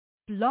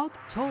Blog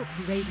Talk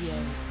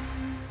Radio.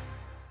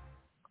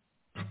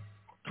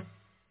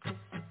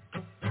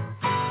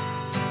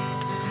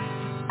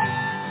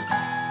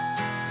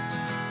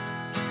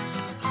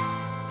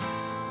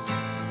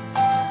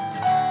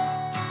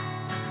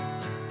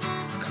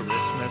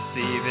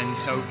 Eve in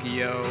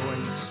Tokyo,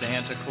 and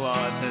Santa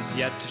Claus has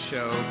yet to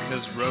show,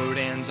 'cause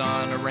Rodan's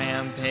on a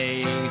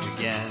rampage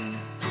again.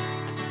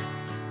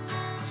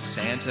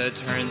 Santa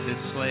turns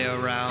his sleigh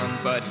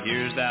around, but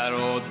hears that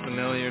old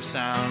familiar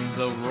sound,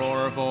 the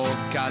roar of old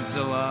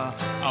Godzilla,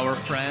 our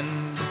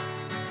friend.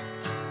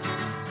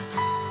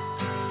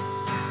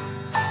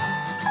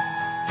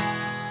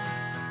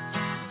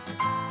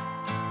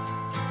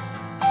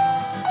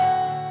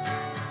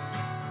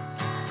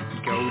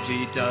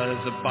 Goji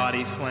does a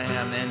body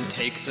slam and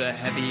takes a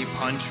heavy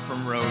punch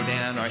from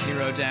Rodan. Our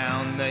hero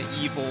down, the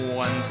evil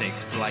one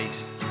takes flight.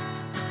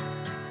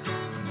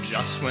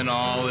 Just when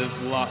all is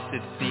lost,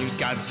 it seems,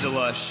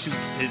 Godzilla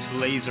shoots his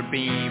laser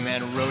beam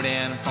and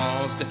Rodan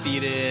falls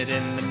defeated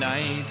in the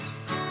night.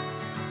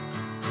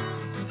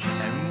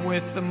 And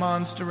with the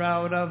monster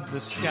out of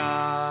the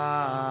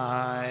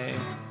sky,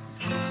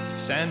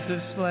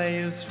 Santa's sleigh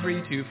is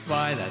free to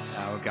fly. That's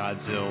how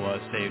Godzilla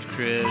saved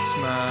Christmas.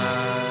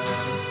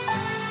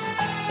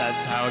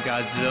 That's how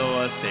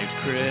Godzilla saved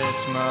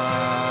Christmas.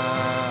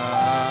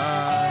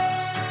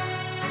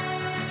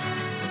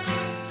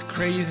 It's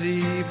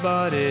crazy,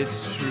 but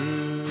it's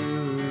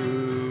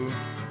true.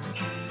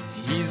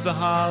 He's the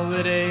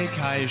holiday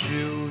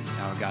Kaiju. That's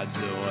how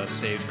Godzilla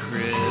saved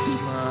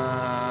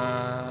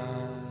Christmas.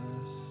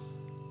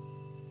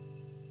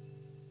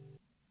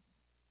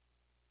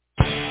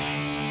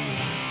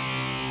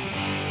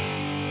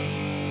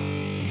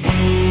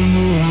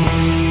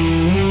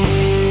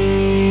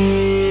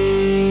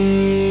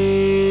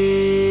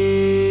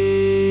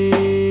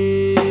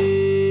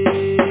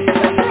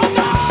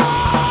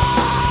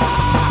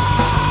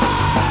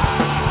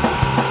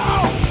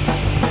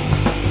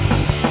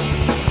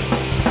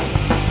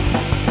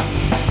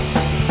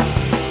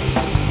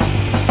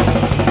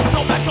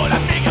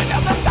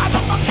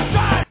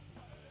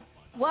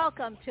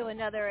 To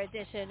another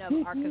edition of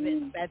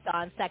Archivist Bets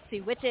on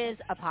Sexy Witches,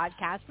 a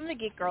podcast from the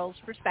Geek Girl's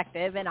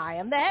perspective, and I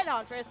am the head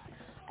huntress.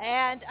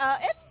 And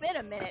it's been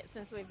a minute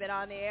since we've been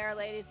on the air,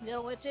 ladies and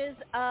little witches.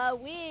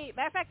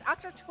 Matter of fact,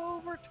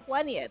 October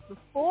 20th,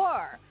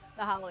 before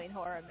the Halloween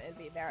Horror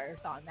Movie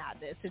Marathon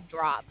Madness had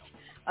dropped.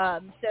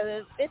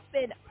 So it's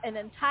been an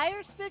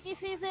entire spooky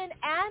season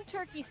and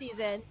turkey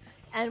season,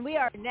 and we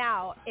are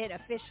now in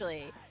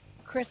officially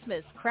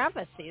Christmas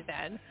Krampus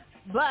season.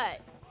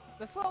 But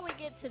before we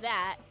get to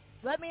that,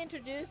 let me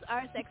introduce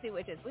our sexy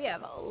witches. We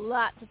have a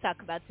lot to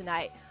talk about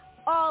tonight,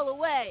 all the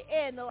way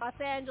in the Los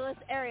Angeles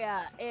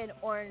area in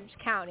Orange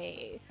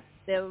County.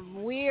 The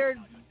weird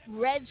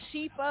red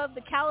sheep of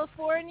the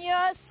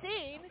California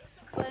scene,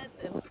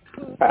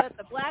 but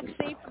the black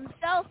sheep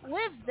himself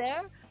lives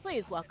there.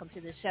 Please welcome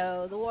to the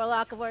show, the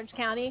Warlock of Orange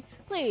County.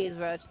 Please,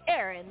 Roach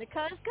Aaron, the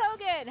Cuz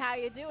Kogan. How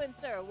you doing,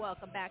 sir?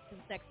 Welcome back to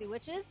the Sexy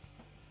Witches.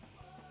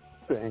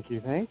 Thank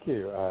you.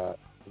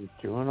 I'm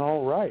doing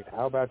all right.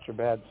 How about your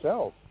bad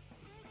self?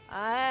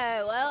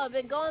 Well, I've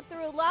been going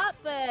through a lot,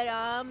 but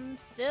I'm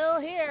still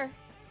here.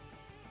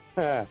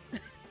 Well,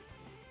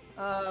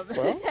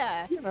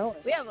 yeah.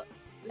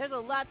 There's a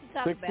lot to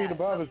talk about. 6 feet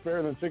above is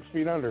better than 6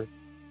 feet under.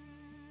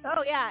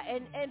 Oh, yeah,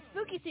 and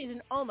spooky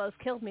season almost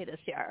killed me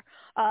this year.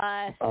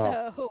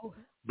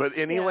 But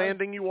any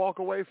landing you walk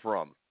away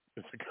from,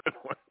 it's a good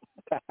one.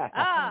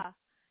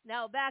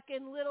 Now back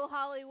in Little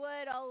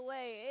Hollywood, all the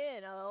way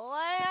in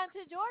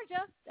Atlanta,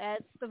 Georgia.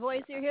 That's the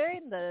voice you're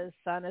hearing, the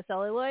son of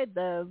Celluloid,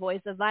 the voice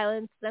of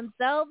violence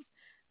themselves.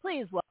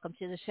 Please welcome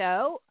to the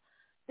show.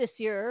 This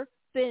year,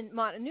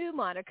 new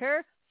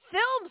moniker,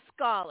 film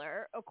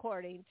scholar,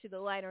 according to the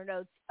liner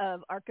notes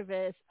of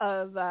Archivist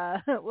of,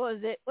 what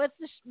was it? What's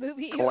the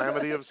movie?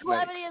 Calamity of Snakes.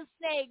 Calamity of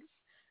Snakes,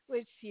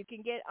 which you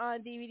can get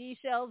on DVD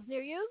shelves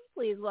near you.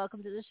 Please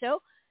welcome to the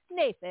show,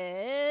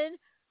 Nathan,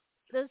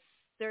 the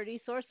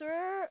Sturdy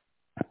Sorcerer,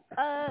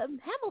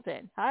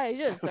 Hamilton. How are you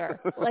doing, sir?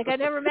 Like I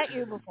never met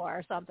you before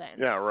or something.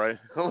 Yeah, right.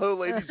 Hello,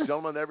 ladies and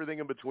gentlemen, everything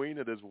in between.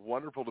 It is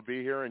wonderful to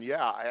be here. And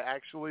yeah, I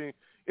actually,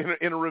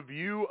 in a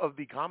review of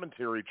the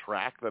commentary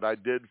track that I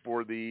did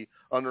for the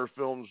Under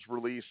Films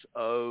release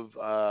of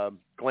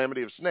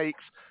Calamity of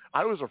Snakes,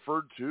 I was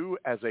referred to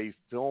as a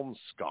film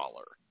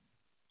scholar.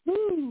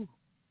 Woo!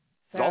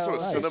 He's also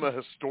a cinema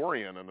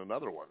historian in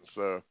another one.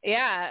 So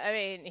yeah, I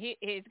mean,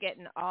 he's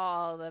getting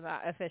all the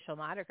official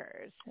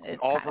monikers. It's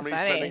all for me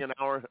funny. spending an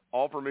hour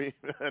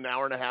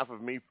and a half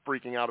of me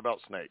freaking out about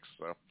snakes.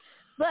 So,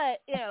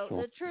 but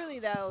truly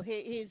though,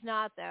 he's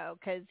not though,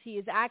 because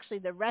he's actually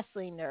the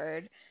wrestling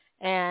nerd,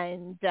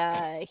 and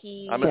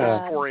he. I'm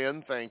a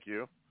historian. Thank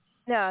you.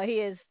 No,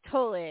 he is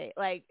totally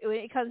like when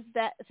it comes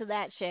to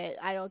that shit.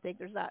 I don't think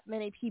there's not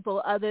many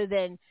people other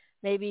than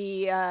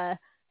maybe.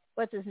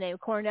 What's his name?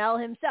 Cornell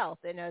himself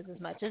that knows as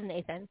much as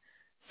Nathan.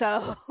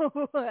 So,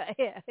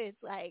 yeah,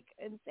 it's like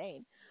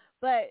insane.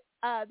 But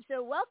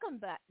so welcome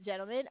back,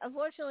 gentlemen.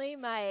 Unfortunately,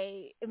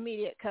 my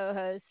immediate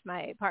co-host,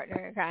 my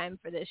partner in crime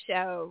for this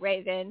show,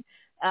 Raven,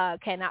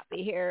 cannot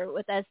be here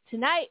with us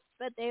tonight,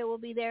 but they will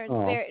be there in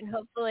spirit, and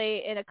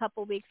hopefully in a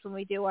couple weeks when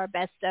we do our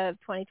best of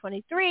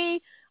 2023,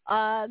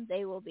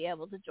 they will be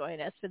able to join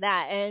us for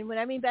that. And when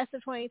I mean best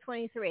of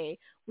 2023,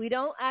 we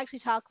don't actually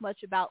talk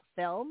much about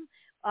film.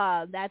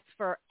 That's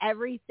for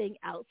everything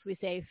else. We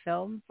say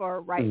film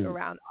for right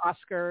around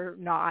Oscar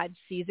nod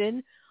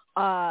season.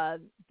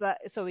 But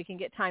so we can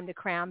get time to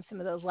cram some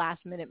of those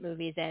last minute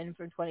movies in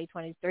for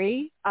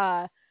 2023.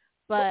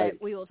 But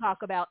we will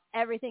talk about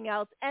everything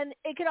else. And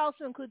it could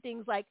also include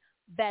things like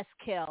Best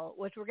Kill,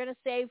 which we're going to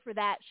save for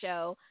that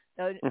show.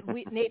 So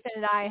Nathan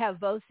and I have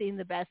both seen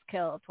the Best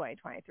Kill of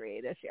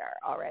 2023 this year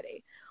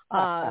already.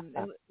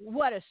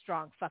 What a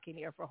strong fucking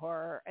year for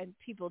horror. And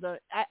people don't,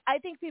 I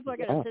think people are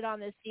going to sit on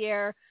this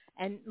year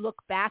and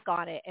look back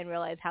on it and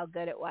realize how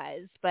good it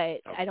was.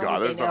 But I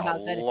don't think they know how good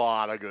it is. There's a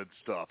lot of good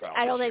stuff out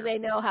I don't think they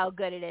know how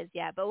good it is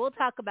yet, but we'll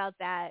talk about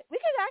that. We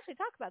could actually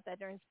talk about that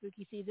during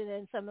spooky season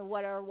and some of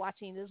what are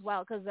watching as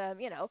well, because,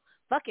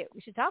 fuck it,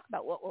 we should talk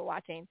about what we're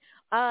watching.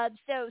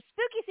 So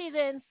spooky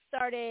season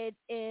started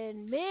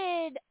in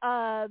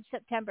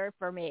mid-September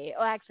for me.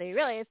 Oh, actually,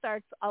 really, it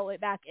starts all the way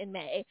back in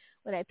May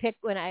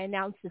when I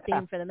announced the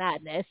theme for the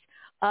madness,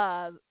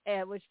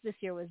 which this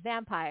year was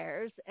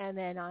vampires. And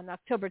then on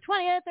October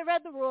 20th, I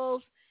read the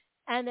rules.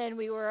 And then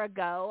we were a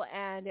go,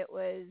 and it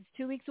was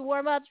 2 weeks of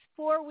warm-ups,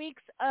 4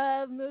 weeks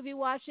of movie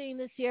watching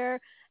this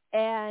year,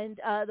 and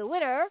the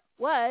winner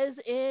was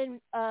in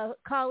a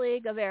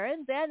colleague of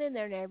Erin's and in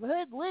their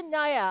neighborhood, Lynn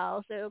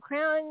Niall. So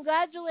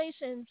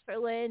congratulations for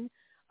Lynn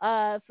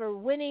for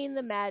winning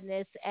the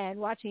madness and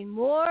watching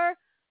more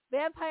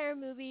vampire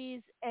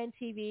movies and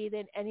TV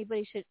than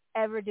anybody should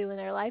ever do in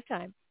their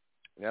lifetime.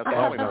 Yeah, it's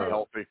probably not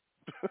healthy.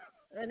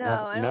 No,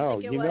 I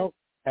don't think it was.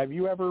 Have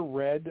you ever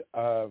read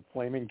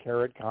Flaming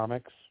Carrot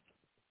comics?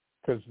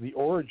 Because the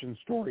origin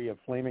story of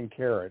Flaming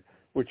Carrot,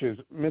 which is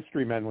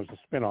Mystery Men, was a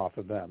spin-off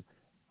of them.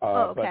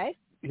 Okay.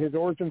 But his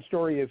origin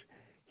story is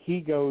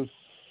he goes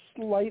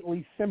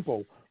slightly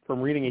simple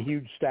from reading a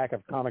huge stack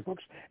of comic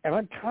books. And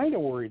I'm kind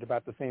of worried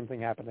about the same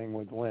thing happening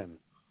with Lynn.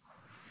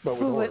 But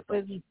with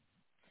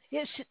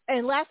yes,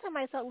 and last time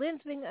I saw,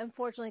 Lynn's been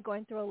unfortunately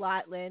going through a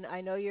lot, Lynn.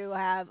 I know you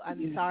have.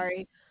 I'm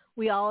sorry.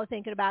 We all are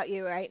thinking about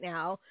you right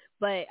now,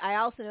 but I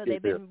also know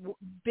they've been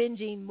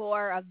binging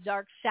more of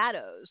Dark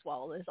Shadows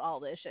while all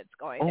this shit's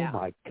going down. Oh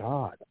my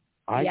God!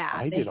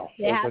 I did a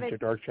whole bunch of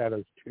Dark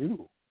Shadows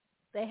too.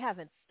 They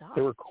haven't stopped.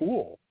 They were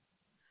cool.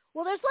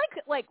 Well, there's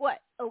like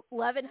what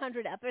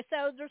 1,100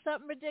 episodes or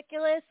something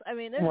ridiculous. I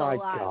mean, there's a lot.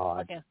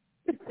 God. Okay.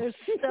 There's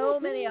so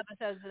many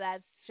episodes of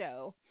that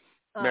show.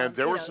 Man,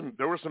 there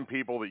were some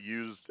people that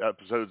used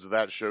episodes of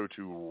that show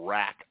to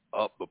rack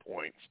up the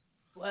points.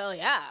 Well,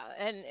 yeah,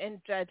 and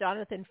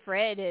Jonathan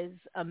Frid is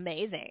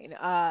amazing.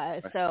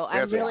 So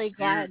I'm really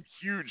glad.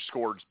 Huge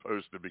scores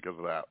posted because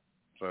of that.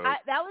 So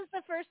that was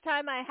the first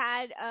time I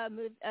had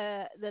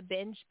the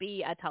binge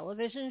be a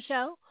television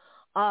show,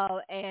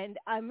 and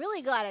I'm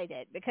really glad I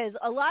did, because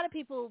a lot of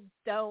people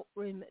don't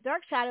remember.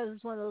 Dark Shadows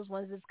is one of those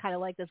ones that's kind of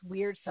like this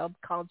weird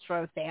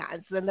subculture of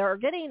fans, and they're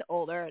getting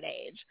older in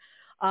age.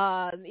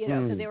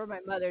 Because they were my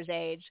mother's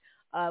age.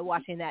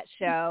 Watching that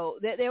show,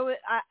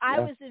 I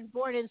was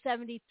born in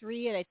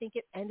 1973, and I think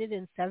it ended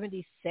in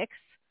 1976,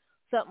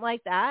 something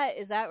like that.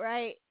 Is that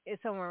right?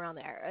 It's somewhere around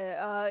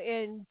there.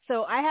 And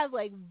so I have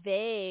like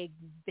vague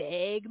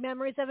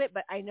memories of it,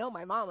 but I know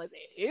my mom was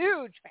a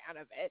huge fan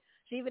of it.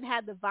 She even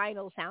had the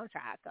vinyl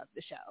soundtrack of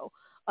the show.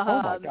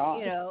 Oh my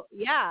God!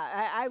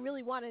 I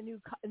really want a new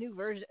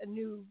version, a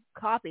new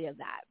copy of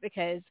that,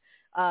 because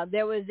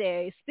there was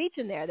a speech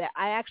in there that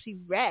I actually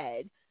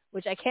read,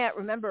 which I can't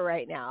remember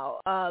right now,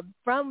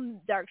 from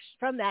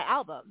that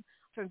album,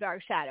 from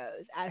Dark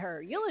Shadows, at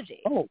her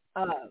eulogy. Oh.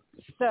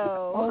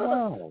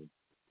 Wow.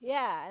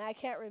 Yeah, and I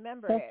can't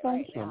remember it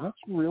right now. That's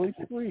really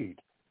sweet.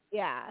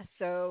 Yeah,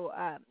 so,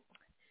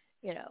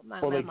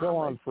 my they mom go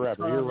on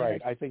forever. You're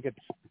right. I think it's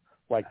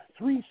like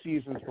 3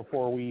 seasons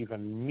before we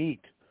even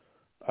meet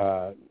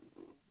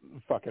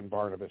fucking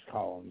Barnabas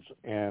Collins,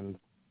 and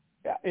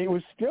it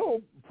was still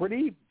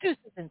pretty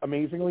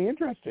amazingly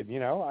interested.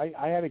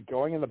 I had it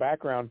going in the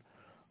background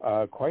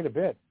quite a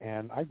bit,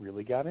 and I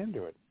really got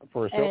into it.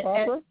 For a soap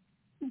opera,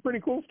 pretty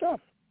cool stuff.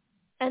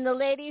 And the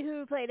lady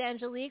who played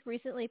Angelique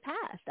recently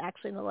passed,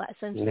 actually,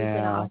 since we've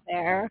been off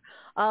there.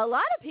 A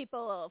lot of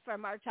people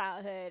from our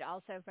childhood,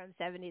 also from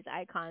 70s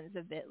icons,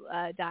 have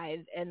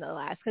died in the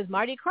last, because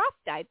Marty Krofft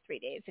died 3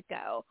 days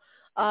ago.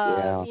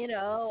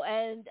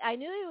 And I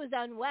knew he was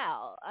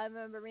unwell. I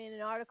remember reading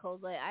an article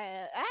that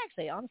I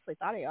actually honestly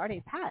thought he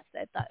already passed.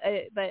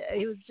 But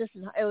he was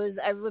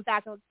I went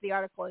back and looked at the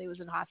article, and he was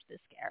in hospice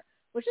care,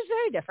 which is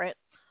very different.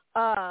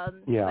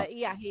 But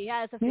yeah, he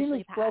has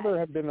officially passed. His brother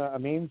had been a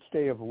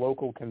mainstay of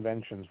local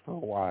conventions for a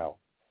while.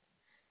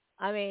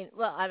 I mean,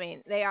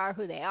 they are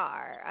who they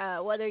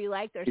are. Whether you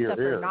like their stuff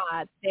or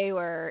not, they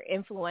were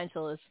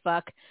influential as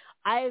fuck.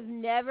 I've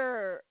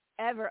never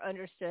ever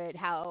understood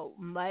how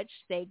much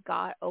they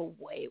got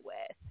away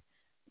with.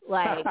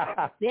 Like,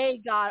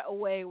 they got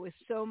away with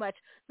so much.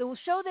 The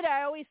show that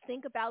I always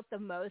think about the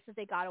most that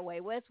they got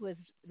away with was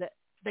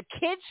the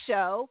kids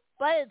show,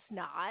 but it's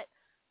not.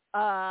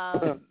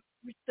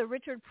 The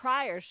Richard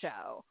Pryor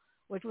show,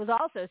 which was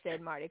also Sid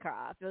and Marty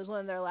Krofft. It was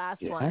one of their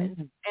last ones.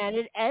 And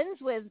it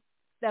ends with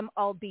them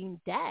all being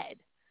dead,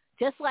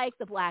 just like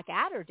the Black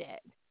Adder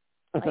did.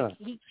 Like,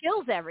 he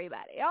kills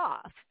everybody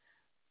off.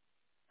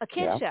 A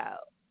kid show.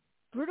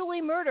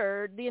 Brutally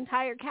murdered the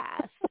entire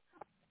cast.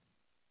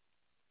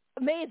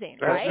 Amazing,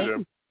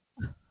 right?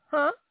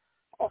 Huh?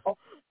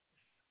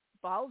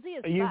 Ballsy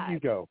as fuck. You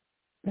go.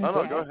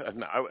 No, go ahead.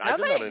 No, I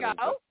did not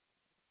go.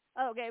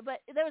 Okay,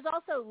 but there was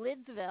also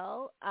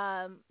Lidsville,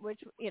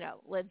 which,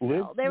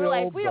 Lidsville. They were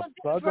like, we don't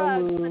do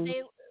drugs, but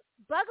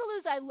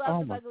Bugaloos, I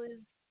love the Bugaloos.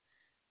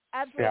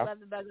 Absolutely love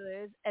the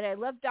Bugaloos. And I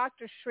love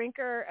Dr.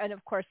 Shrinker and,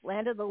 of course,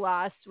 Land of the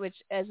Lost, which,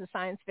 as a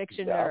science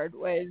fiction nerd,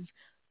 was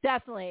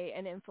definitely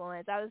an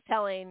influence. I was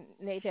telling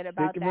Nathan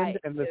about Sigmund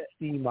that. and the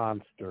Sea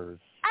Monsters.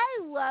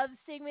 I love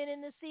Sigmund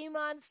and the Sea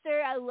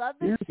Monster. I love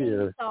the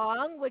theme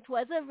song, which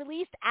was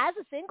released as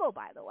a single,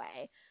 by the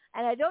way.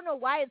 And I don't know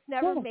why it's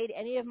never made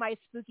any of my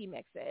spooky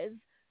mixes,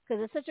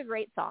 because it's such a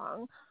great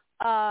song.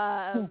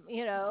 That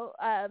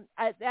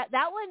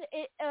one,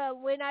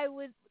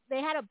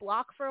 they had a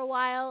block for a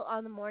while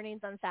on the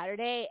mornings on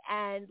Saturday,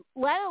 and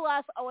Land of the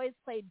Lost always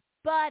played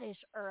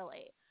buddish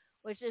early,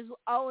 which is the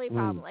only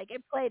problem. Like,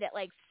 it played at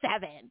like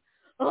 7.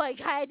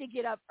 Like, I had to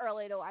get up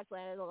early to watch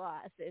Land of the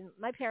Lost, and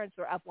my parents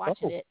were up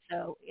watching it,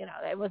 so,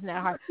 it wasn't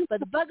that hard.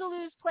 But the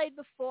Bugaloos played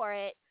before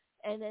it,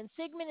 and then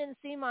Sigmund and the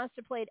Sea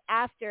Monster played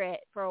after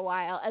it for a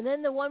while, and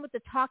then the one with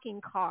the talking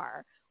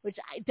car, which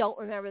I don't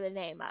remember the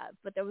name of,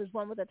 but there was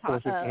one with a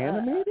talking car. Was it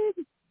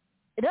animated?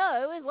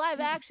 No, it was live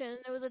action.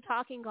 There was a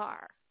talking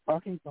car.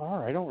 Talking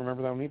car? I don't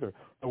remember that one either.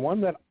 The one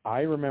that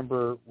I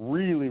remember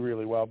really,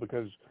 really well,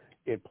 because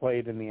it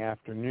played in the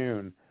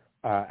afternoon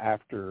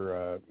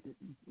after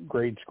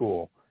grade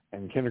school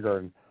and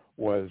kindergarten,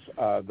 was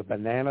the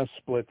Banana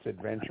Splits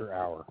Adventure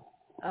Hour.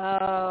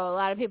 Oh, a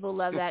lot of people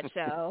love that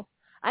show.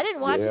 I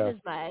didn't watch it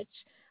as much.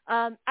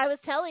 I was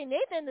telling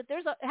Nathan that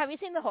have you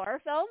seen the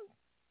horror film?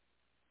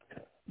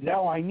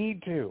 No, I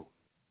need to.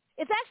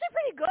 It's actually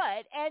pretty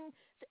good, and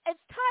it's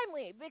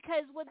timely,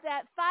 because with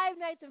that Five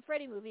Nights at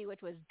Freddy movie,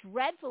 which was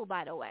dreadful,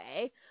 by the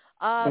way,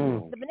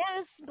 the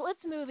Banana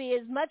Splits movie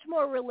is much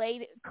more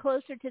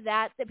closer to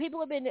that people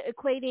have been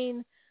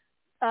equating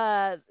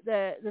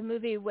the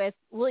movie with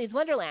Willy's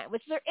Wonderland,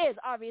 which there is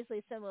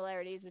obviously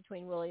similarities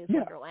between Willy's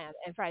Wonderland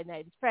and Friday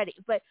Night at Freddy,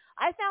 but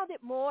I found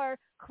it more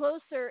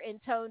closer in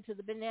tone to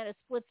the Banana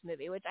Splits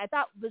movie, which I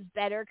thought was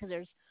better because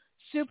there's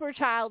super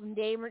child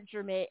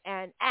endangerment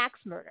and axe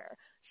murder.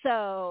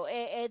 So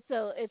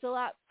it's a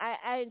lot.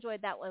 I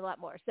enjoyed that one a lot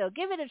more. So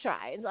give it a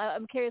try.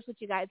 I'm curious what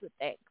you guys would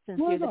think, since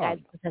you're the guys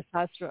with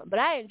testosterone. But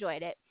I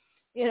enjoyed it.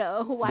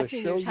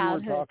 Watching your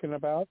childhood. The show you were talking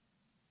about.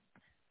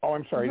 Oh,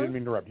 I'm sorry. I didn't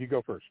mean to interrupt. You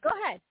go first. Go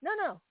ahead.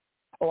 No.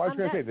 Oh, I was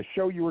going to say, the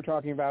show you were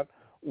talking about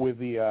with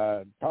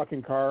the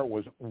talking car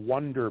was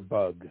Wonder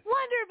Bug.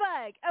 Wonder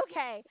Bug.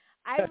 Okay.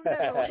 I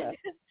remember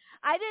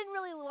I didn't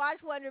really watch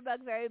Wonder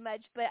Bug very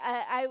much, but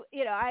I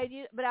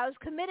was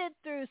committed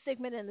through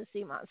Sigmund and the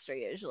Sea Monster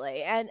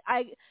usually, and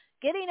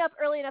getting up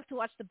early enough to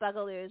watch the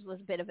Bugaloos was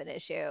a bit of an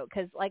issue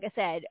because, like I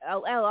said,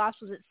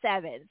 Lost was at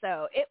 7,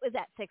 so it was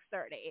at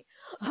 6:30,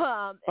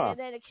 and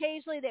then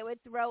occasionally they would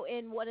throw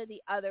in one of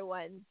the other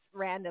ones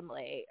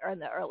randomly or in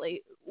the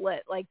early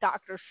like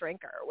Dr.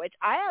 Shrinker, which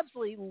I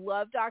absolutely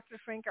love. Dr.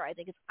 Shrinker, I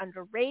think it's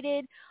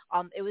underrated.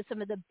 It was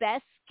some of the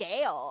best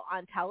scale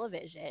on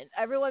television.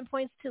 Everyone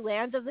points to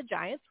Land of the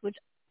Giants, which,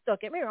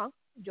 don't get me wrong,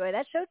 enjoy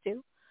that show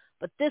too,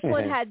 but this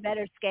one had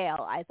better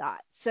scale, I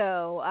thought.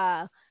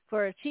 So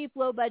for a cheap,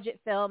 low-budget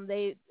film,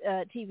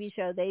 TV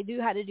show, they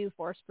knew how to do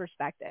forced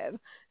perspective.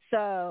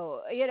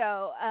 So,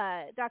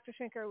 Dr.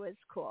 Shrinker was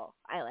cool.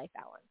 I like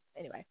that one.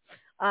 Anyway,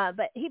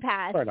 but he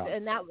passed,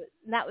 and that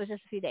was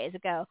just a few days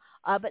ago.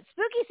 But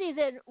spooky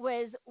season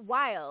was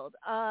wild.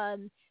 Our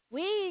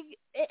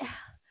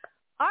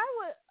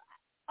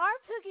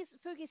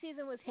spooky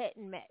season was hit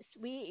and miss.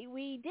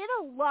 We did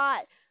a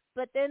lot,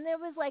 but then there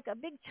was like a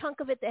big chunk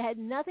of it that had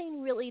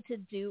nothing really to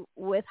do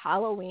with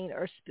Halloween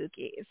or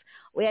spookies.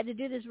 We had to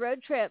do this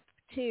road trip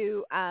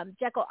to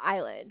Jekyll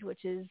Island,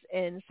 which is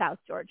in South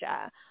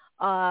Georgia,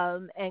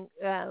 and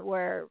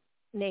where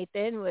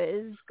Nathan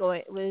was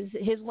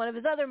one of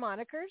his other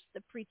monikers,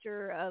 the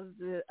preacher of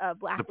the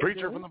Black Lagoon. The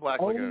preacher from the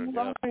Black Lagoon.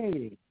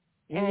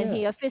 And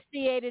he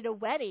officiated a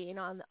wedding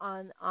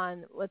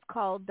on what's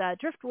called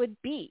Driftwood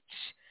Beach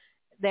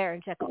there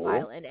in Jekyll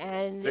Island,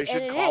 and they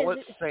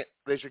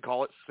should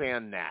call it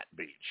Sand Gnat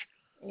Beach.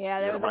 Yeah,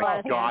 there was a lot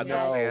of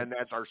sand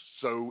gnats are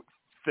so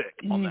thick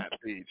on that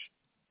beach.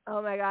 Oh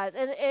my God!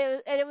 And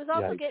it was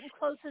also getting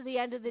close to the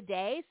end of the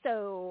day,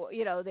 so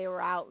they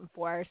were out in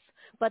force.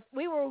 But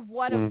we were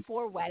one of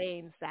 4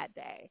 weddings that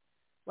day.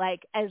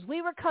 Like, as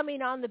we were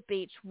coming on the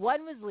beach,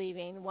 one was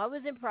leaving, one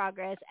was in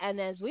progress,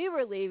 and as we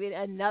were leaving,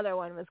 another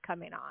one was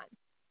coming on.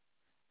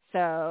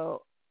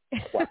 So,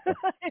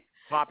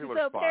 popular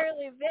so spot.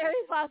 Apparently, very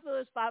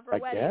popular spot for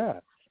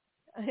weddings.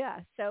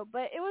 So,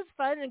 but it was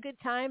fun and a good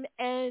time,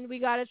 and we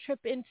got a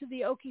trip into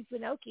the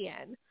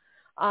Okefenokee,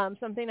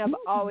 something I've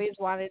always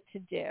wanted to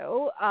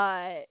do.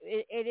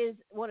 It is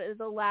one of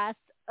the last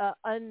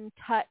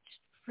untouched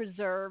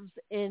preserves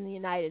in the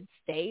United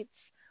States.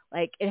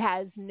 Like, it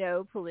has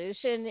no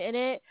pollution in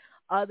it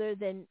other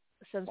than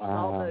some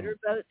small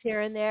motorboats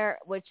here and there,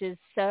 which is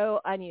so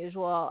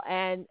unusual.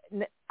 And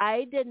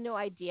I had no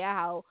idea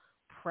how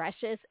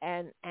precious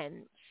and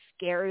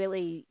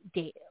scarily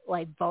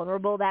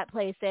vulnerable that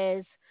place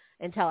is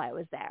until I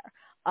was there.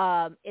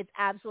 It's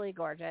absolutely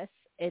gorgeous.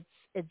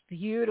 It's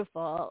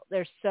beautiful.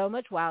 There's so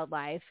much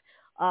wildlife.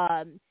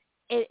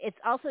 It's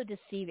also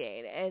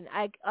deceiving, and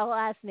I'll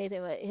ask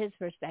Nathan what his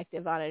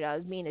perspective on it. I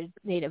was being a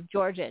native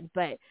Georgian,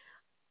 but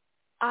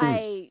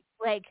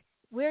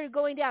we're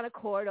going down a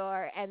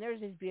corridor, and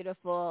there's these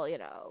beautiful,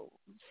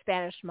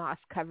 Spanish moss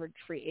covered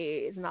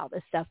trees and all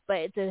this stuff.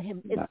 But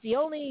it's the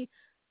only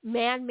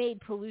man-made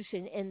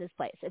pollution in this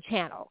place. A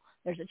channel.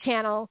 There's a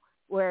channel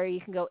where you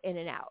can go in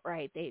and out.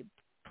 Right? They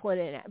put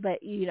in it, but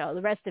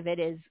the rest of it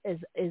is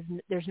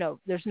there's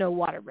no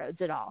water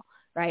roads at all.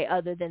 Right?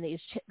 Other than these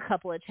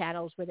couple of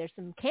channels where there's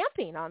some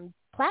camping on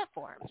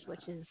platforms,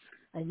 which is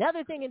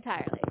another thing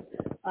entirely.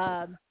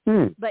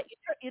 But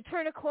you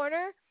turn a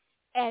corner,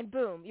 and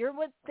boom, you're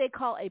what they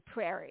call a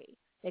prairie.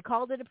 They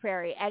called it a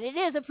prairie, and it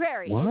is a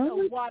prairie. What? It's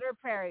a water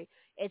prairie.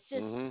 It's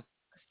just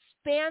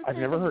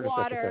expanses of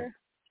water.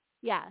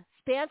 Yeah,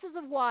 expanses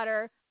of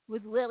water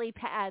with lily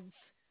pads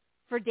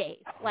for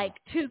days, like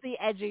to the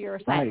edge of your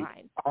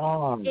sideline.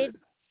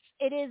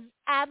 It is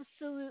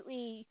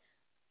absolutely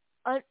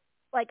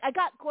I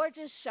got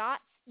gorgeous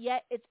shots,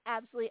 yet it's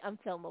absolutely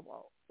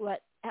unfilmable.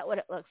 What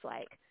it looks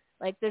like.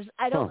 Like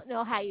I don't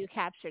know how you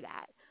capture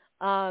that.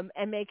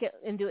 And make it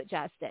and do it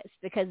justice,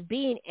 because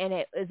being in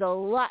it is a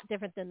lot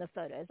different than the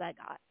photos I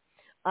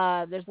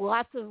got. There's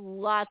lots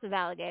of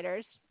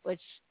alligators,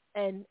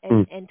 and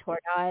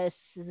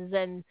tortoises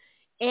and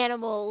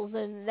animals,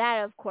 and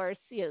that, of course,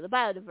 the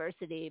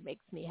biodiversity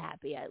makes me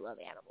happy. I love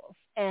animals.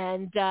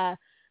 And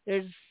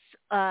there's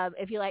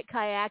if you like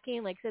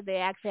kayaking, like I said, they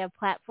actually have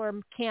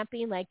platform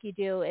camping like you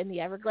do in the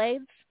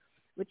Everglades,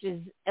 which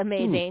is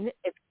amazing.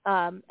 It's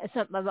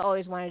something I've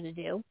always wanted to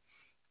do.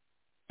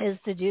 Is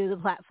to do the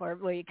platform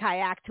where you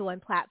kayak to one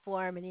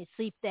platform and you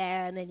sleep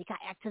there, and then you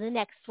kayak to the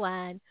next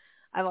one.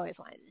 I've always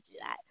wanted to do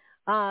that.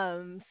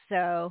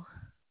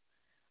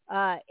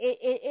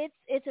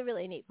 It's a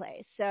really neat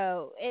place.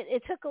 So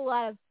it took a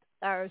lot of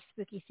our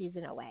spooky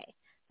season away,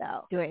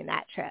 though, during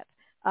that trip.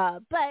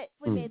 But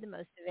we made the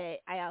most of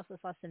it. I also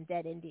saw some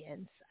dead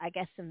Indians. I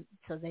guess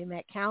so they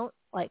might count.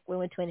 Like, we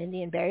went to an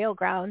Indian burial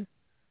ground.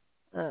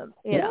 We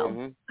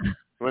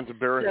went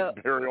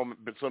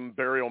to some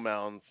burial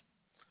mounds.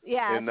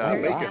 Yeah, in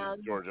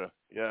Macon, Georgia.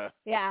 Yeah.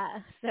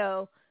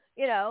 So,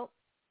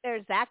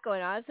 there's that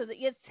going on. So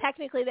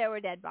technically there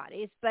were dead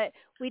bodies, but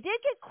we did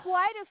get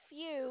quite a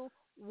few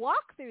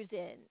walkthroughs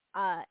in,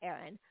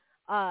 Aaron.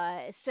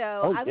 So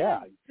I'm going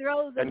to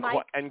throw the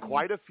mic. And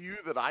quite a few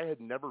that I had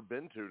never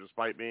been to,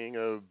 despite being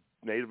a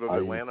native of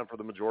Atlanta for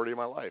the majority of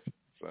my life.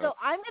 So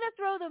I'm going to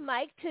throw the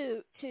mic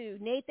to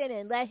Nathan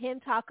and let him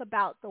talk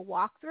about the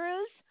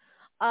walkthroughs,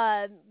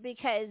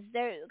 because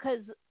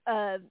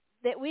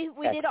that we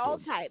did all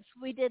types.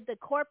 We did the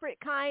corporate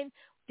kind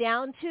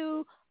down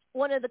to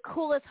one of the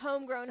coolest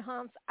homegrown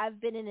haunts I've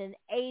been in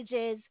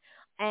ages,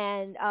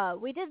 and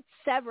we did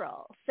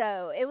several.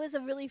 So it was a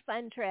really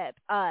fun trip.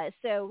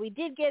 So we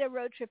did get a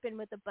road trip in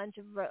with a bunch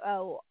of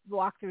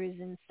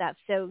walkthroughs and stuff.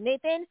 So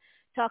Nathan,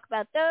 talk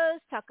about those.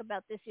 Talk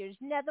about this year's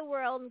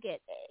Netherworld and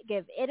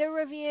give it a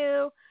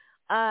review.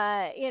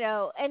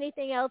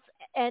 Anything else.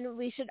 And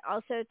we should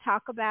also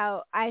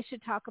I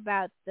should talk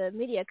about the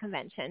media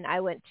convention I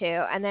went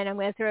to, and then I'm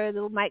going to throw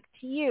the mic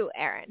to you,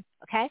 Aaron.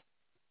 Okay?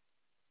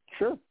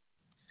 Sure.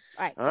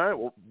 All right.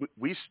 Well,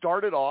 we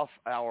started off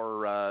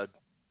our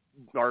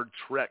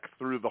trek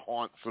through the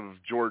haunts of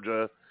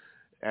Georgia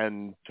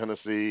and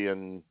Tennessee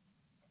and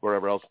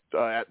wherever else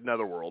at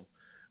Netherworld,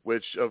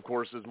 which of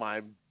course is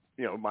my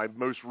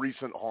most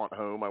recent haunt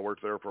home. I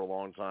worked there for a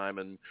long time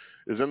and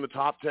is in the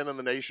top 10 in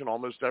the nation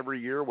almost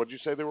every year. What did you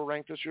say they were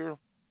ranked this year?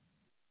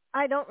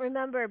 I don't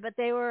remember, but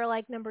they were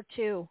like number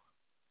 2.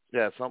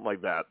 Yeah, something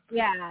like that.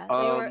 Yeah,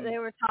 they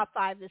were top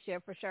 5 this year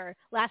for sure.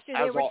 Last year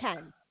they were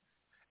 10.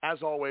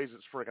 As always,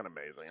 it's freaking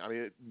amazing. I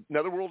mean,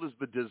 Netherworld is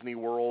the Disney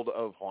World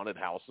of haunted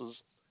houses.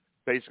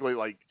 Basically,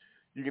 like,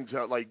 you can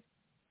tell, like,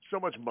 so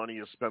much money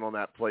is spent on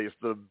that place.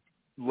 The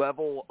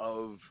level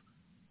of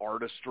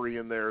artistry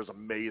in there is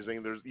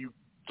amazing. You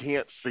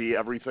can't see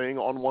everything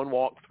on one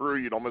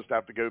walkthrough. You'd almost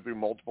have to go through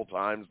multiple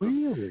times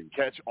to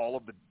catch all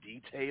of the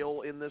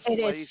detail in this place.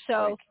 It is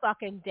so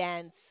fucking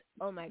dense.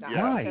 Oh my God,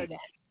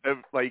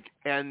 it's so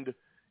dense.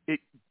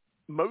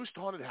 Most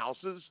haunted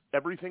houses,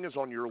 everything is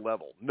on your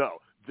level. No,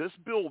 this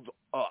builds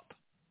up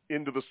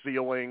into the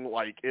ceiling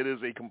like it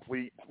is a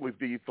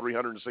completely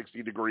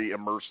 360-degree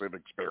immersive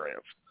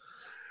experience,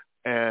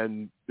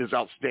 and is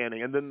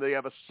outstanding. And then they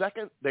have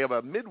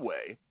a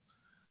midway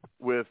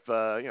with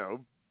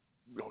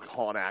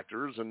haunt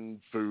actors and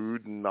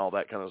food and all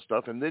that kind of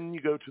stuff. And then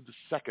you go to the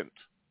second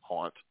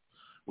haunt,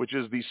 which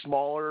is the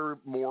smaller,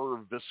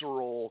 more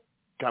visceral,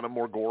 kind of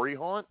more gory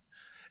haunt.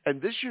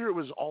 And this year it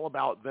was all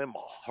about them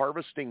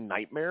harvesting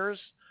nightmares,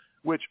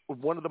 which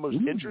one of the most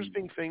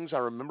interesting things I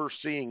remember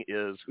seeing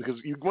is, because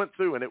you went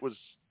through and it was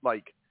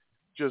like,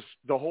 just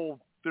the whole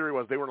theory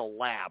was they were in a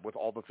lab with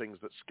all the things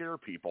that scare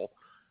people.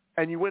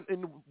 And you went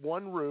in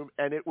one room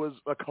and it was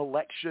a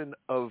collection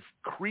of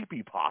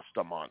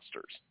creepypasta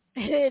monsters.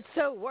 It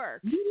so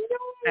works.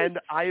 And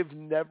I've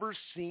never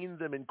seen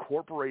them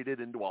incorporated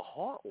into a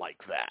haunt like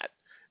that.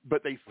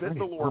 But they fit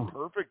the lore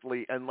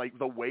perfectly, and like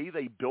the way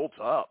they built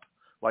up,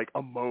 like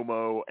a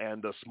Momo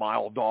and a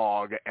Smile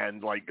Dog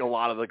and like a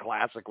lot of the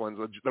classic ones.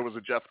 There was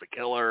a Jeff the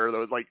Killer. There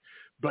was like,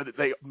 but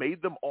they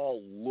made them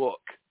all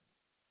look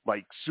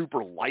like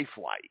super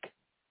lifelike.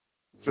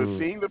 So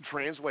seeing them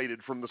translated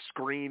from the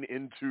screen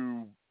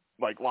into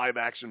like live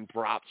action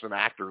props and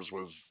actors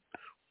was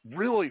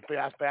really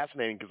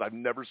fascinating, because I've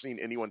never seen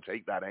anyone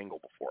take that angle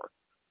before.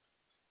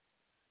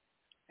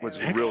 Which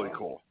is really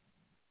cool.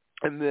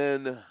 And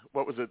then,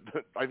 what was it?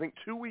 I think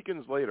 2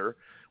 weekends later,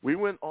 we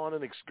went on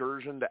an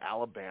excursion to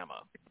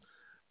Alabama,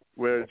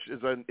 which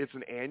is it's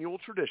an annual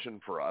tradition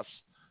for us.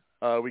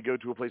 We go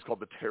to a place called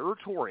the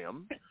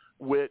Territorium,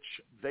 which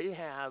they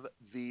have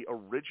the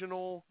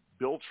original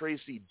Bill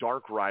Tracy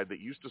dark ride that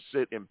used to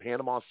sit in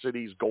Panama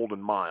City's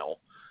Golden Mile.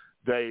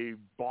 They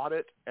bought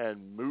it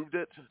and moved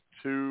it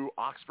to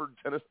Oxford,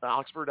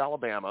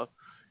 Alabama,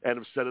 and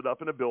have set it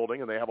up in a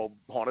building, and they have a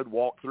haunted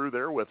walkthrough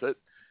there with it.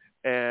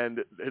 And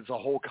it's a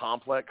whole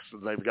complex.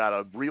 They've got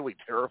a really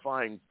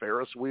terrifying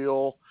Ferris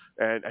wheel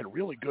and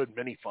really good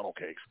mini funnel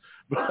cakes.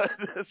 But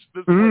this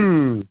place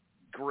is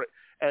great.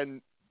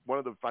 And one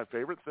of my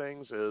favorite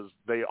things is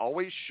they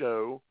always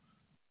show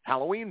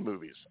Halloween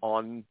movies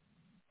on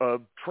a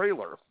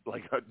trailer,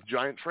 like a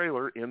giant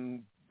trailer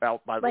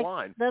out by the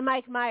line. The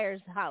Mike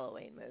Myers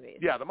Halloween movies.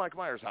 Yeah, the Mike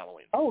Myers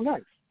Halloween. Oh,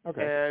 nice.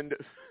 Okay. And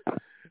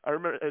I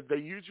remember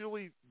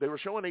they were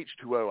showing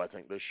H2O, I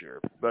think, this year.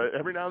 But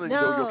every now and then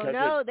you'll catch it.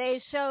 No,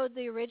 they showed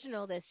the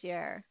original this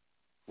year.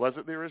 Was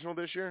it the original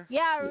this year?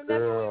 Yeah, I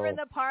remember we were in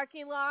the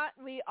parking lot.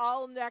 We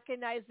all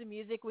recognized the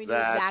music. We knew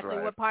exactly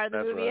what part of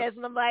the movie is.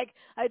 And I'm like,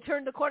 I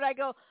turned the corner. I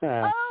go,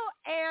 oh,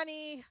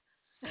 Annie.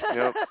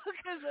 Yep.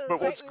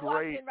 But what's great,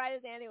 walked in right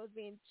as Annie was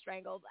being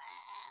strangled.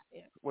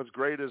 Yeah. What's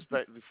great is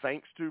that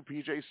thanks to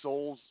PJ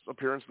Soul's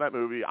appearance in that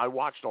movie, I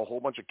watched a whole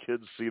bunch of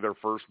kids see their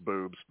first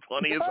boobs.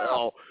 Funny as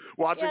hell.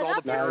 Watching all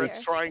the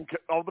parents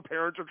all the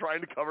parents are trying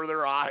to cover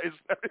their eyes.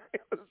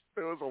 It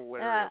was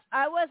hilarious.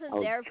 I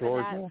wasn't there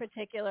for that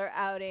particular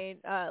outing.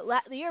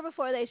 The year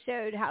before they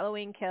showed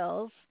Halloween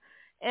Kills,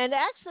 and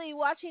actually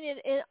watching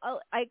it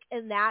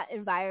in that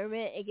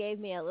environment, it gave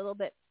me a little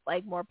bit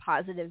like more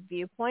positive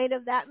viewpoint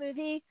of that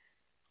movie.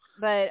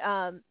 But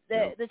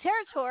the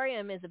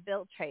Territorium is a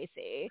Bill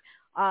Tracy.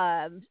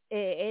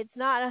 It's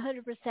not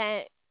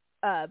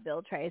 100%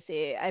 Bill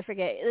Tracy. I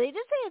forget. They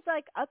just say it's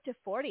like up to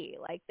 40.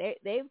 Like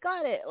they've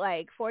got it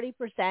like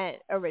 40%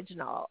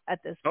 original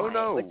at this point.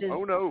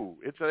 Oh no!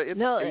 It's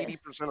 80%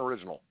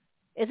 original.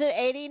 Is it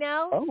 80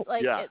 now? Oh,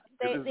 like, yeah.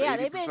 They've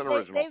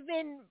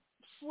been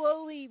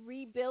slowly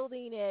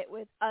rebuilding it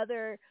with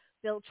other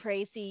Bill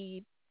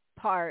Tracy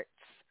parts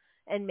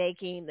and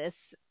making this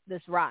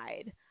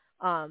ride.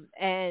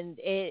 And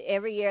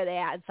every year they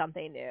add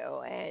something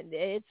new, and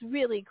it's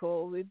really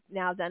cool. We've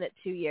now done it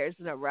 2 years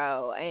in a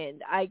row,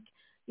 and I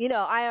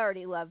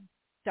already love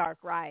dark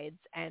rides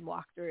and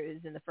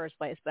walkthroughs in the first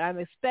place, but I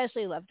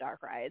especially love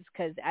dark rides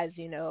because, as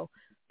you know,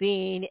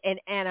 being an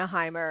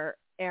Anaheimer,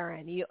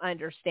 Aaron, you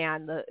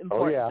understand the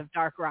importance of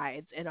dark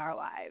rides in our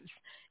lives,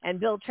 and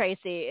Bill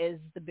Tracy is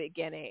the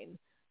beginning.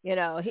 You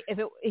know,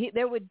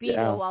 there would be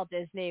no Walt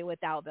Disney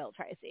without Bill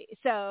Tracy.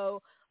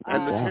 So,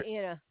 and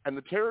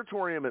the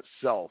Territorium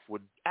itself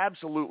would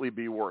absolutely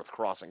be worth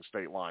crossing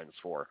state lines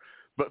for.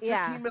 But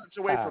 15 minutes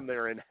away from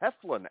there in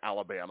Heflin,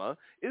 Alabama,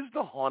 is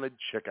the Haunted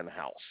Chicken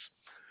House,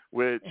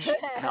 which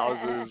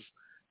houses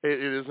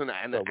it is an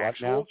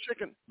actual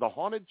chicken. The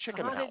Haunted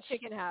Chicken House. Haunted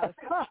Chicken House.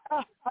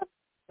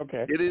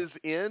 Okay. It is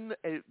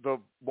the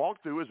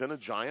walkthrough is in a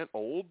giant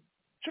old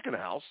chicken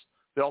house.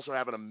 They also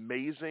have an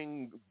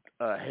amazing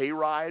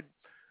hayride.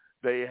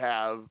 They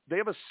have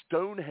a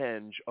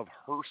Stonehenge of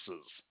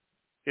hearses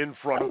in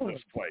front of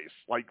this place,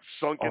 like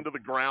sunk into the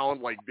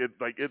ground,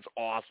 it's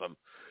awesome.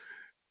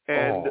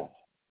 And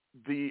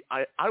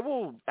I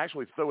will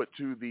actually throw it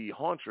to the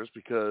Hauntress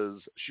because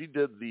she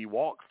did the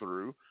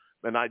walkthrough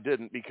and I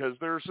didn't, because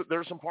there's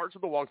some parts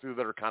of the walkthrough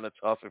that are kind of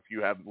tough if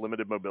you have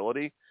limited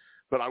mobility.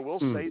 But I will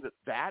say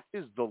that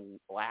is the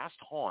last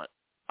haunt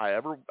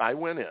I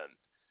went in.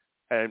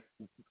 And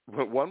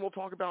one we'll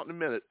talk about in a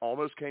minute,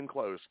 almost came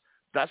close.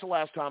 That's the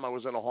last time I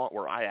was in a haunt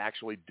where I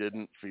actually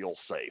didn't feel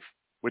safe,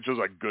 which is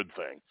a good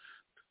thing.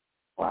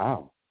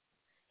 Wow.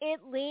 It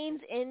leans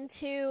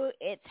into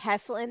its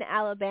Heflin,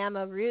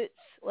 Alabama roots.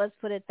 Let's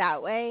put it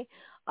that way.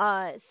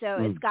 So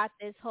it's got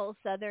this whole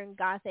Southern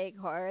Gothic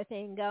horror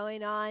thing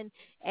going on,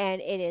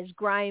 and it is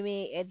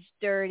grimy, it's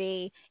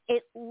dirty.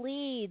 It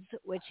leads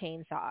with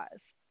chainsaws.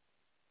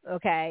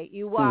 Okay,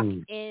 you walk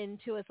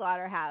into a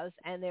slaughterhouse,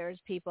 and there's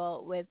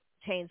people with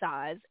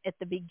chainsaws at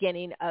the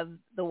beginning of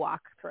the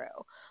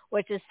walkthrough,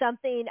 which is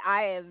something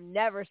I have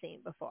never seen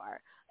before.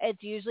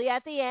 It's usually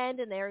at the end,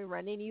 and they're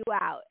running you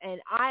out,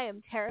 and I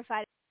am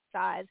terrified of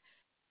chainsaws.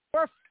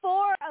 There were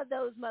 4 of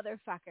those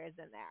motherfuckers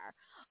in there,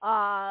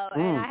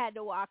 and I had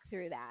to walk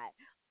through that.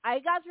 I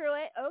got through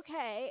it,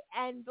 okay,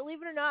 and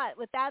believe it or not,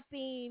 with that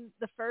being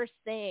the first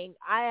thing,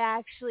 I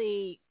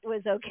actually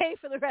was okay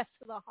for the rest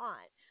of the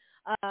haunt.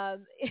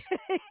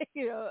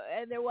 You know,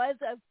 and there was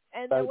a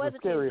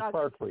scariest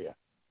part for you.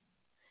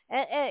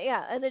 And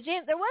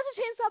there was a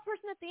chainsaw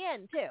person at the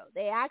end too.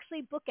 They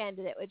actually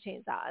bookended it with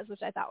chainsaws,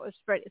 which I thought was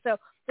pretty. So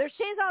there's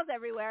chainsaws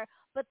everywhere,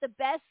 but the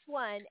best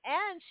one,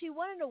 and she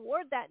won an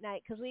award that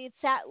night because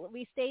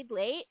we stayed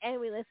late and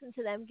we listened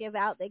to them give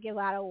out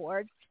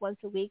awards once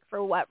a week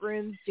for what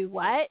rooms do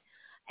what,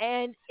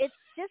 and it's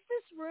just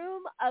this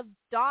room of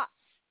dots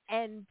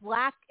and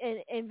black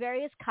in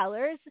various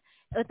colors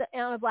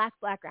on a black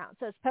background.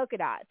 So it's polka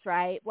dots,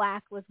 right?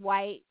 Black with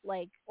white,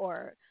 like,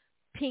 or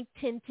pink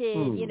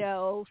tinted, you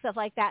know, stuff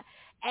like that.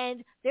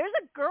 And there's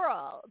a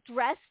girl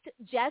dressed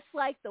just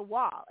like the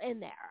wall in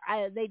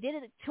there. They did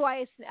it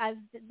twice.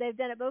 They've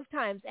done it both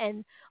times.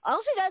 And all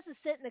she does is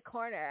sit in the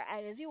corner.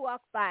 And as you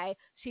walk by,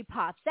 she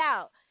pops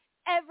out.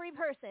 Every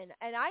person,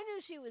 and I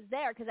knew she was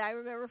there because I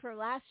remember from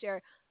last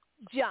year,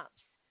 jumps.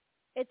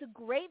 It's a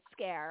great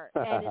scare,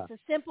 and it's a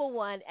simple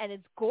one, and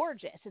it's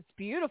gorgeous. It's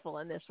beautiful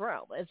in this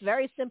room. It's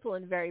very simple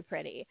and very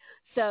pretty.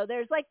 So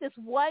there's like this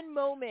one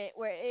moment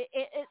where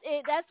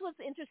that's what's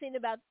interesting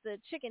about the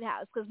chicken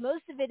house, because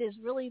most of it is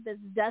really this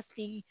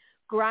dusty,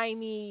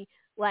 grimy,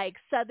 like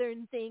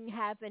Southern thing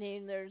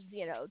happening. There's,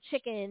 you know,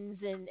 chickens,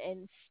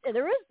 and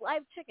there is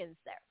live chickens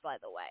there, by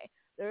the way.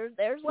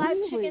 There's live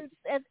chickens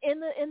in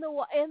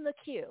the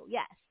queue.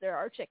 Yes, there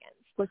are chickens.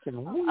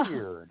 Freaking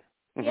weird.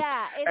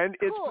 Yeah, and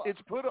cool. it's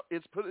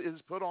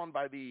put on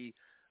by the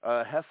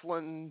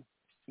Heflin.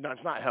 No,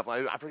 it's not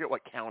Heflin. I forget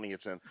what county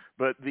it's in,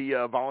 but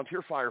the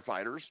volunteer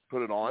firefighters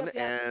put it on,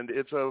 and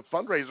it's a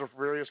fundraiser for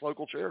various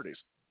local charities.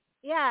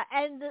 Yeah,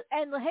 and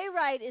the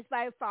hayride is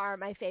by far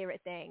my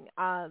favorite thing.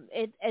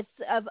 It's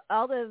of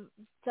all the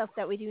stuff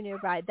that we do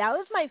nearby, that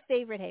was my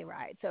favorite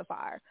hayride so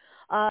far.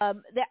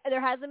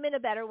 There hasn't been a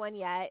better one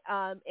yet.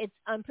 It's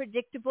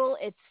unpredictable.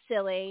 It's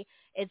silly.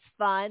 It's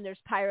fun. There's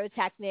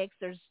pyrotechnics.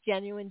 There's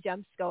genuine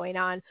jumps going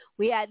on.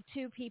 We had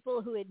 2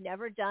 people who had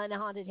never done a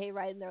haunted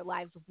hayride in their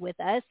lives with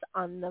us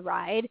on the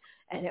ride,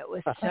 and it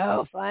was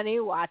so funny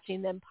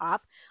watching them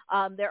pop.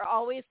 They're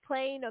always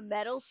playing a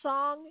metal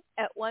song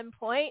at one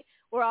point.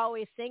 We're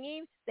always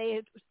singing.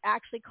 They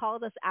actually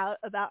called us out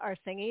about our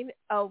singing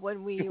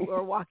when we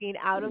were walking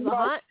out of the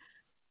haunt.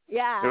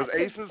 Yeah. It was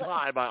Aces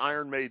High by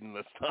Iron Maiden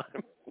this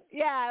time.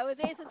 Yeah, it was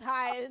Aces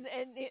High,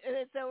 and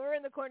so we're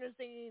in the corner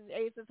singing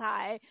Aces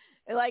High,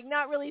 and like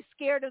not really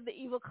scared of the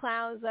evil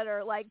clowns that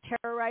are like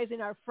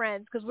terrorizing our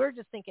friends, because we're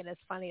just thinking it's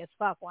funny as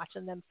fuck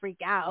watching them freak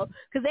out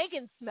because they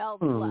can smell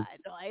the blood.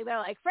 Like they're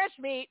like fresh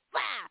meat, bah!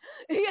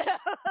 You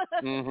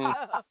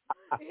know.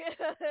 It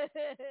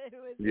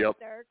was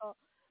hysterical.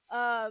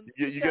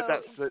 You get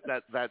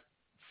that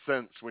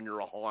sense when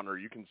you're a haunter.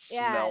 You can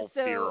smell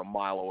fear a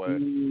mile away.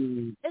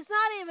 It's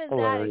not even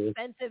that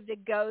expensive to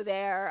go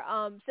there.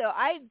 So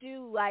I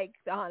do like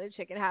the haunted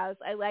chicken house.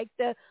 I like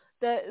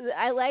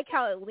I like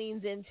how it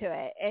leans into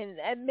it, and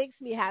it makes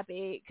me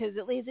happy because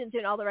it leans into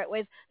it in all the right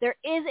ways. There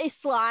is a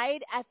slide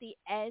at the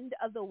end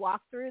of the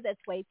walkthrough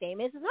that's way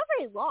famous. It's not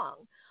very long,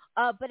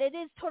 but it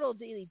is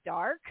totally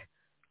dark.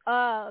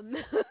 And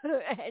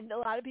a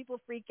lot of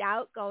people freak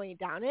out going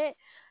down it.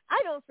 I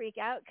don't freak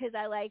out because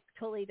I like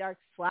totally dark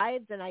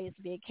slides, and I used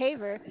to be a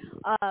caver.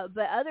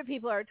 But other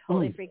people are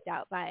totally freaked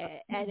out by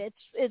it, and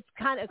it's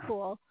kind of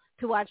cool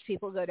to watch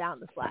people go down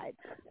the slide.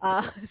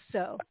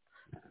 So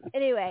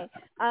anyway,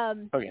 that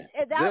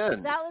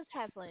was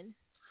Heflin.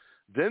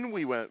 Then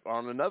we went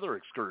on another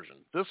excursion.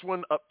 This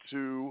one up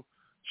to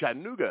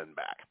Chattanooga and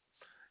back,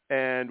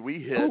 and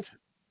we hit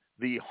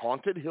the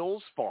Haunted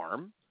Hills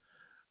Farm,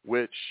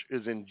 which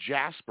is in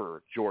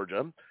Jasper,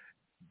 Georgia.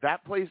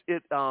 That place,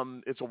 it's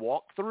a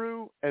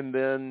walkthrough, and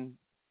then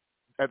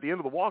at the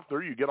end of the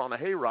walkthrough, you get on a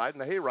hayride, and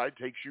the hayride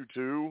takes you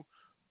to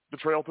the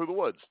trail through the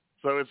woods.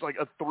 So it's like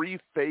a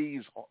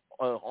 3-phase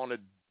haunted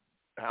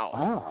house.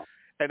 Wow.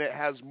 And it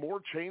has more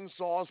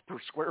chainsaws per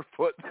square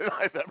foot than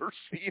I've ever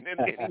seen in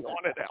any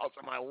haunted house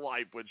in my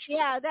life, which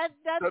that's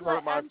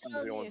what I'm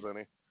telling you.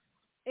 Any.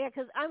 Yeah,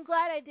 because I'm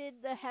glad I did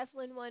the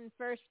Heflin one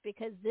first,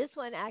 because this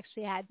one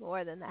actually had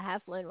more than the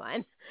Heflin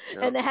one.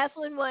 Yep. And the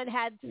Heflin one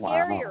had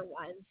scarier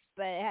ones,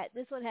 but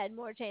this one had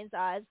more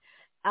chainsaws.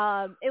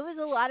 It was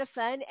a lot of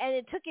fun, and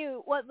it took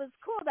you, what was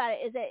cool about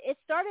it is that it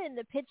started in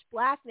the pitch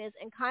blackness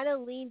and kind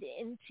of leaned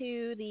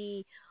into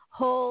the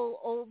whole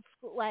old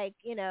school, like,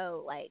 you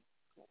know, like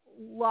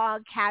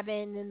log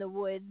cabin in the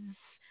woods,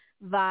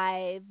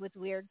 vibe with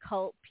weird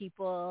cult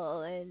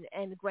people,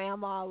 and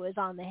Grandma was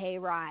on the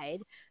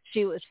hayride.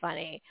 She was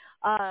funny.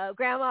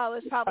 Grandma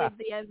was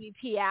probably the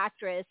MVP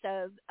actress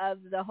of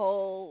the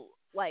whole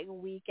like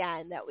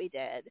weekend that we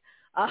did.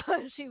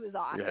 She was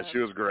awesome. Yeah, she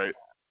was great.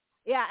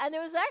 Yeah, and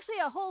there was actually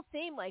a whole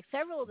theme. Like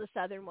several of the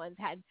Southern ones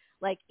had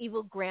like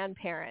evil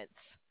grandparents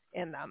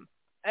in them.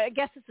 I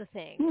guess it's a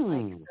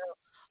thing.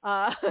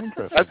 That's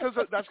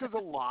because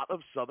a lot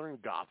of Southern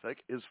Gothic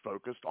is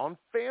focused on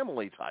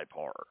family type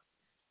horror.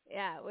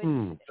 Yeah.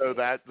 So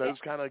those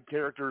kind of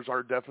characters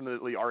are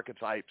definitely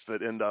archetypes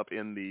that end up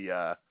in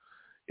the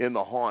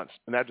haunts.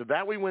 And after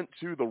that, we went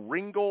to the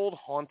Ringgold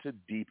Haunted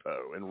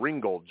Depot in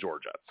Ringgold,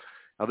 Georgia.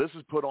 Now, this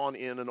is put on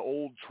in an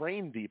old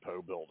train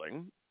depot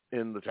building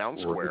in the town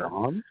square.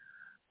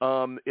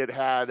 It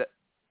had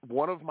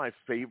one of my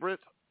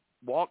favorite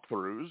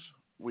walkthroughs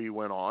we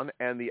went on,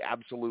 and the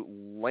absolute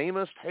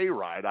lamest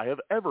hayride I have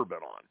ever been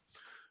on.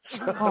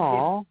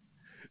 So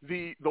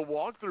the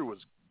walkthrough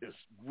is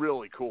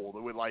really cool.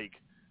 It would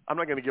I'm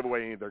not going to give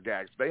away any of their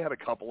gags. They had a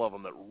couple of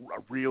them that I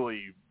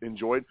really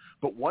enjoyed.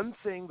 But one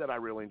thing that I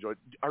really enjoyed,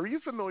 are you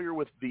familiar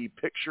with the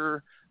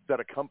picture that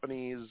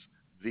accompanies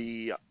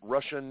the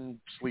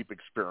Russian sleep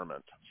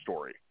experiment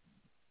story?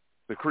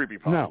 The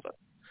creepypasta. No.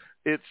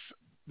 It's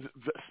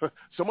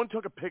someone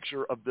took a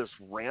picture of this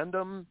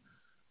random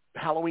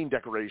Halloween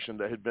decoration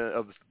that had been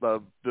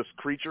of this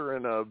creature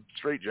in a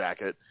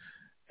straitjacket,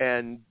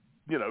 and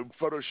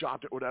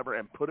photoshopped it, whatever,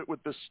 and put it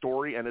with this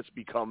story, and it's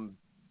become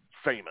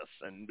famous.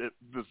 And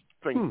this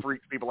thing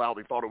freaked people out.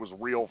 They thought it was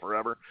real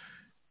forever.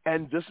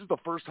 And this is the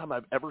first time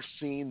I've ever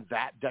seen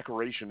that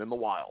decoration in the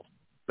wild.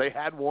 They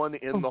had one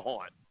in the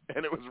haunt,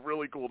 and it was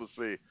really cool to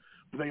see.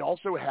 But they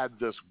also had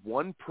this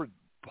one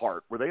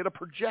part where they had a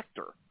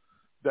projector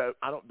that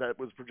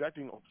was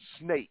projecting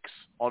snakes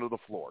onto the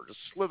floor, just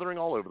slithering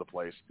all over the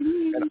place.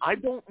 And I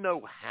don't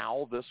know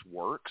how this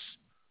works,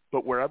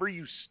 but wherever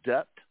you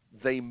stepped,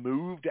 they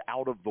moved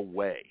out of the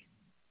way.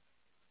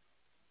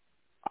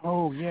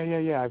 Oh,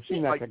 yeah. I've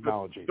seen that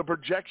technology. The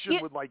projection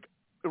would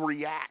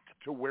react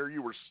to where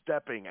you were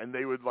stepping, and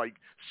they would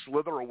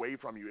slither away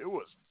from you. It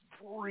was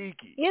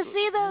freaky. You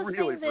see those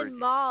really things freaky. in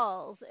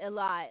malls a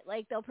lot.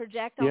 Like they'll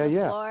project on the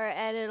floor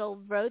and it'll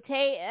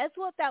rotate. That's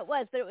what that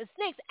was. But it was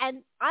snakes.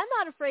 And I'm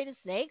not afraid of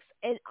snakes.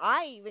 And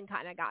I even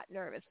kind of got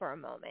nervous for a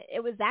moment.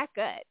 It was that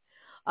good.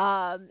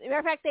 As a matter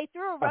of fact, they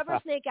threw a rubber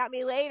snake at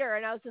me later,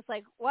 and I was just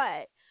like,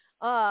 what?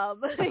 Yeah,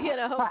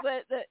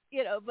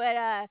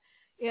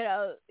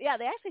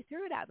 they actually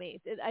threw it at me.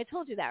 I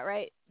told you that,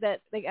 right?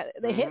 That they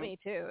hit me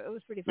too. It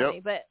was pretty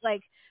funny. Yep.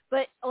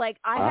 But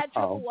I had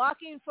trouble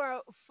walking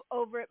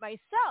over it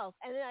myself,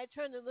 and then I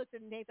turned and looked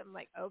at Nathan. I'm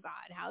like, oh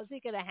God, how is he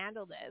going to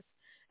handle this?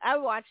 I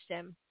watched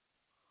him.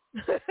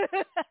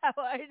 I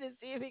wanted to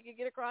see if he could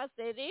get across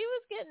it. He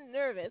was getting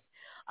nervous.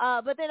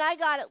 But then I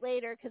got it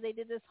later because they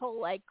did this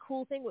whole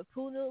cool thing with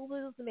pool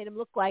noodles and made him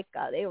look like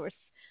they were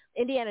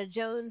Indiana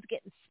Jones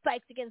getting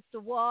spiked against the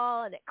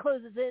wall, and it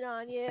closes in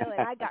on you.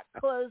 And I got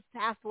closed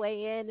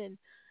halfway in, and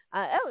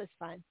it was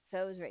fun.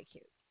 So it was very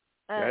cute.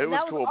 It was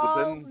that was cool. all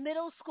But then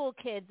middle school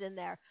kids in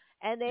there,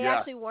 and they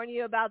actually warn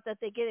you about that.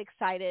 They get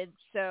excited,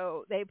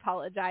 so they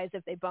apologize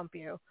if they bump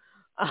you.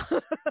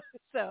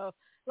 So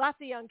lots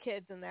of young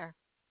kids in there.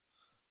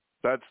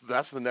 That's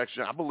the next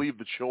gen. I believe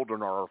the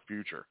children are our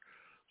future.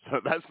 So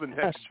that's the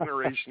next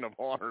generation of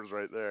haunters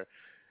right there.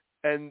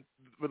 And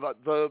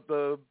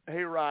the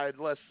hayride,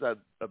 less said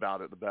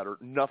about it, the better.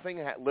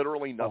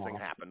 Literally nothing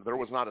happened. There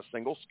was not a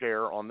single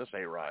scare on this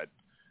hayride.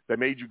 They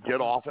made you get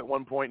off at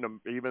one point, and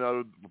even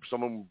though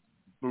someone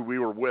who we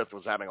were with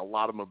was having a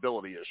lot of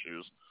mobility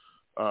issues,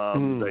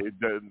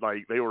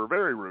 they were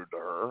very rude to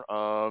her.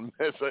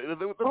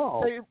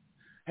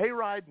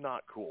 Hayride,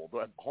 not cool.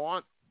 The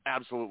haunt,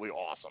 absolutely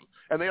awesome.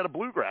 And they had a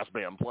bluegrass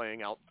band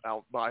playing out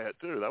by it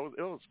too.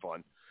 It was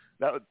fun.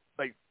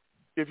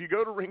 If you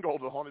go to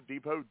Ringgold, the Haunted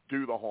Depot,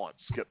 do the haunt,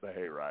 skip the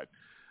hayride.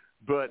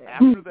 But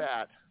after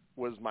that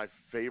was my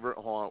favorite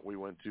haunt we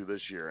went to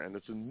this year, and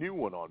it's a new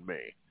one on me.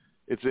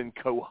 It's in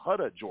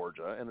Cohutta,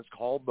 Georgia, and it's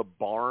called the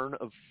Barn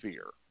of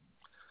Fear.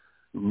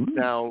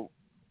 Now,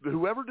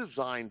 whoever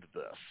designed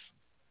this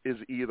is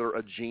either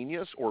a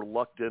genius or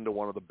lucked into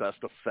one of the best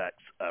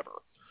effects ever.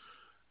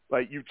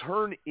 You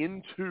turn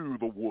into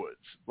the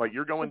woods.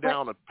 You're going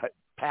down a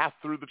path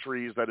through the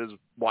trees that is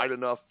wide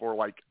enough for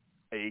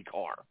a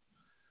car.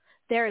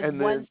 There is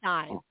one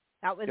sign.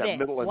 That was it.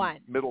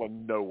 Middle of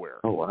nowhere.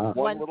 Oh, wow.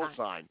 One little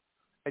sign.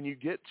 And you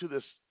get to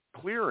this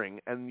clearing,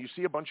 and you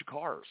see a bunch of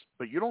cars,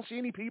 but you don't see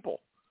any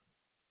people.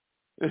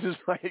 It's just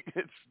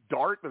it's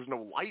dark. There's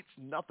no lights,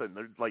 nothing.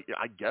 They're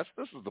I guess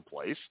this is the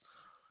place.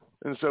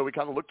 And so we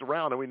kind of looked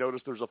around, and we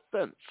noticed there's a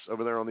fence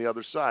over there on the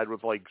other side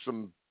with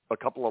a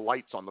couple of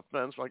lights on the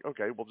fence. We're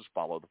okay, we'll just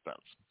follow the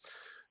fence.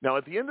 Now,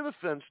 at the end of the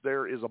fence,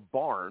 there is a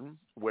barn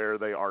where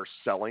they are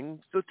selling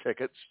the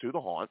tickets to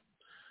the haunt.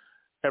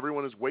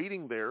 Everyone is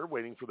waiting there,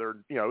 waiting for their,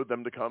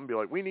 them to come and be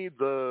like, we need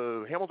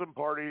the Hamilton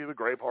party, the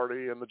Gray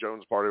party, and the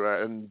Jones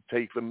party, and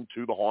take them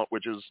to the haunt,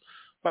 which is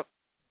about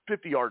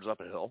 50 yards up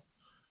a hill.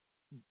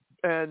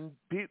 And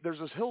there's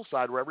this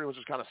hillside where everyone's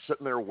just kind of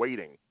sitting there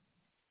waiting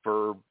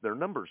for their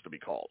numbers to be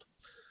called.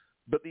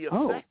 But the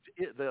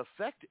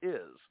effect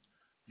is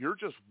you're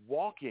just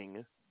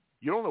walking.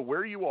 You don't know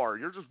where you are.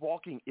 You're just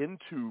walking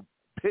into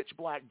pitch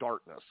black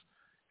darkness.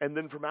 And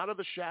then from out of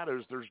the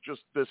shadows, there's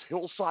just this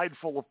hillside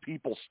full of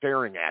people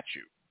staring at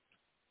you.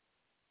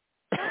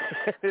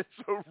 It's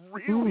a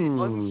really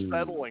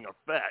unsettling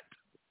effect.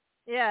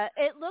 Yeah,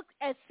 it looked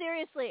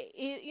seriously.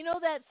 You know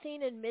that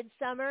scene in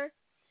Midsummer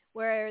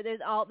where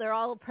they're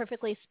all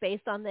perfectly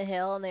spaced on the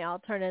hill and they all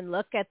turn and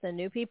look at the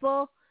new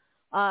people.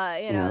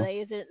 They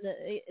use it.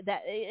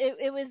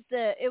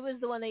 It was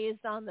the one they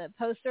used on the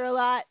poster a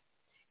lot.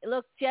 It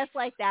looked just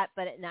like that,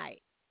 but at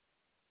night.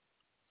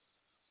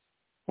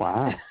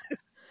 Wow.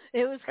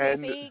 It was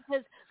creepy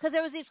because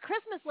there was these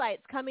Christmas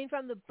lights coming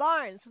from the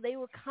barn, so they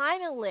were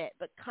kind of lit,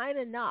 but kind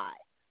of not.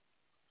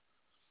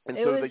 And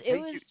so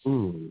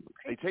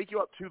they take you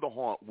up to the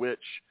haunt, which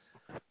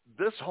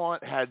this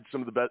haunt had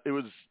some of the best. It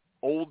was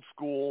old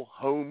school,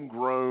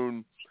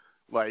 homegrown,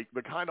 like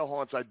the kind of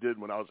haunts I did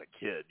when I was a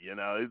kid. You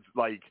know, it's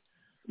like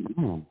it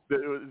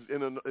was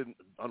in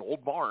an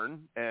old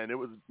barn, and it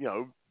was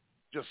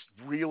just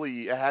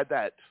really it had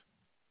that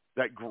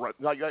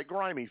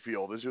grimy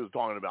feel that she was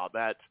talking about.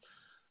 That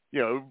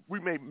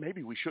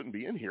maybe we shouldn't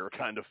be in here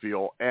kind of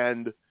feel.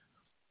 And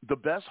the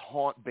best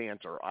haunt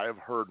banter I have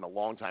heard in a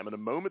long time, in a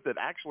moment that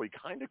actually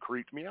kind of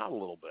creeped me out a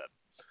little bit.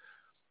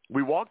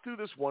 We walked through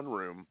this one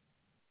room,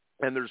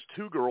 and there's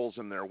two girls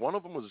in there. One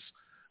of them was,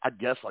 I'd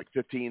guess, like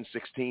 15,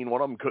 16. One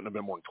of them couldn't have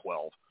been more than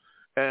 12.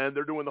 And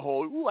they're doing the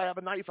whole, ooh, I have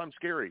a knife, I'm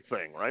scary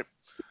thing, right?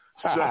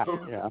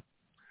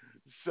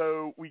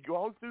 So we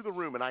go through the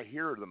room, and I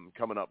hear them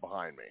coming up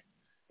behind me.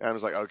 And I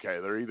was like, okay,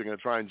 they're either going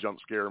to try and jump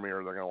scare me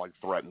or they're going to, like,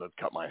 threaten to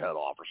cut my head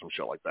off or some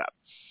shit like that.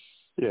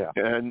 Yeah.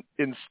 And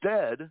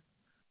instead,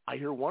 I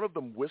hear one of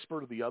them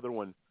whisper to the other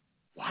one,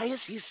 why is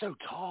he so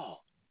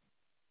tall?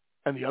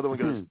 And the other one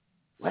goes,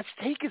 let's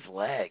take his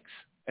legs.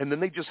 And then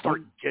they just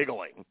start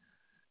giggling.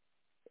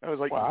 I was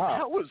like, wow.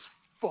 That was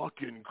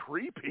fucking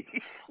creepy.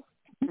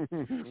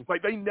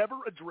 Like, they never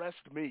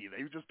addressed me.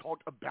 They just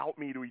talked about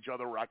me to each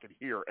other where I could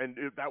hear. And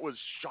that was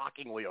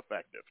shockingly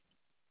effective.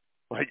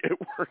 Like, it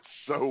worked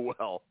so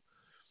well.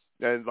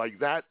 And, like,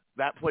 that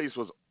place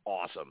was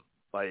awesome.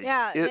 Like,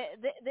 yeah, it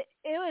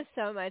was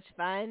so much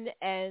fun.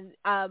 And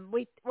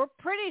we're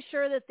pretty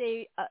sure that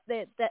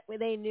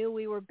they knew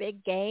we were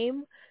big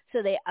game.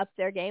 So they upped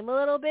their game a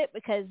little bit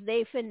because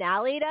they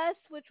finale'd us,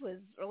 which was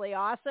really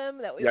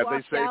awesome. That we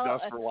walked they saved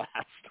out. us for last.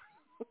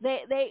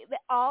 They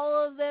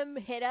all of them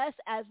hit us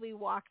as we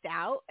walked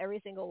out. Every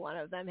single one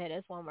of them hit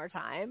us one more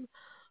time.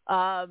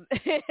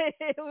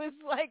 It was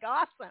like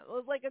awesome. It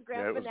was like a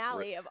grand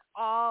finale of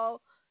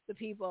all the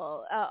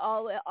people,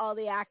 all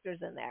the actors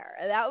in there.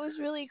 That was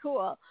really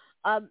cool.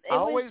 It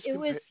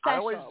was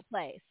special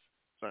place.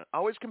 I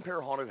always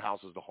compare haunted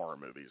houses to horror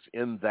movies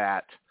in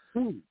that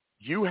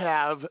you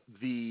have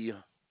they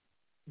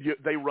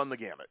run the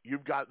gamut.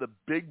 You've got the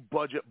big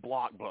budget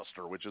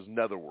blockbuster, which is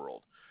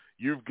Netherworld.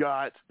 You've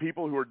got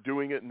people who are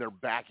doing it in their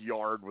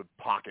backyard with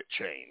pocket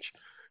change.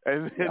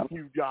 And then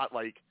you've got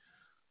like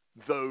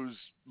those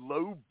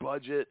low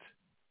budget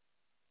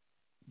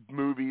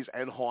movies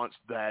and haunts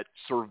that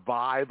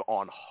survive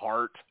on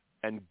heart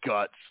and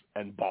guts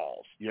and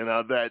balls. You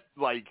know, that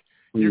like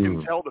you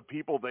can tell the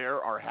people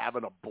there are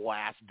having a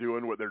blast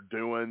doing what they're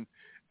doing,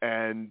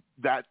 and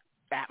that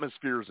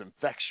atmosphere is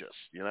infectious,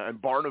 you know,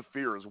 and Barn of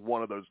Fear is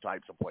one of those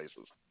types of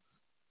places.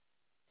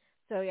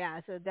 So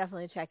so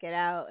definitely check it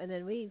out. And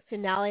then we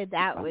finale'd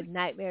that with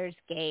Nightmare's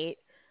Gate,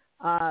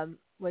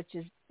 which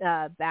is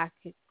back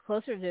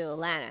closer to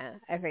Atlanta.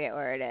 I forget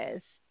where it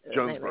is.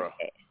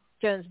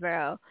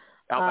 Jonesboro.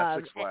 Out by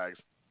Six Flags.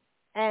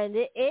 And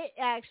it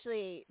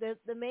actually,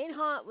 the main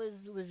haunt was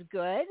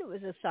good. It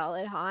was a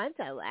solid haunt.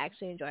 I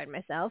actually enjoyed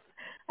myself.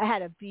 I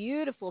had a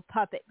beautiful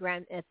puppet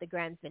at the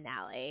grand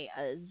finale.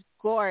 A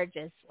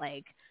gorgeous,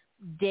 like,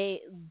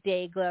 day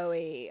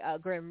glowy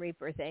Grim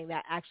Reaper thing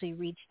that actually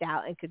reached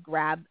out and could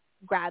grab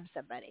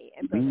somebody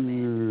and bring them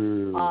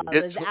in.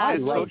 I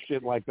love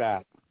shit like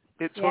that.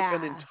 It took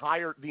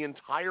the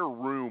entire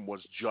room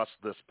was just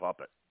this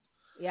puppet.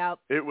 Yep.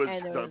 It was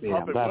the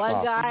puppet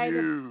was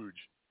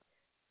huge.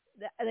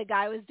 The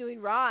guy was doing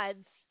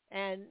rods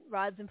and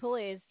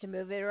pulleys to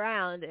move it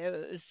around.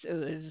 It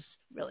was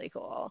really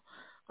cool.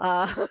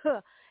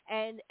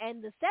 And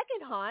the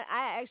second haunt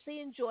I actually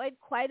enjoyed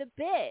quite a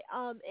bit.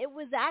 It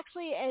was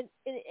actually and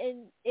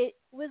it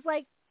was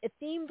like it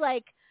themed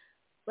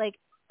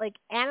like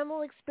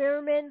animal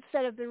experiments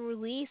that have been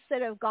released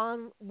that have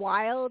gone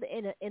wild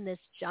in this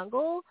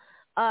jungle.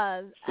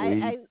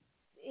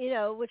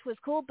 Which was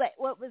cool. But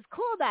what was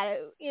cool about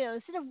it,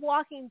 instead of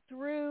walking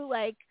through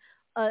like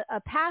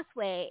a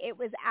pathway, it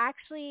was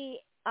actually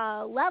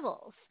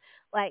levels.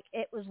 Like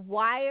it was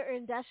wire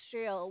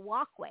industrial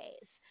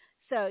walkways.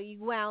 So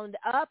you wound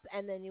up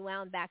and then you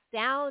wound back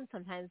down.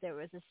 Sometimes there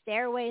was a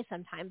stairway.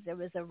 Sometimes there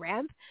was a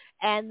ramp.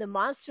 And the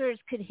monsters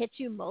could hit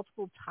you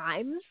multiple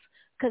times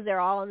because they're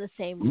all in the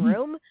same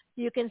room.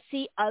 You can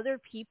see other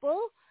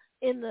people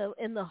in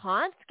the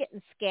haunts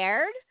getting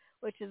scared,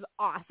 which is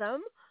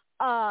awesome.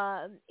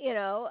 You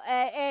know,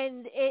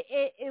 and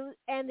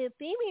and the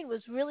theming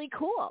was really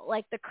cool.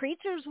 Like the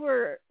creatures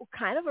were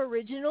kind of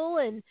original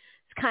and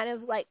it's kind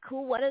of like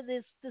cool. One of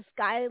this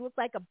guy looked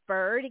like a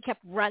bird. He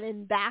kept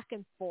running back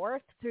and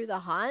forth through the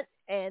haunt,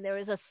 and there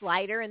was a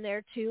slider in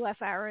there too,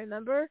 if I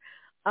remember.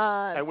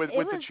 And with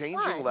the changing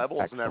fun.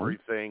 levels and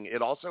everything,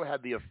 it also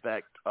had the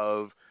effect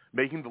of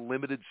making the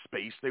limited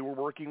space they were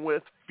working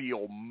with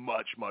feel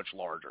much, much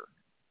larger.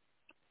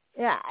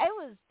 Yeah,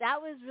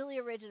 that was really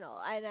original,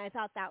 and I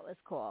thought that was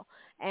cool.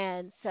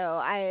 And so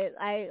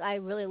I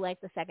really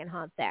liked the second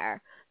haunt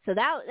there. So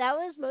that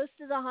was most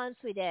of the haunts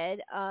we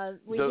did.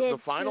 The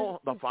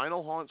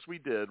final haunts we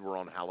did were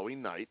on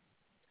Halloween night,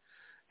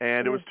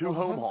 and it was 2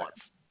 home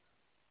haunts,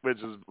 which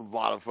is a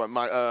lot of fun.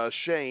 My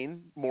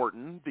Shane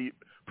Morton, the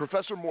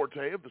Professor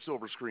Morte of the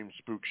Silver Scream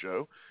Spook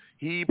Show,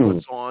 he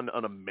puts on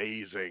an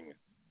amazing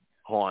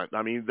haunt.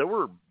 I mean, there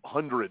were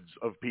hundreds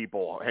of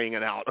people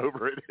hanging out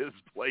over at his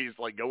place,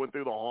 like going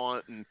through the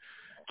haunt, and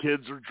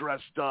kids are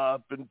dressed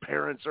up, and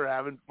parents are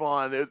having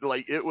fun. It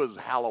was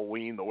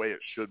Halloween the way it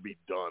should be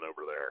done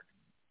over there.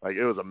 Like,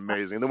 it was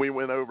amazing. And then we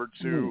went over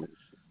to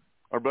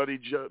our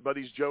buddies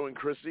Joe and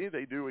Chrissy.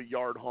 They do a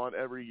yard haunt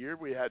every year.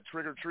 We had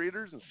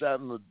trick-or-treaters and sat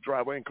in the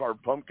driveway and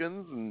carved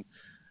pumpkins,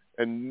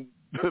 and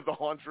the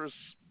hauntress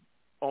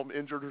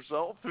injured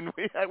herself, and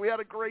we had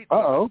a great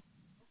time.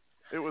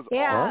 It was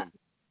awesome.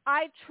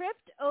 I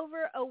tripped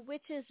over a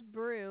witch's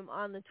broom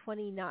on the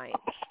 29th.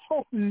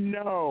 Oh,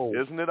 no.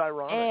 Isn't it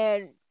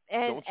ironic?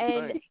 And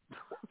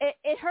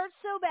it hurt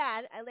so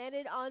bad. I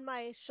landed on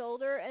my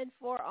shoulder and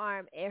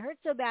forearm. It hurt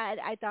so bad,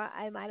 I thought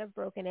I might have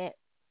broken it.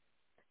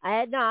 I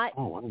had not.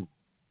 Oh, wow.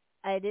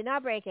 I did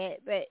not break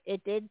it, but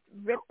it did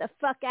rip the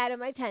fuck out of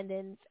my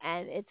tendons,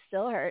 and it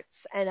still hurts.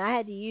 And I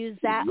had to use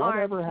that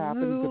arm to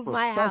move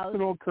my house.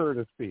 Professional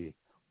courtesy.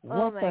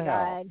 Oh, my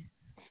God.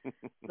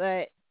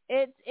 But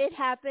it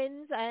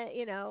happens.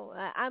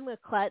 I'm a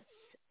klutz,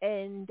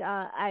 and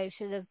I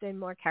should have been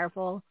more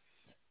careful.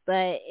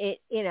 But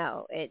it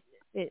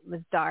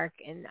was dark,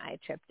 and I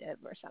tripped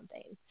over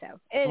something. So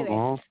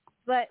anyway,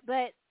 but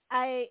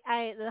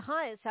the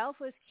haunt itself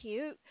was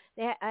cute.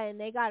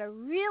 They got a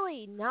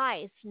really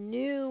nice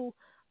new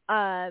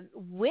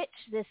witch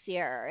this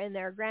year in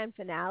their grand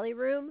finale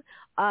room,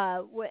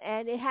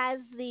 and it has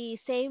the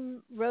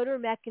same rotor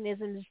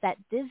mechanisms that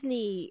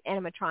Disney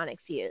animatronics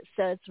use,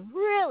 so it's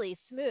really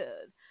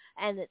smooth,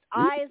 and its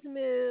eyes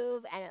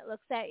move, and it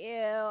looks at you,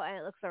 and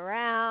it looks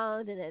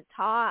around, and it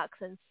talks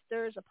and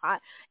stirs a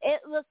pot.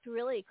 It looked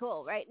really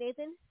cool, right,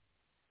 Nathan?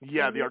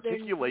 Yeah, the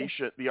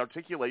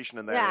articulation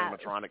in that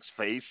animatronic's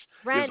face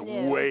is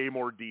way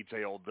more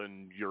detailed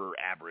than your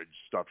average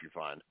stuff you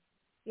find.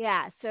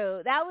 Yeah,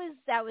 so that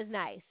was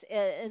nice,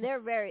 and they're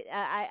very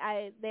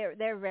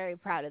they're very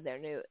proud of their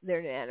new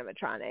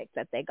animatronic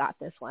that they got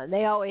this one.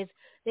 They're always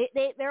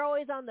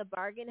on the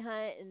bargain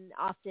hunt and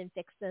often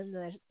fix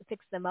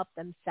them up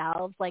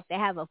themselves. Like they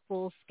have a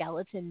full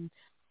skeleton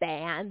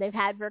band they've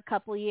had for a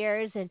couple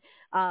years, and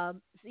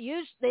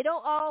usually they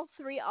don't all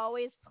three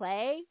always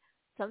play.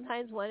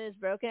 Sometimes one is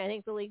broken. I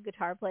think the lead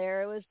guitar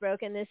player was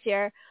broken this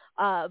year,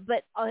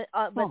 but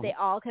they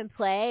all can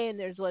play. And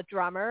there's a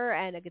drummer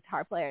and a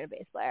guitar player and a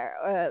bass player,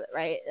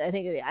 right? I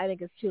think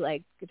it's 2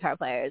 like guitar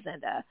players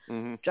and a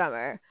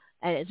drummer,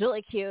 and it's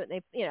really cute.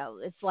 They,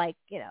 it's like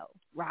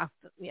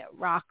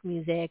rock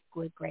music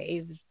with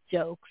graves,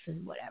 jokes,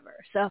 and whatever.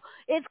 So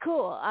it's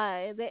cool.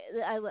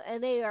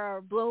 And they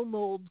are blow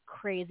mold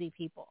crazy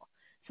people.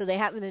 So they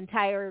have an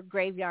entire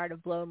graveyard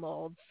of blow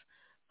molds.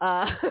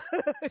 So,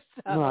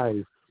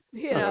 nice.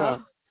 They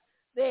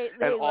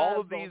and love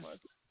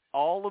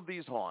all of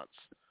these haunts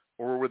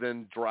were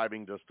within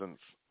driving distance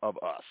of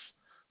us.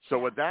 So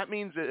what that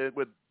means,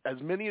 with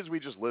as many as we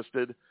just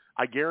listed,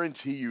 I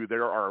guarantee you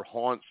there are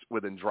haunts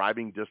within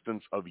driving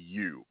distance of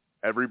you.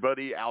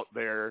 Everybody out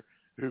there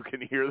who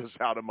can hear the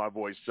sound of my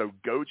voice. So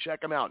go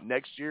check them out.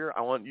 Next year,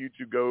 I want you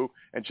to go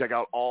and check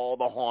out all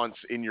the haunts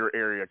in your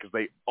area because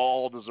they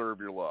all deserve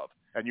your love.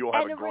 And you'll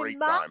have a great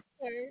time.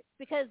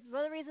 Because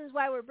one of the reasons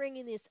why we're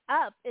bringing this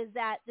up is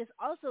that this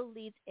also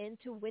leads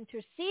into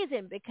winter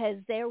season because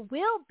there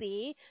will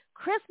be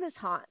Christmas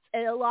haunts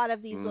at a lot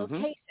of these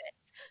locations.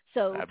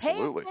 So pay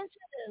attention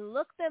and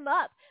look them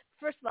up.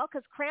 First of all,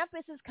 because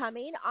Krampus is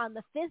coming on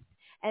the 5th,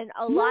 and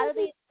a lot of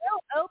these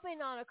will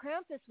open on a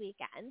Krampus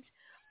weekend.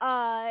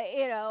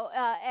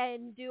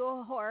 And do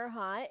a horror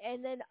hunt.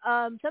 And then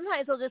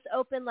sometimes they'll just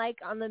open like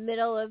on the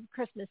middle of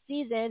Christmas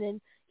season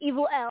and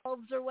evil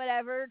elves or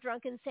whatever,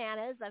 drunken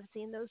Santas. I've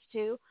seen those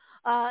too.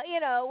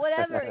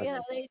 Whatever,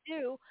 they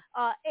do.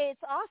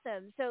 It's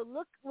awesome. So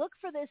look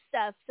for this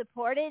stuff.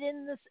 Support it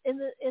in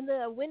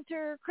the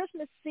winter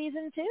Christmas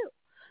season too,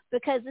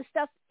 because this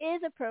stuff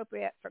is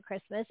appropriate for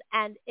Christmas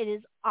and it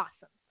is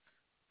awesome.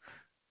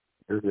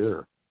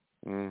 Here.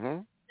 Mm-hmm.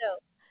 So,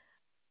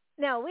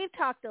 now, we've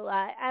talked a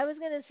lot. I was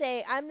going to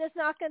say, I'm just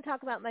not going to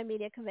talk about my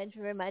media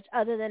convention very much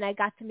other than I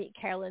got to meet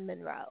Carolyn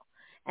Monroe,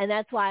 and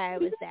that's why I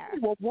was there.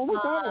 What was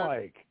that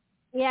like?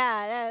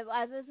 Yeah,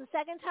 this is the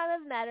second time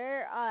I've met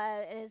her,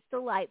 and it's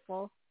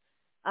delightful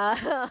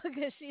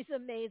because she's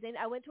amazing.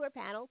 I went to her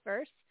panel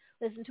first,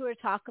 listened to her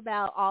talk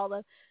about all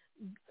the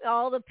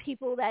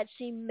people that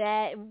she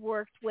met and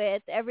worked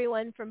with,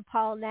 everyone from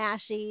Paul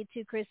Naschy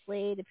to Chris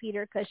Lee to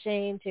Peter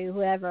Cushing to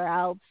whoever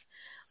else.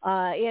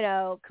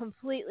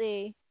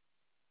 Completely.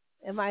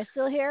 Am I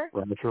still here?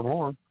 Run for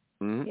more.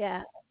 Mm-hmm.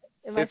 Yeah.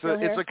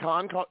 It's a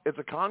con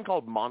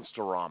called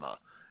Monsterama,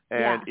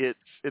 and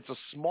it's a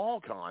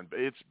small con,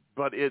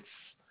 but it's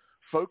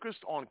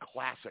focused on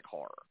classic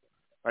horror.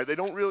 Right? They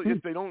don't really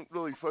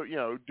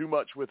do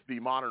much with the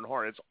modern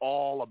horror. It's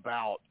all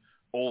about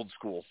old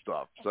school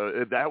stuff.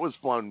 So that was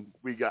fun.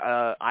 We got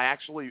I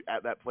actually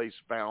at that place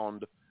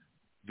found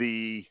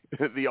the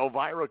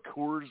Elvira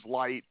Coors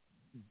Light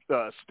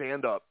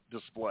stand up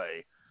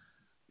display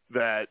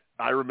that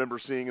I remember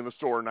seeing in the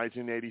store in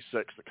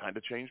 1986 that kind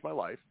of changed my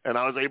life, and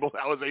I was able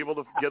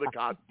to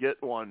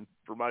get one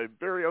for my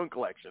very own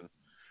collection,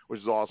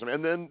 which is awesome.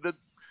 And then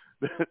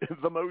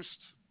the most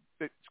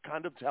it's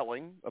kind of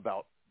telling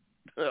about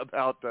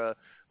the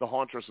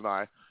Hauntress and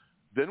I.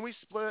 Then we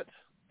split,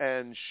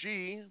 and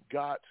she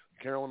got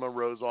Carolyn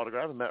Monroe's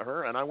autograph and met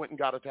her, and I went and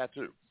got a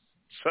tattoo.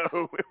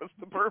 So it was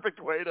the perfect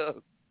way to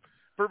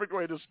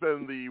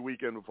spend the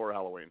weekend before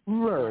Halloween.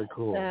 Very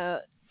cool.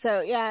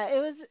 So yeah, it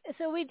was.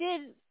 So we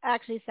did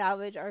actually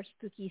salvage our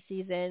spooky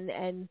season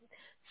and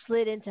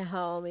slid into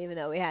home, even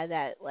though we had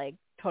that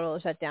total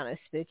shutdown of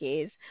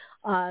spookies.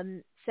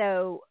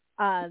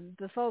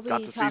 Before we got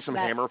to see some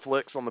Hammer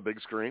flicks on the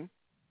big screen.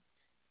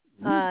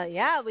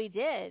 Yeah, we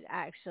did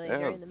actually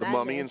during the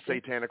Mummy and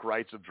Satanic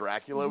Rites of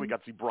Dracula. Mm-hmm. We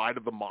got to see Bride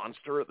of the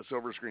Monster at the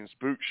Silver Screen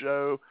Spook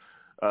Show.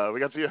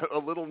 We got to see a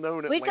little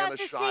known Atlanta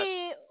shot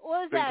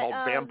called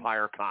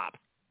Vampire Cop.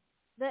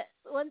 The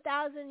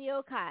 1,000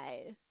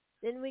 Yokai.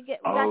 Didn't we get?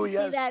 We got to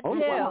see that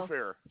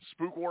too.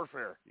 Spook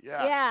Warfare.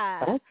 Yeah.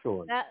 Yeah.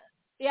 Excellent.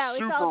 We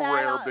super saw that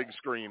rare big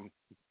screen.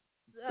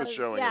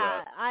 Showing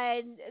that.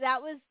 I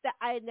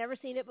had never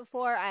seen it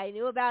before. I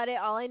knew about it.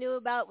 All I knew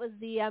about was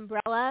the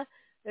umbrella.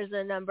 There's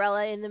an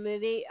umbrella in the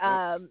movie,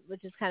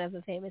 which is kind of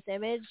a famous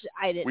image.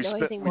 I didn't know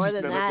anything more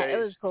than that.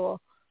 It was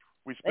cool.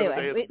 We spent a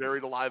day at the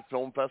Buried Alive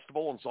Film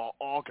Festival and saw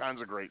all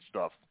kinds of great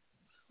stuff.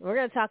 We're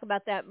going to talk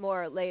about that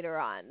more later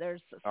on.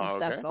 There's some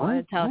stuff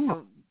going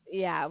on.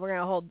 Yeah, we're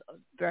going to hold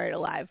Buried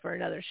Alive for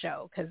another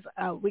show because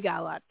we got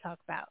a lot to talk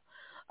about.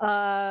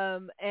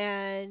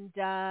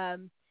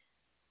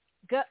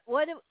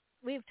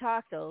 We've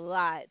talked a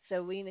lot, so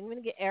I'm going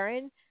to get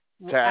Aaron.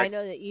 Tag. I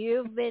know that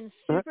you've been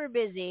super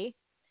busy.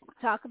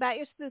 Talk about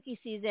your spooky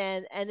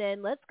season, and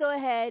then let's go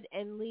ahead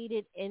and lead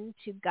it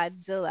into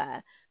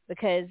Godzilla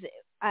because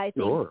I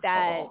think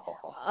that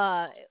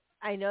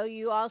I know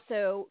you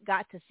also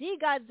got to see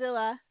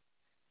Godzilla,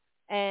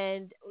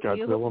 and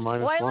Godzilla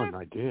 -1.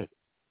 I did.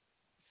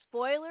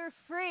 Spoiler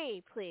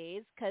free,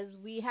 please, because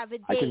we have a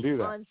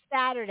date on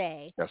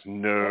Saturday. Yes,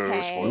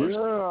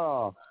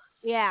 spoilers.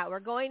 Yeah,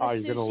 we're going to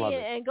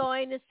sushi and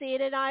going to see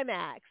it in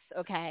IMAX.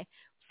 Okay,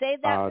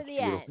 save that for the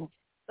end.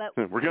 But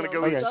we're going to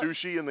go eat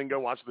sushi and then go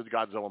watch the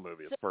Godzilla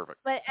movie. It's perfect.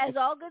 But as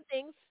all good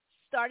things,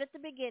 start at the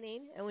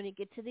beginning, and when you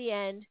get to the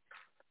end,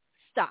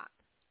 stop.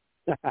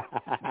 That's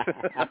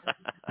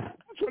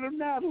one of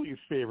Natalie's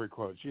favorite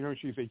quotes. You know,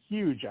 she's a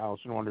huge Alice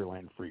in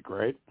Wonderland freak,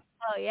 right?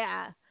 Oh,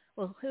 yeah.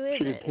 Well, who is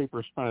She did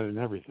paper spun it and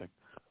everything.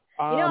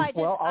 I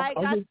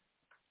was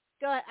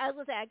going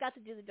to say, I got to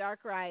do the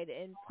dark ride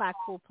in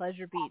Blackpool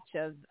Pleasure Beach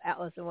of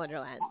Alice in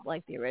Wonderland,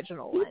 like the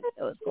original one.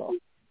 It was cool.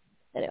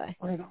 Anyway,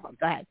 right on.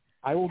 Go ahead.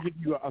 I will give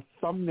you a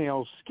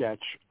thumbnail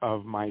sketch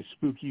of my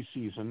spooky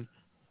season.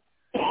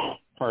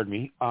 Pardon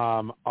me.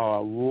 A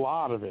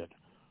lot of it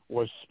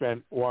was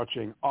spent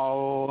watching a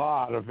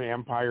lot of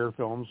vampire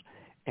films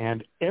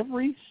and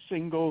every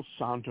single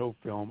Santo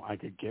film I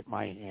could get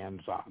my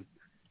hands on.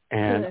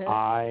 And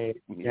I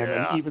am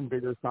an even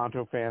bigger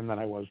Santo fan than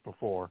I was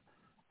before.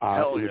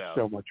 It was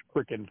so much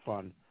frickin'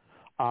 fun.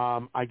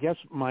 I guess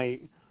my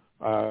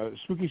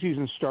spooky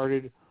season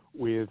started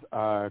with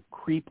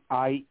Creep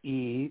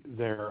IE,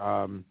 their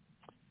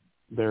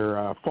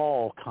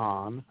fall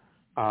con,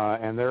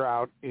 and they're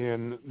out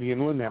in the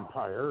Inland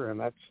Empire, and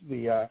that's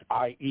the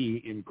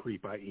IE in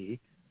Creep IE.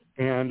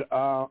 And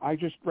I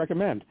just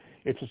recommend.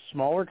 It's a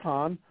smaller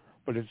con,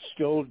 but it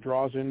still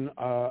draws in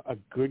a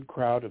good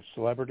crowd of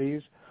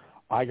celebrities.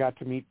 I got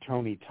to meet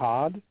Tony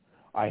Todd.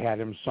 I had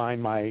him sign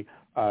my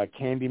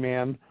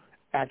Candyman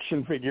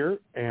action figure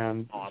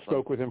and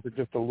spoke with him for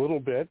just a little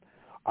bit.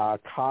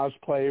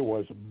 Cosplay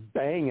was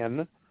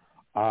banging.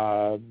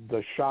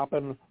 The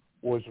shopping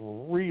was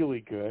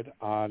really good.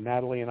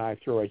 Natalie and I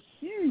threw a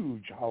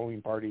huge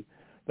Halloween party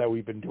that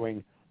we've been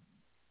doing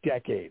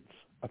decades,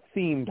 a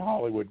themed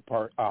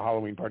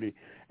Halloween party.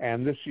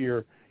 And this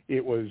year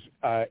it was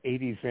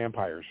 80s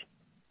vampires.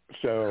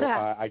 So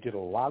I did a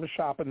lot of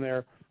shopping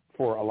there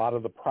for a lot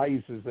of the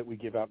prizes that we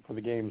give out for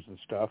the games and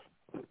stuff.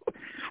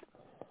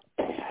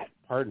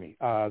 Pardon me.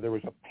 There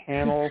was a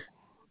panel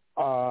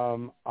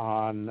on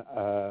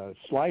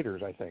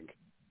sliders, I think,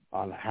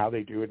 on how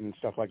they do it and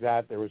stuff like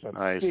that. There was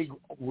a big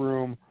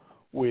room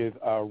with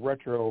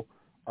retro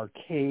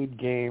arcade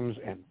games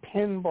and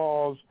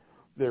pinballs.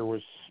 There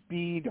was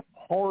speed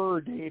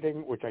horror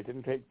dating, which I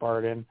didn't take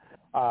part in.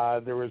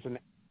 There was an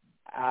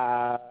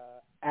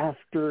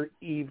after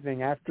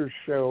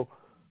show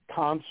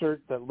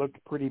concert that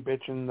looked pretty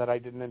bitchin' that I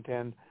didn't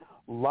attend.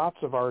 Lots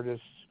of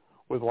artists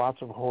with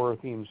lots of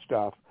horror-themed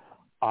stuff.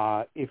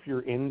 If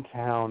you're in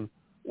town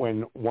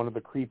when one of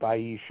the Creep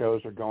IE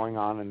shows are going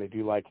on and they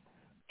do like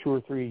 2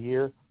 or 3 a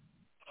year,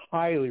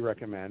 highly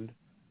recommend.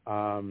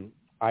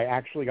 I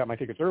actually got my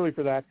tickets early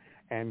for that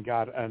and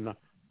got an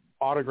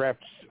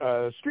autographed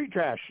Street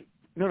Trash.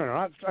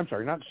 Not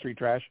Street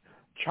Trash,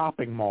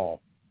 Chopping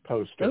Mall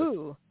poster.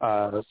 Ooh.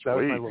 That was my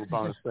little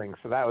bonus thing,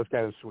 so that was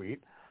kind of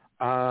sweet.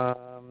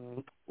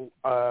 For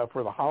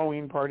the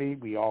Halloween party,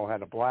 we all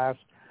had a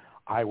blast.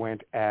 I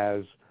went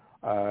as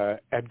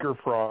Edgar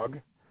Frog,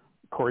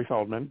 Corey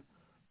Feldman.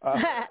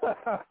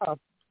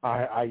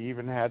 I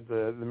even had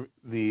the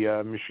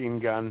machine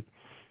gun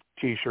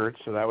T-shirt,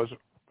 so that was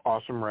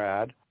awesome,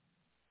 rad.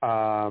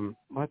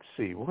 Let's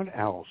see, what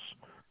else?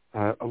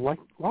 Like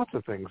lots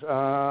of things.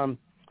 Time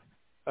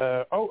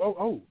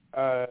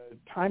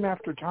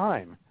After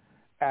Time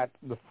at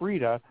the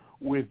Frida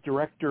with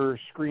director,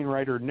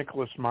 screenwriter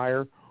Nicholas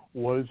Meyer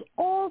was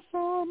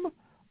awesome.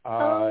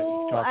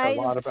 I'm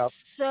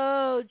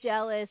so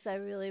jealous.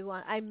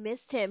 I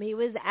missed him. He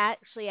was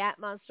actually at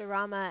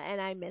Monsterama,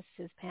 and I missed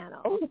his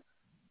panel. Oh.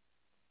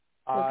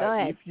 So go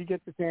ahead. If you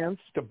get the chance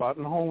to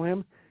buttonhole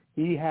him,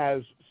 he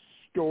has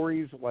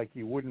stories like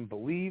you wouldn't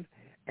believe,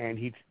 and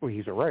he's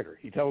a writer.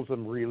 He tells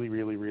them really,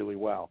 really, really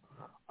well.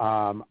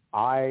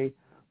 I,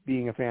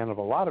 being a fan of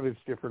a lot of his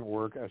different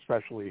work,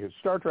 especially his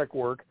Star Trek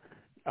work,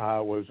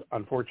 was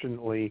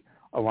unfortunately,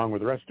 along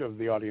with the rest of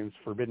the audience,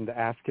 forbidden to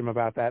ask him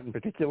about that in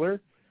particular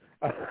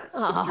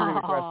during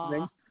the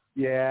questioning.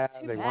 Yeah,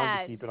 they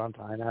wanted to keep it on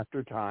Time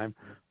After Time.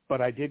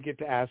 But I did get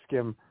to ask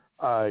him,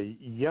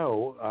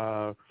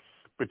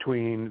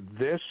 between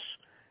this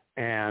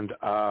and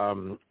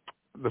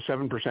the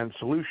 7%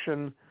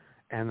 Solution,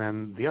 and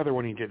then the other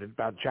one he did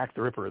about Jack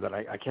the Ripper that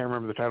I can't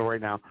remember the title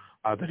right now,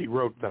 that he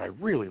wrote that I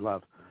really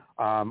love.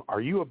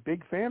 Are you a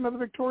big fan of the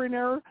Victorian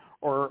era,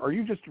 or are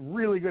you just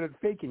really good at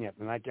faking it?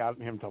 And I got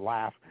him to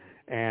laugh,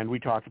 and we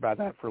talked about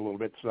that for a little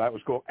bit, so that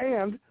was cool.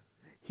 And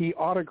he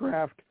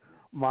autographed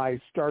my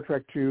Star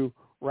Trek II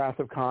Wrath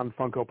of Khan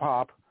Funko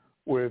Pop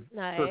with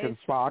Kirk and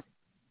Spock.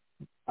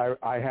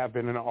 I have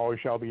been and always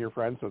shall be your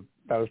friend, so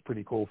that was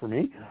pretty cool for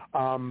me.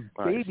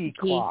 Baby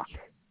Clock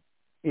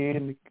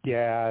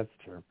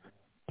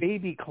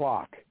Baby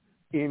Clock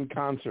in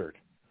concert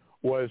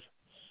was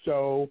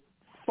so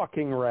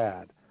fucking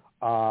rad.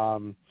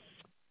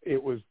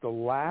 It was the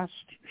last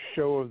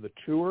show of the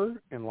tour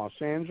in Los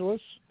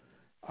Angeles.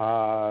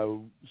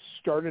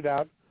 Started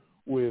out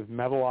with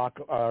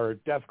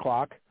Death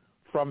Clock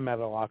from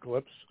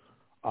Metalocalypse,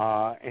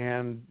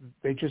 and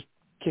they just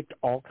kicked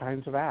all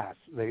kinds of ass.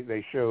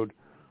 They showed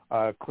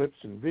clips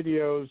and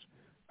videos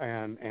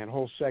and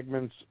whole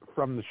segments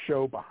from the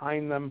show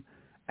behind them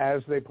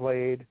as they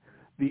played.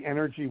 The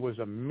energy was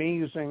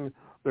amazing.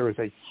 There was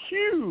a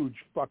huge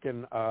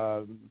fucking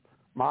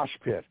mosh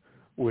pit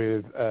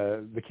with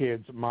the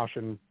kids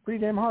moshing pretty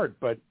damn hard,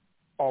 but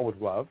all with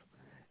love.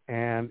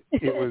 And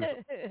it was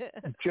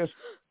just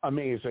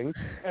amazing.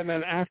 And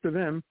then after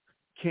them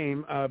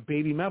came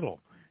Baby Metal.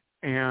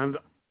 And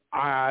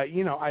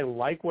I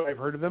like what I've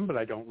heard of them, but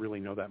I don't really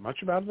know that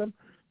much about them.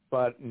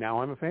 But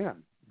now I'm a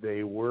fan.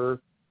 They were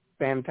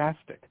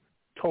fantastic.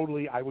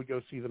 Totally, I would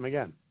go see them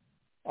again.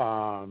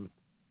 And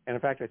in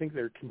fact, I think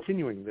they're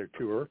continuing their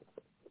tour.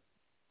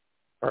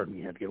 Pardon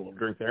me, I had to get a little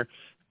drink there.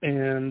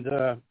 And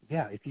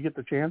if you get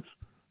the chance,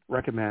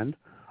 recommend.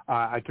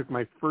 I took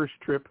my first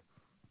trip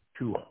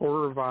to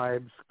Horror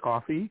Vibes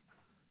Coffee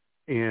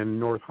in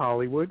North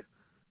Hollywood,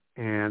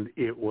 and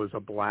it was a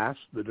blast.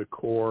 The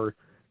decor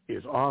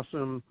is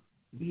awesome.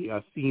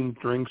 The themed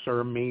drinks are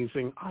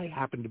amazing. I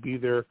happened to be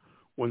there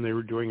when they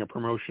were doing a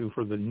promotion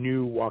for the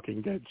new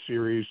Walking Dead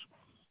series.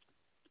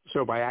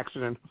 So by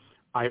accident,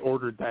 I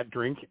ordered that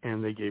drink,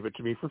 and they gave it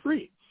to me for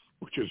free,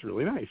 which is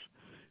really nice.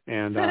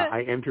 And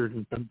I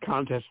entered a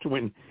contest to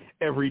win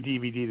every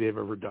DVD they've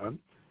ever done.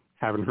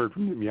 Haven't heard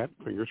from them yet.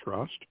 Fingers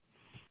crossed.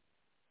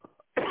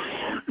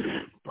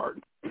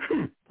 Pardon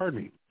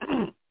me.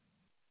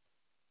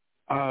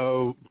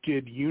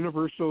 Did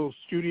Universal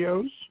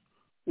Studios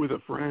with a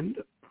friend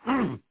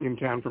in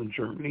town from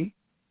Germany.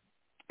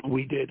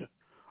 We did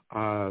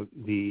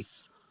the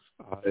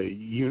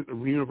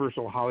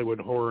Universal Hollywood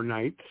Horror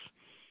Nights,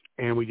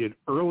 and we did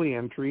early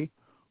entry,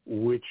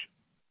 which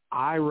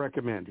I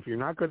recommend. If you're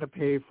not going to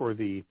pay for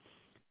the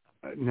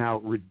now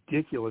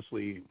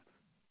ridiculously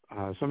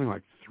something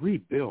like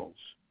 $3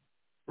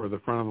 for the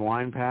front of the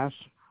line pass,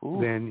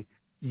 then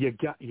you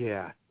got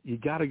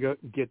to go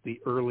get the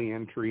early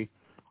entry.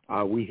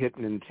 We hit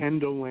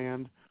Nintendo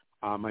Land.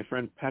 My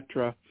friend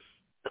Petra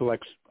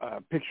collects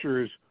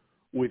pictures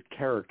with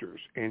characters,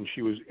 and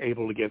she was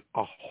able to get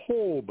a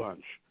whole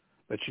bunch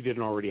that she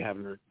didn't already have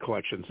in her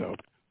collection. So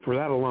for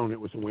that alone, it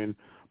was a win.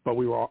 But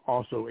we were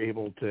also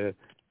able to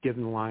get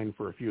in line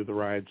for a few of the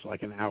rides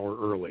like an hour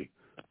early.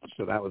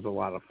 So that was a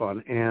lot of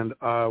fun. And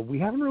we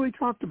haven't really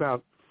talked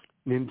about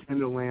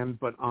Nintendo Land,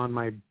 but on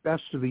my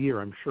best of the year,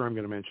 I'm sure I'm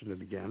going to mention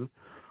it again,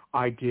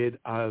 I did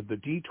the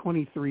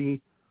D23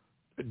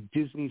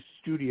 Disney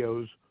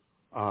Studios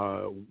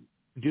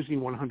Disney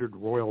 100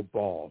 Royal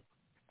Ball.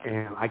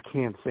 And I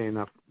can't say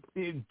enough.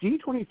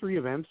 D23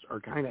 events are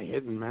kind of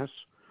hit and miss.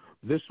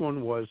 This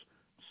one was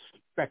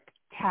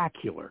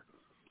spectacular.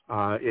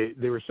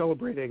 They were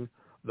celebrating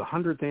the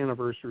 100th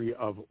anniversary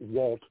of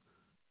Walt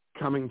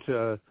coming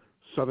to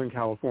Southern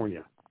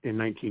California in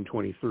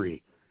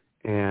 1923.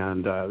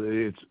 And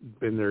it's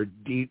been their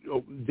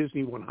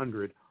Disney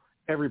 100.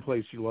 Every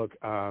place you look,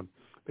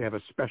 they have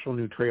a special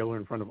new trailer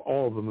in front of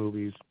all of the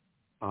movies.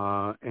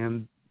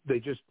 And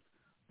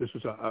this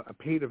was a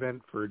paid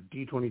event for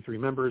D23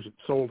 members. It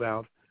sold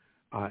out.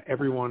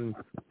 Everyone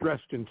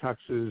dressed in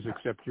tuxes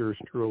except yours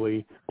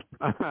truly.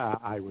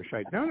 I wish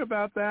I'd known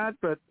about that,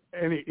 but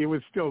it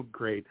was still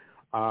great.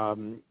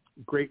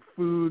 Great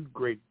food,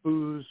 great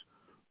booze.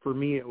 For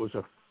me, it was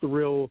a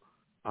thrill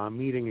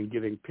meeting and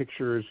getting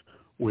pictures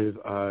with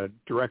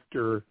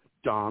director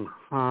Don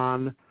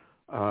Hahn,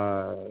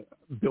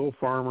 Bill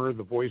Farmer,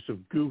 the voice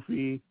of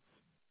Goofy,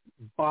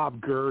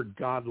 Bob Gurr,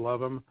 God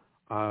love him,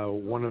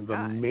 one of the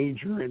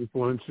major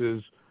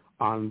influences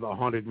on the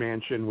Haunted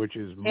Mansion, which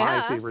is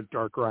my favorite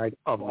dark ride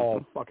of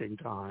all fucking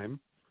time.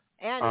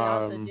 And he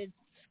also did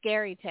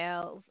Scary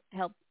Tales,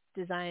 helped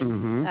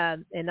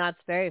design in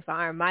Knott's Berry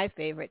Farm, my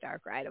favorite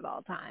dark ride of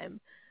all time.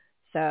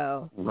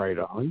 So right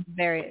on.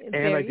 Very, and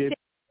very I did.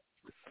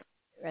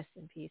 Rest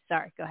in peace.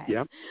 Sorry, go ahead.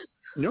 Yep.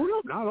 No,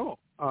 not at all.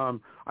 I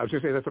was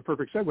going to say that's a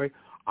perfect segue.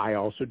 I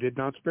also did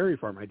Knott's Berry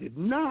Farm. I did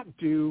not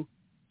do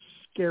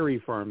Scary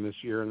Farm this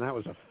year, and that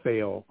was a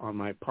fail on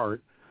my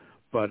part.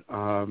 But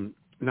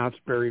Knott's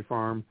Berry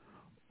Farm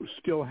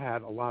still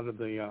had a lot of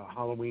the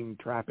Halloween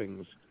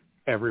trappings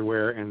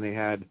everywhere, and they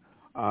had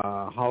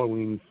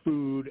Halloween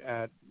food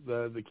at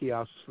the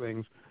kiosk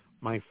things.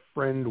 My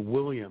friend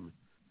William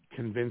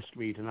convinced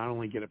me to not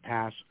only get a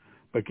pass,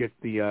 but get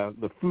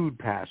the food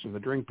pass and the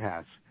drink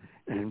pass.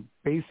 And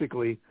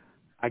basically,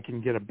 I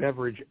can get a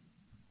beverage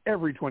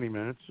every 20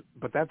 minutes,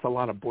 but that's a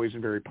lot of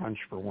boysenberry punch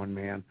for one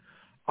man.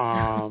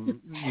 The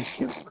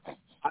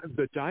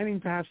dining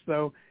pass,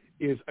 though,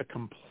 is a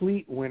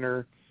complete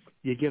winner.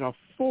 You get a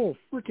full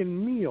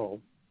freaking meal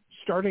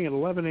starting at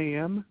 11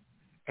 a.m.,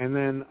 and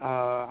then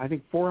I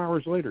think 4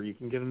 hours later you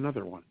can get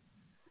another one.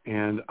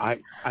 And I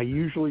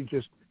usually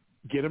just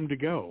get them to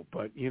go,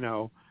 but, you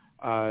know,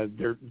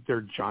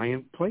 they're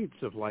giant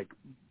plates of, like,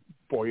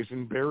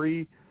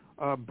 boysenberry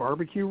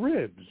barbecue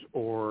ribs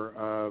or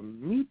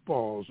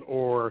meatballs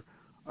or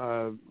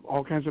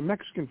all kinds of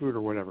Mexican food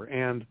or whatever.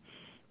 And,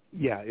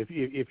 yeah,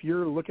 if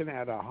you're looking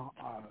at a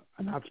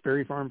Knott's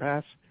Berry Farm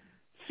pass,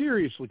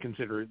 seriously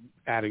consider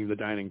adding the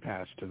dining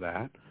pass to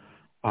that.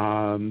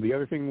 The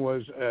other thing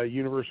was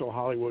Universal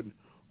Hollywood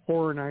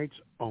Horror Nights.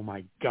 Oh,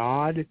 my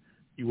God.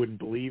 You wouldn't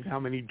believe how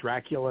many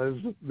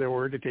Draculas there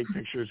were to take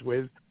pictures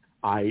with.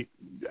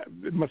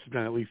 It must have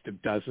been at least a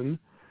dozen.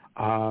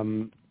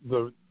 The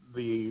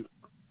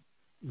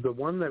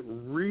one that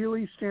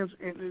really stands,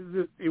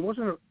 it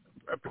wasn't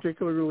a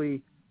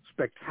particularly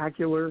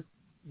spectacular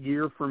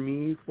year for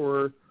me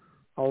for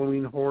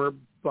Halloween horror,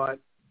 but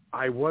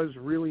I was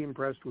really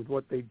impressed with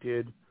what they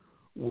did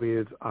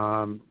with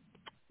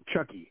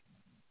Chucky.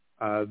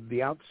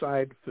 The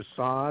outside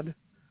facade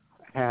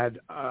had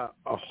a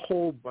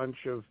whole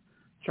bunch of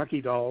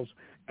Chucky dolls,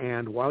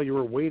 and while you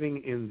were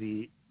waiting in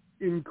the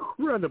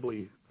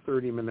incredibly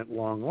 30-minute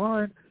long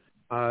line,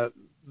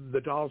 the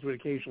dolls would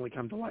occasionally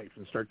come to life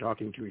and start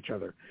talking to each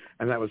other,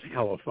 and that was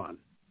hella fun.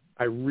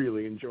 I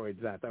really enjoyed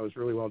that. That was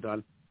really well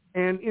done.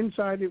 And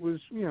inside it was,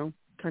 you know,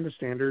 kind of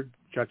standard.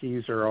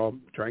 Chuckies are all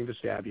trying to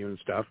stab you and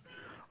stuff.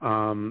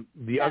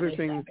 The other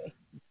thing...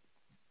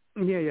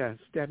 Yeah,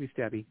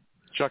 stabby.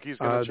 Chucky's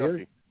got a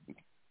Chucky.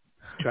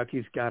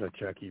 Chucky's got a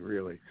Chucky,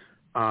 really.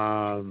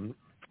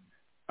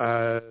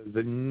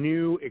 The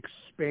new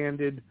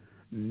expanded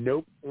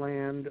Nope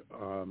Land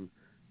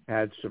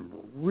had some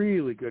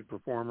really good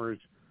performers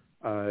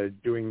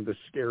doing the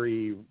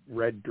scary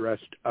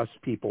red-dressed us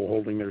people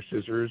holding their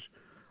scissors.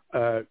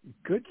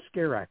 Good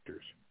scare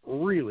actors,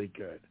 really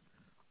good.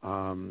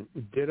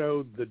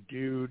 Ditto the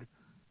dude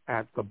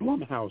at the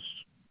Blumhouse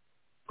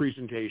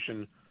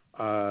presentation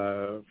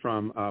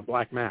from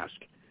Black Mask.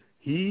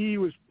 He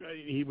was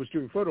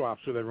doing photo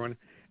ops with everyone,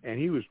 and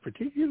he was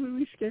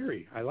particularly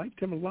scary. I liked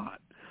him a lot.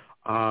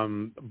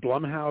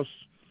 Blumhouse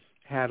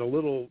had a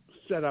little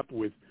setup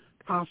with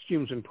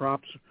costumes and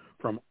props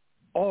from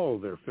all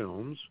their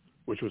films,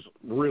 which was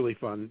really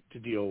fun to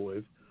deal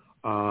with.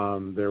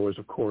 There was,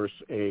 of course,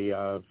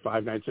 a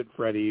Five Nights at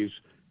Freddy's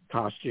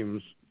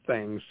costumes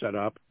thing set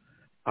up.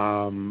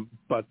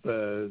 But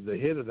the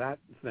hit of that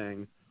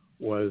thing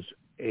was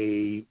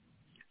a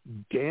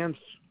dance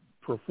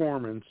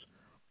performance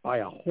by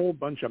a whole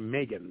bunch of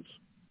Megans.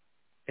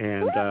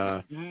 And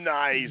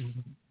nice.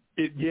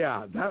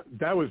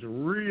 That was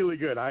really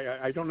good.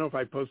 I don't know if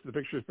I posted the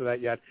pictures for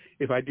that yet.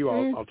 If I do,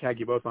 I'll tag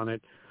you both on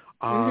it.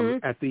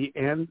 At the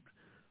end,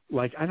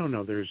 like, I don't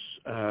know, there's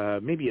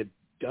maybe a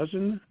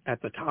dozen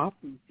at the top,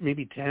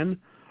 maybe 10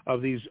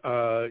 of these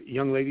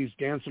young ladies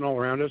dancing all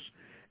around us.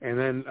 And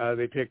then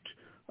they picked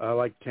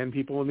like 10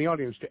 people in the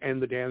audience to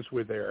end the dance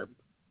with their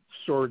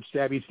sword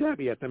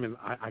stabby at them. And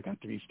I got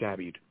to be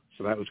stabbied.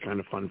 So that was kind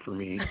of fun for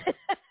me.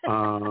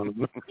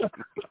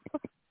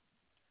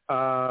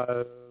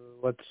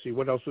 Let's see,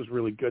 what else was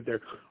really good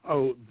there?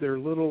 Oh, their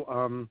little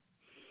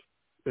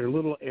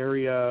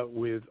area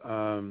with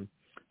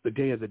the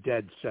Day of the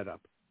Dead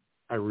setup,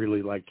 I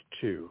really liked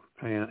too.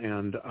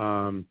 And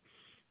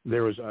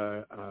there was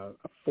a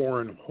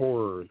foreign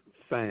horror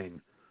thing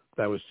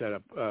that was set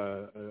up,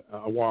 a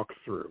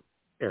walkthrough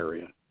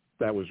area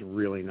that was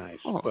really nice.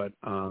 But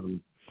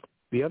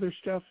the other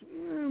stuff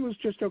was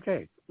just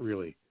okay,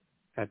 really,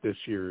 at this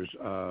year's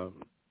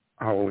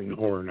Halloween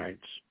Horror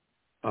Nights.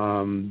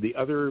 The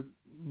other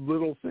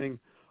little thing,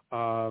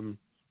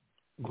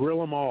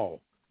 Grill 'Em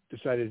All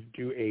decided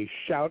to do a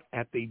Shout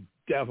at the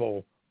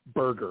Devil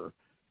burger,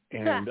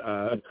 and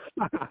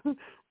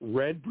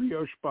red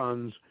brioche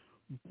buns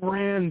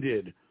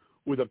branded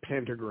with a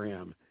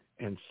pentagram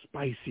and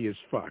spicy as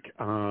fuck.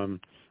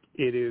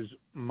 It is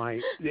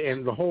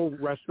and the whole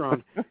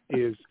restaurant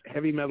is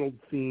heavy metal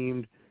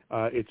themed.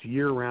 It's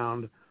year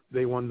round.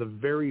 They won the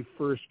very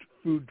first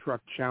food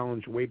truck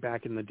challenge way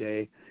back in the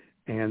day,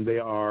 and they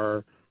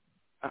are,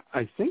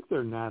 I think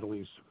they're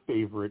Natalie's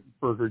favorite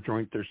burger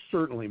joint. They're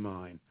certainly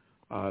mine.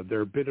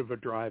 They're a bit of a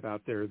drive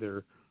out there.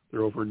 They're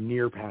over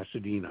near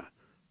Pasadena,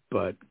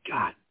 but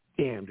god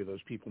damn, do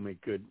those people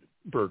make good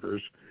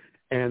burgers.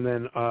 And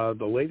then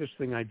the latest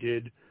thing I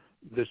did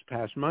this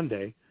past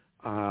Monday,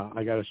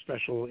 I got a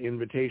special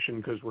invitation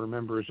because we're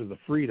members of the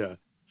Frida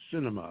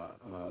Cinema,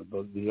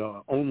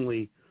 the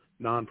only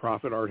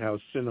nonprofit art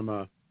house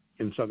cinema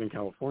in Southern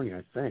California,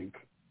 I think.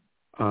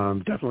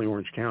 Definitely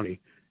Orange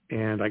County.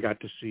 And I got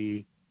to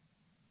see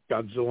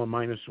Godzilla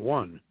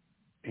 -1,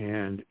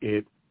 and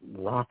it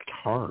rocked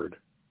hard.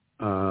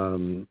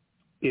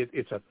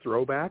 It's a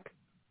throwback.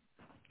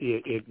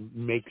 It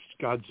makes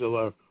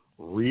Godzilla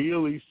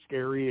really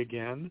scary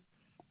again.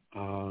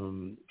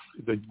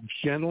 The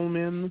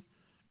gentleman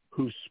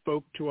who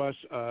spoke to us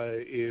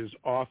is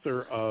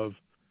author of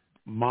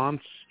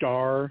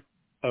Monstar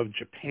of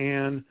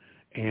Japan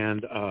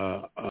and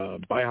a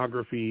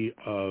biography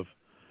of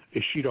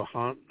Ishido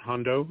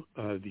Hondo,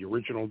 the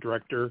original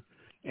director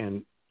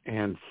and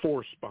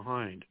force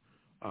behind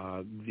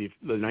the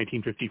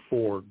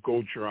 1954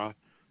 Gojira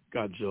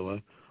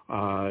Godzilla.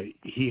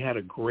 He had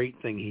a great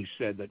thing he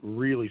said that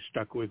really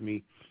stuck with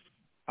me.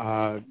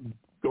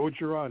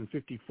 Gojira in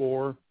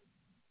 54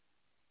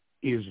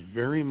 is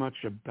very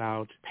much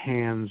about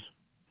Japan's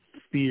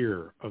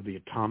fear of the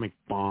atomic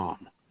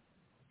bomb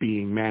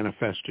being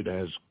manifested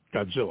as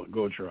Godzilla,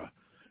 Gojira.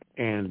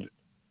 And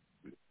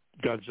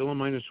Godzilla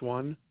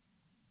 -1,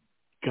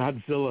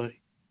 Godzilla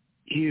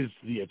is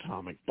the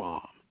atomic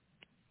bomb.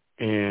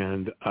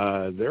 And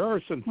there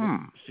are some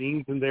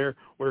scenes in there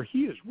where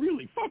he is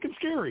really fucking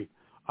scary.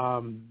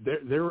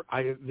 There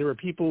are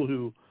people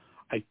who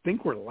I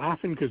think were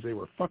laughing because they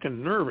were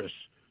fucking nervous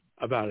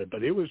about it,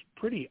 but it was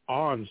pretty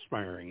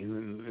awe-inspiring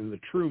in the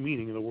true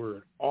meaning of the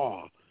word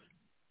awe.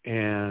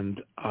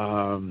 And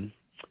I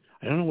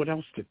don't know what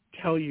else to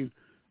tell you.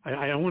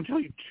 I don't want to tell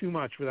you too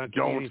much without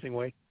giving anything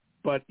away.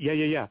 But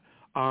yeah.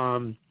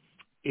 I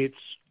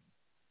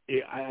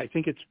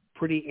think it's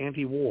pretty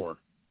anti-war,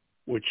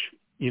 which,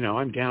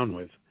 I'm down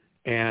with.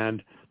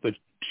 And the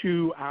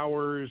 2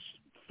 hours,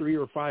 3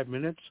 or 5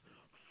 minutes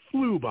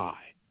flew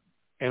by,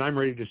 and I'm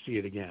ready to see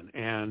it again.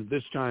 And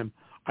this time,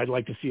 I'd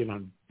like to see it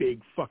on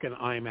big fucking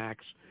IMAX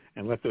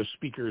and let those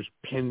speakers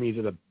pin me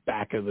to the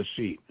back of the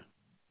seat.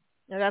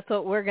 Now that's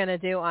what we're going to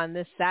do on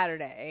this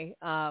Saturday.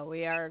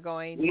 We are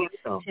going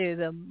to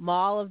the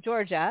Mall of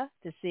Georgia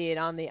to see it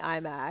on the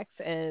IMAX,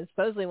 and it's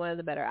supposedly one of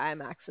the better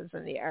IMAXs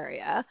in the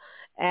area.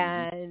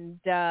 And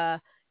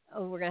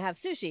we're going to have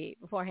sushi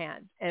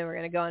beforehand, and we're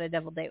going to go on a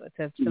double date with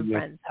some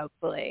friends,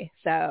 hopefully.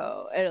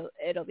 So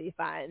it'll be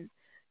fun.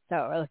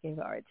 So we're looking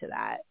forward to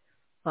that.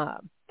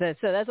 So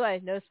that's why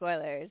no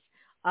spoilers.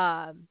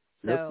 No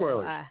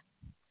spoilers.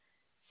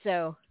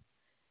 So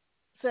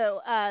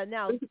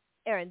now,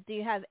 Aaron, do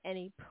you have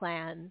any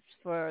plans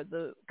for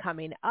the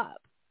coming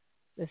up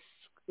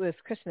this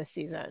Christmas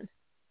season?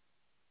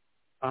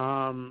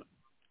 I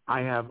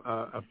have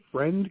a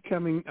friend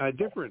coming, a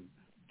different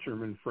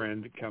German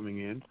friend coming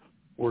in.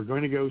 We're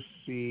going to go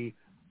see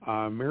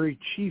Mary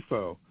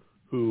Chieffo,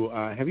 who,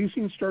 have you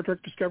seen Star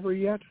Trek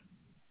Discovery yet?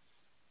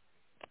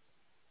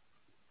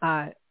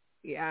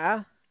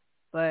 Yeah,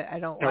 but I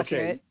don't watch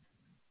it.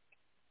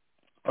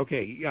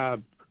 Okay,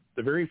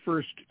 the very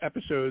first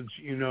episodes,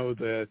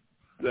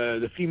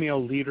 the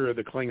female leader of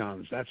the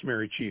Klingons, that's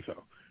Mary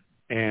Chieffo.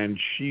 And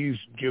she's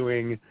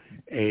doing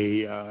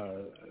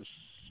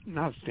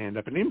not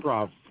stand-up, an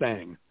improv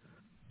thing.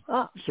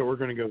 Oh. So we're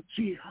going to go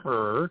see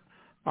her.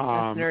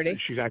 That's nerdy.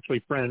 She's actually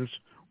friends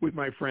with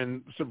my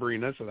friend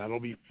Sabrina, so that'll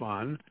be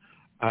fun.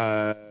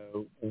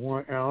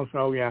 What else?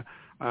 Oh, yeah.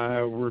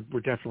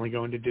 We're definitely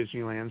going to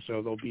Disneyland,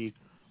 so there'll be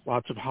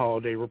lots of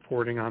holiday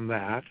reporting on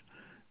that.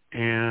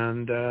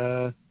 And,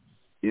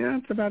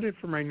 that's about it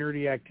for my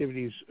nerdy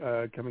activities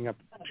coming up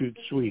to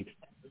Sweet.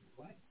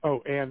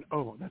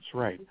 That's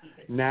right.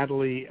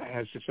 Natalie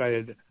has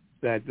decided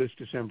that this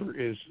December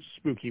is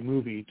Spooky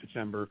Movie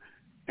December,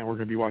 and we're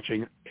going to be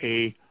watching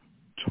a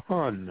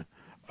ton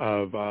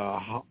of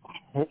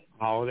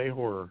holiday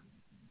horror.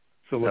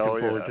 So looking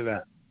forward to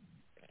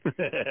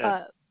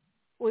that.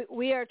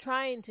 We are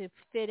trying to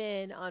fit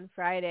in on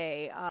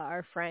Friday.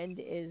 Our friend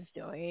is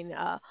doing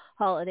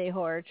holiday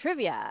horror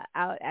trivia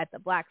out at the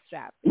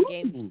Blackstrap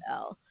Game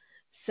Cell.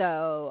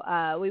 So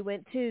we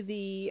went to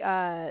the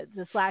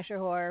slasher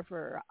horror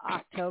for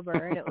October,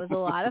 and it was a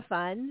lot of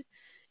fun.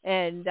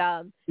 And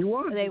you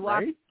won,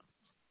 right?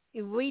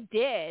 We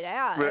did.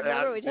 Yeah, I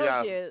remember we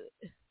told you.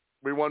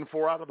 We won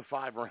 4 out of the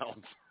 5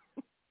 rounds.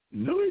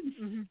 Nice.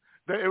 Mm-hmm.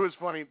 It was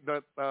funny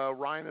that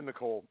Ryan and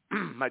Nicole,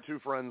 my 2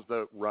 friends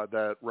that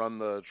run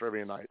the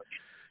trivia night,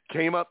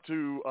 came up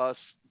to us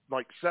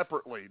like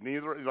separately. They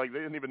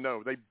didn't even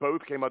know. They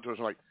both came up to us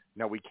and like,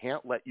 "Now we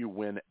can't let you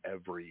win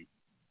every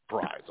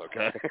prize,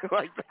 okay?"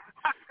 Like,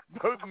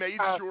 both made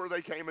sure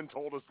they came and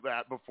told us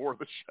that before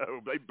the show.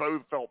 They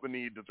both felt the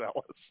need to tell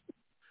us.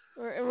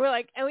 We're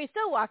like, and we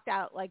still walked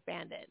out like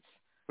bandits.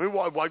 We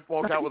walked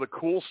out with a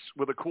cool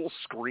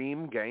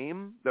Scream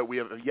game that we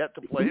have yet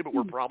to play, but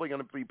we're probably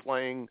going to be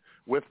playing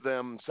with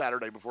them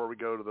Saturday before we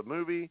go to the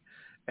movie.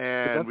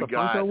 And is that the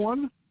Funko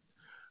one?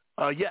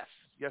 Yes,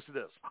 it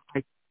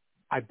is.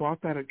 I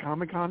bought that at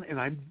Comic-Con,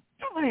 and I'm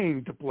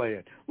dying to play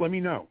it. Let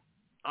me know.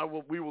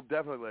 We will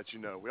definitely let you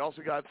know. We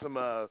also got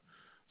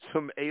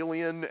some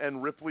Alien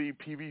and Ripley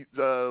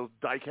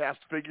diecast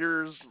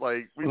figures.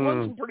 Like we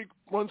won some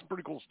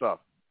pretty cool stuff.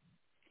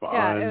 Fun.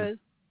 Yeah,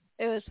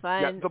 it was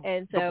fun.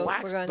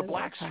 The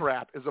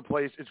Blackstrap is a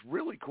place. It's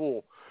really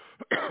cool.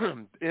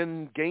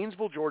 In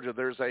Gainesville, Georgia,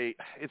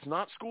 it's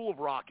not School of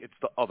Rock. It's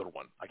the other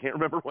one. I can't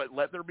remember what,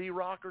 Let There Be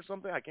Rock or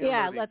something. I can't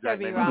remember the Let There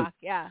Be Rock.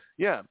 Yeah.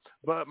 Yeah,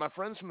 but my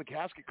friends from the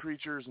Casket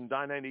Creatures and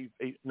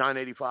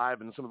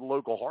 985 and some of the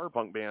local horror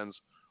punk bands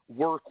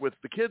work with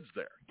the kids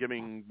there,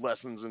 giving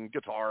lessons in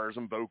guitars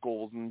and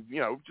vocals and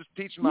just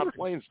teaching them how to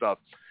play and stuff.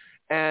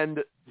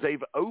 And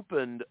they've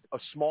opened a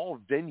small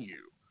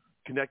venue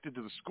connected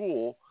to the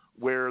school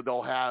where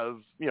they'll have,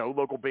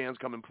 local bands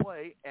come and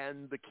play,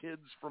 and the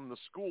kids from the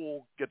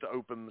school get to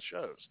open the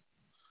shows.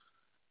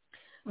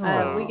 We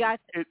got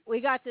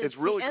to. It's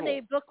really and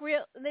cool.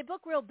 they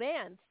book real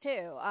bands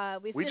too.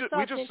 We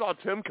just saw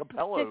Tim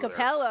Capello. Tim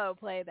Capello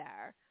play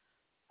there.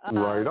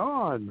 Right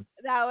on.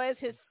 That was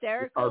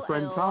hysterical. Our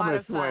friend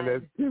Thomas went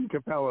as Tim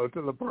Capello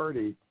to the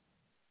party.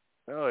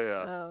 Oh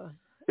yeah. Oh.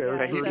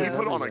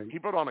 He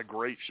put on a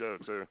great show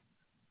too.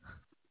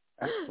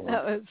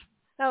 Excellent.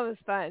 That was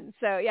fun.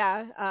 So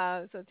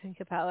yeah, so Tim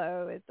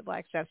Capello is the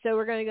Blackstrap. So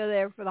we're going to go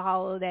there for the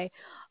holiday.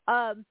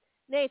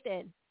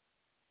 Nathan,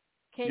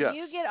 can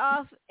you get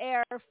off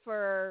air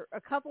for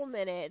a couple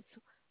minutes,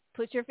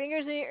 put your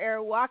fingers in your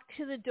ear, walk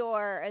to the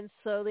door, and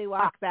slowly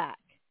walk back?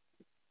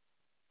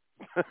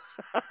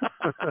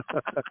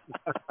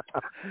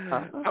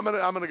 I'm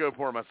gonna go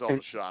pour myself a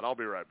shot. I'll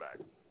be right back.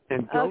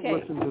 And don't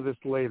listen to this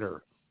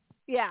later.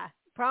 Yeah,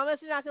 promise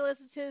you're not going to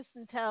listen to this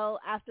until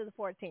after the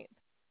 14th.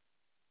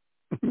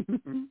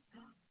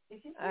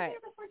 All right.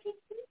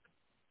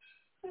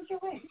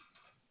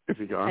 Is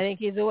he gone? I think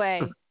he's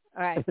away.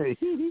 All right.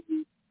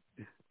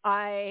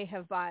 I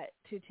have bought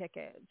 2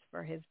 tickets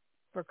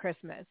for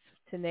Christmas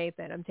to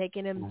Nathan. I'm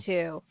taking him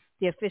to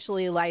the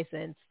officially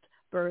licensed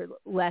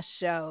burlesque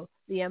show,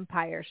 The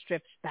Empire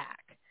Strips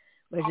Back,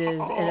 which is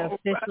an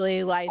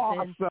officially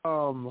licensed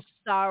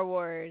Star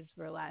Wars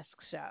burlesque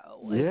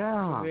show.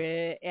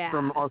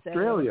 From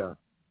Australia.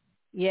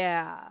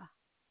 Yeah.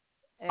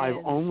 And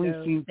I've only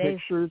seen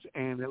pictures,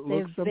 and it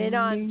looks amazing. They've been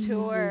on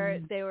tour.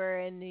 They were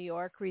in New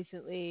York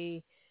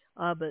recently,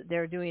 but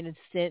they're doing a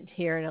stint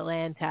here in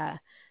Atlanta,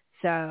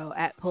 so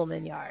at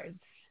Pullman Yards.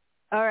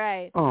 All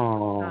right.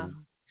 Oh.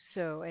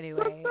 So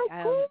anyway,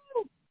 that's so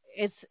cool.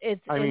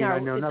 It's. I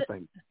know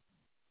nothing.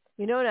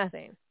 You know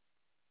nothing.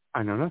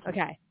 I know nothing.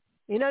 Okay.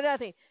 You know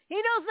nothing. He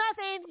knows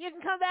nothing. You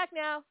can come back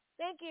now.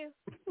 Thank you.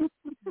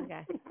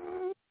 Okay.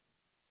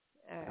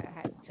 I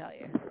had to tell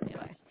you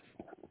anyway.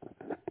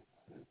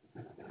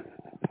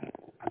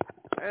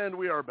 And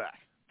we are back.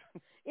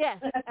 Yes.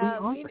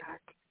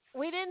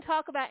 We didn't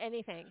talk about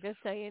anything,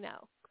 just so you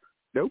know.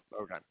 Nope.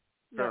 Okay.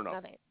 Fair enough.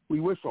 Nothing. We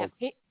whistled.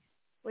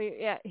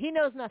 Yeah, he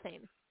knows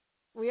nothing.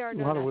 We are a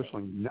lot of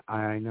whistling.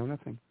 I know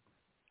nothing.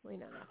 We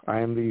know nothing.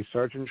 I am the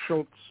Sergeant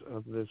Schultz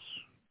of this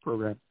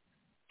program.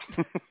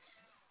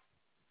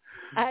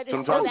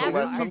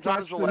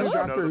 Sometimes the less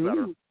you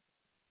know,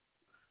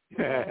 the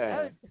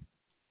better.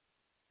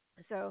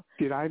 So.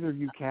 Did either of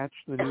you catch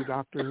the new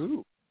Doctor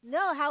Who?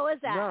 No, how was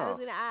that? No. I was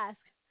going to ask.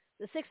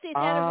 The 60th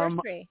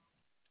anniversary.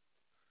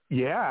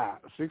 Yeah,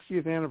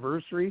 60th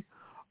anniversary.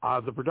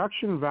 The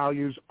production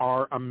values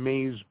are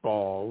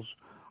amazeballs.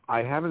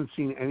 I haven't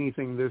seen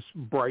anything this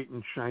bright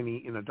and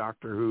shiny in a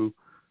Doctor Who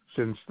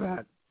since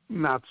that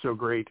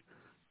not-so-great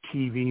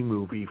TV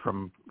movie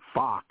from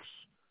Fox,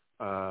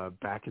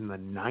 back in the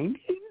 90s,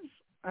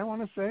 I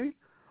want to say.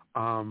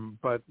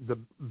 But the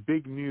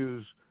big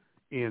news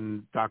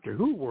in Doctor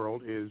Who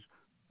world is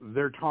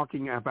they're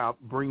talking about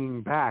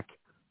bringing back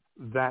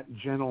that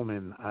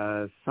gentleman,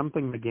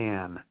 something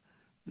McGann,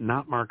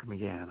 not Mark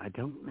McGann. I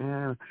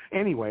don't.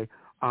 Anyway,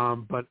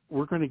 but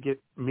we're going to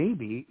get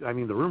maybe. I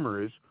mean, the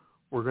rumor is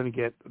we're going to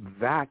get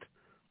that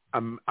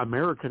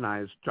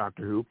Americanized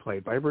Doctor Who,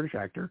 played by a British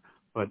actor,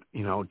 but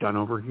done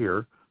over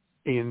here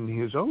in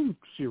his own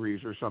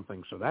series or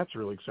something. So that's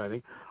really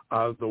exciting.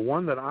 The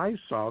one that I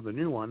saw, the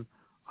new one,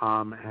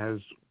 has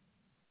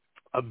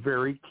a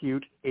very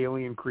cute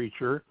alien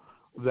creature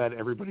that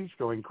everybody's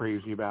going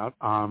crazy about.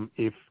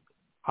 If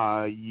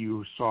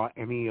you saw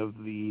any of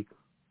the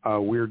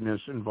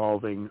weirdness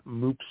involving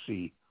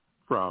Moopsie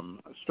from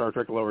Star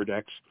Trek Lower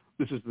Decks,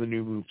 this is the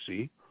new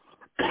Moopsie.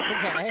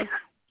 Okay.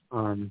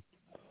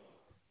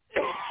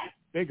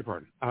 Beg your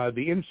pardon.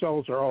 The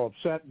incels are all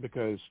upset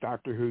because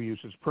Doctor Who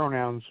uses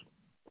pronouns,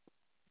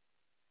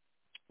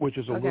 which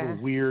is a little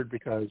weird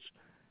because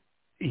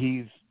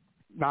he's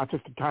not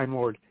just a Time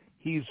Lord,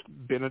 he's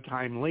been a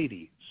Time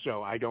Lady.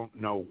 So I don't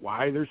know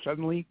why they're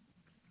suddenly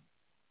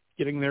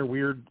getting their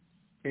weird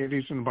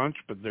panties in a bunch,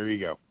 but there you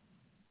go.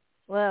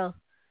 Well,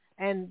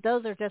 and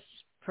those are just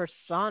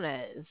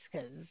personas,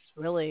 because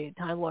really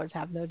Time Lords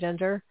have no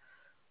gender.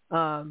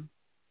 They're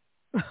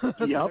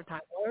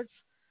Time Lords.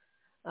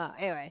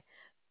 Anyway,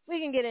 we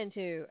can get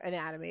into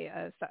anatomy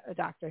of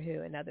Doctor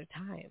Who another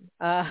time.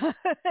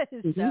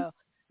 So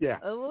yeah,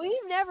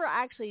 we've never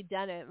actually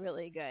done a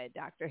really good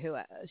Doctor Who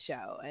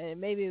show,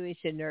 and maybe we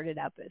should nerd it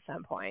up at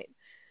some point.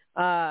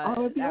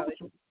 That'd be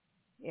awesome.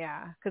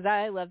 Yeah, because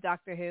I love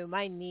Doctor Who.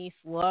 My niece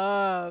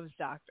loves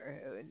Doctor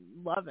Who and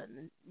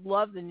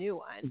love the new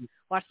one.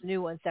 Watched the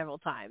new one several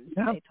times.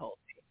 Yeah. They told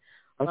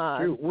me.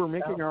 That's true. We're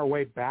making our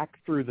way back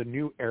through the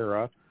new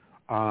era.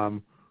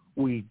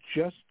 We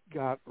just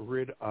got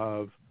rid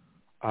of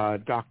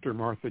Dr.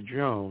 Martha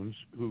Jones,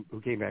 who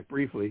came back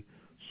briefly.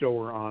 So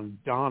we're on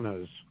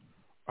Donna's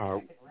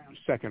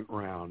second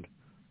round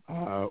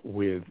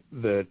with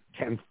the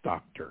 10th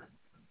Doctor.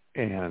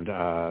 And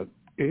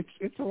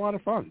it's a lot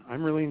of fun.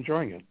 I'm really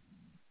enjoying it.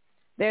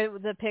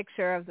 The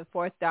picture of the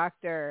fourth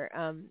Doctor,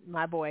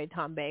 my boy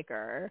Tom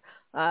Baker,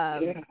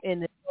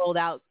 in the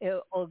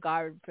old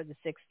guard for the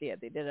 60th.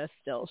 They did a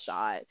still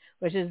shot,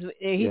 which is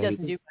he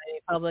doesn't do any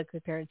public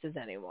appearances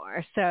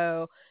anymore.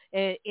 So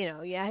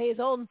he's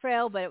old and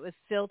frail, but it was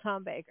still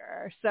Tom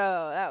Baker.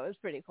 So that was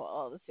pretty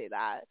cool to see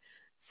that.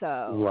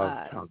 So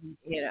love Tom.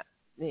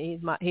 he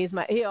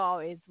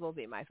always will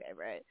be my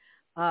favorite.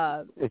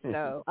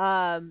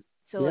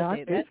 So yeah,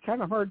 it's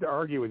kind of hard to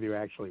argue with you,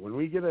 actually. When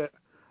we get a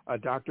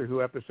Doctor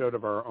Who episode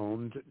of our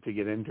own to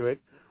get into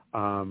it,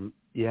 I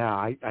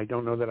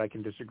don't know that I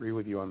can disagree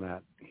with you on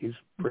that. He's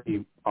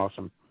pretty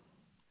awesome.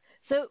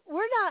 So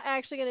we're not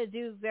actually going to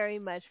do very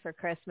much for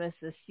Christmas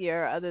this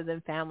year other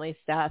than family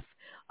stuff.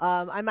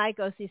 I might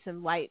go see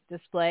some light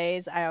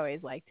displays. I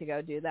always like to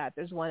go do that.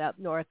 There's one up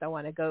north I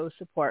want to go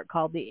support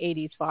called the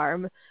 80s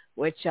Farm,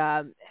 which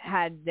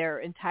had their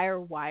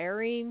entire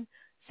wiring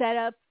set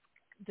up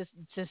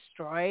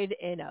destroyed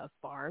in a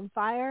barn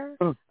fire.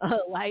 A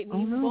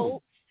lightning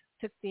bolt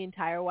took the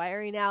entire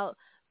wiring out,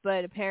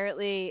 but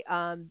apparently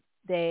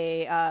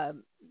they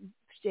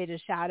did a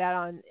shout out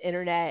on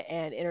internet,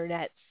 and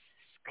internet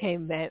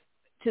came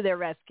to their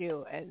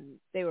rescue, and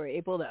they were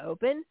able to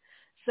open.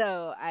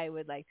 So I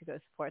would like to go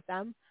support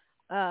them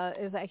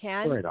if I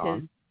can. Right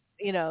on.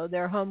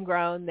 They're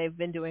homegrown. They've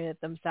been doing it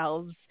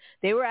themselves.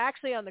 They were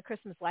actually on the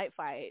Christmas light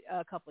fight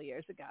a couple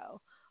years ago.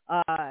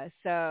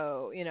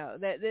 So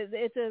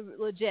it's a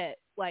legit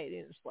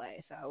lighting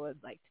display, so I would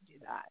like to do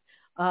that.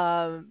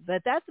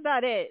 But that's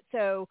about it.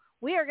 So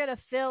we are going to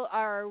fill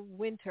our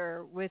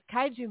winter with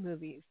kaiju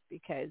movies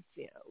because,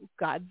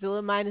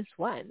 Godzilla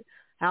 -1.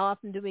 How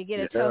often do we get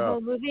a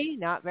Toho movie?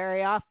 Not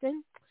very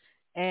often.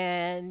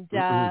 And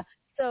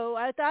so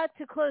I thought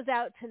to close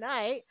out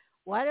tonight,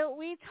 why don't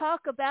we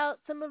talk about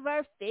some of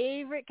our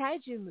favorite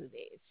kaiju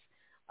movies?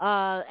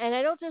 And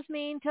I don't just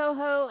mean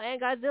Toho and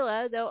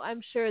Godzilla, though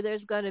I'm sure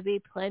there's going to be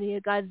plenty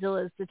of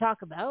Godzillas to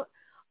talk about.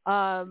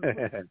 But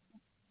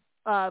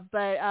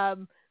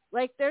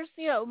there's,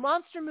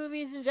 monster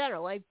movies in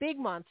general, like big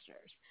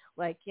monsters.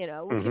 Like, we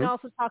can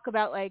also talk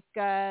about, like,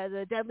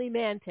 the Deadly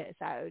Mantis.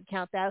 I would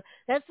count that.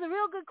 That's the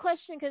real good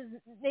question, because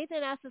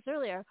Nathan asked us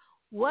earlier,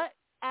 what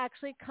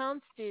actually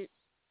constitutes,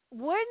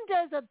 when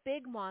does a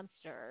big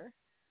monster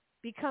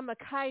become a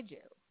kaiju?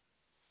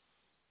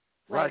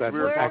 Right, like, we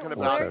were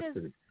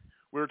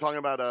talking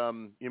about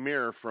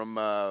Ymir from,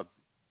 oh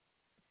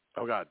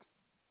God,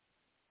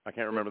 I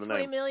can't remember the name.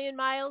 20 million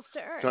miles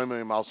to Earth. 20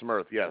 million miles from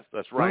Earth, yes,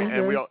 that's right.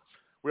 And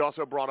we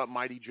also brought up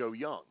Mighty Joe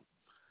Young.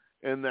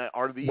 And that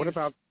are these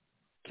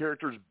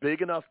characters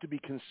big enough to be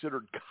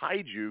considered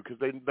kaiju, because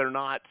they're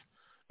not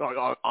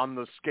on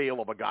the scale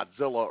of a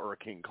Godzilla or a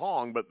King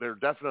Kong, but they're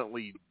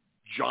definitely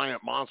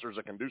giant monsters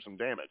that can do some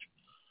damage.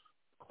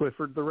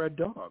 Clifford the Red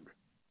Dog.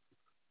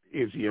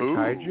 Is he a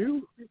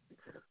kaiju?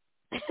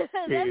 Is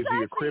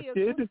he a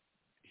cryptid?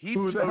 He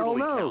Who the hell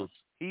knows?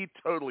 He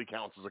totally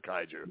counts as a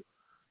kaiju.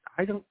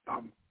 I don't.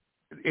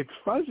 It's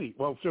fuzzy.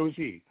 Well, so is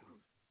he.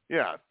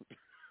 Yeah.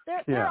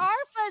 There are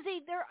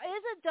fuzzy. There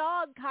is a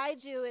dog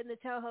kaiju in the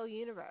Toho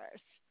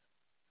universe.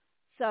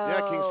 So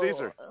Yeah, King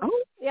Caesar.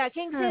 Oh. Yeah,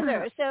 King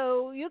Caesar.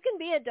 So you can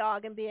be a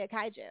dog and be a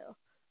kaiju.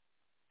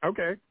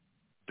 Okay.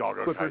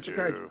 Doggo Clifford's a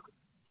kaiju.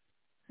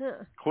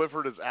 Huh.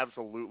 Clifford is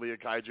absolutely a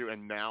kaiju,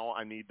 and now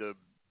I need to.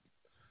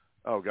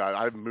 Oh God,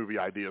 I have movie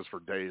ideas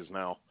for days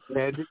now.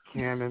 Ed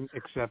canon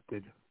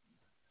accepted.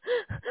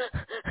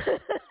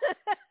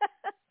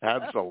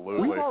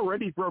 Absolutely. We've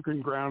already broken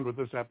ground with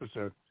this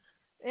episode.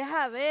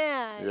 Yeah,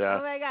 man. Yeah.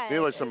 Oh my God. Maybe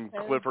like some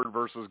Clifford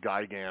versus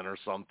Gigan or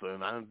something.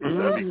 That'd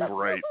be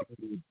great.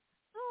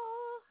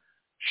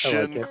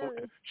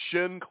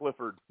 Shin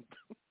Clifford.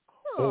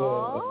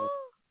 Aww.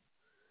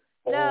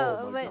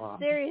 No, my but God.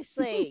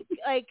 seriously,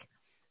 like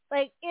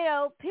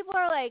people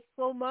are like,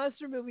 well,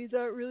 monster movies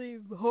aren't really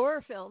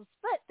horror films,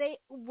 but they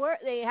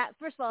have,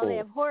 first of all, they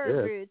have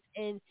horror roots,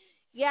 and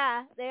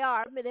yeah, they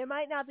are, but they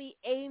might not be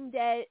aimed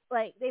at,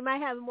 like, they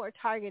might have a more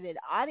targeted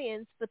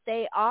audience, but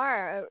they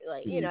are,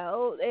 like,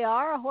 they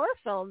are horror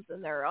films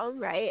in their own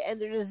right, and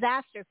they're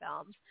disaster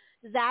films.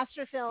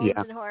 Disaster films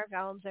and horror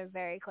films are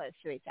very close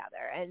to each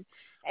other, and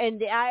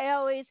I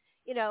always,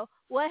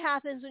 what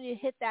happens when you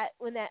hit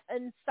when that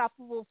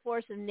unstoppable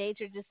force of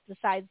nature just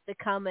decides to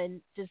come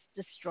and just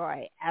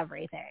destroy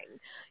everything?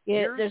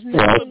 There's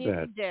nothing you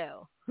can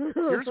do.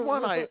 Here's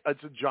one.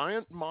 It's a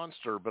giant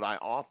monster, but I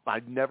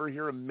never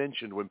hear him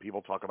mentioned when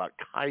people talk about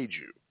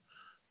kaiju.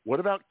 What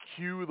about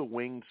Q the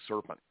winged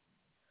serpent?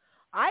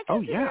 I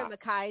consider him a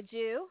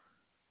kaiju.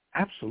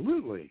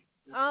 Absolutely.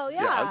 Oh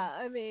yeah,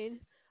 I mean,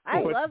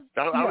 love.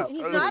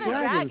 He's not a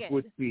dragon.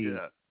 Would be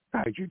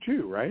kaiju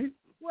too, right?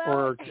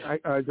 Well,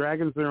 or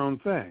dragons their own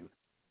thing?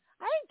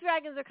 I think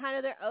dragons are kind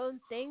of their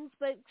own things,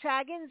 but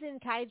dragons and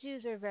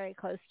kaijus are very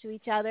close to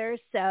each other.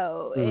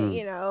 So,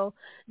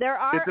 there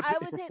are, I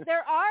would say,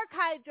 there are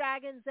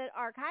dragons that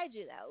are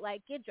kaiju, though,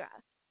 like Ghidra.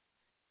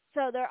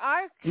 So there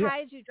are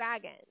kaiju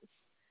dragons.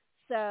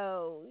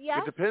 So, yeah.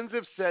 It depends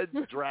if said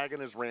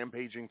dragon is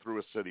rampaging through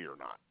a city or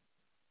not.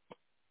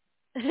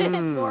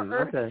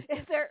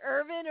 If they're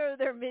urban or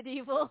they're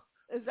medieval,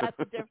 is that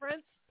the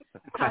difference?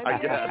 I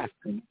guess.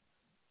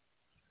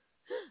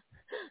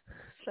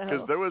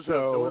 Because there was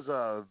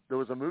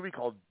a movie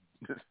called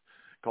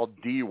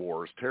D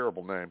Wars,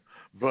 terrible name,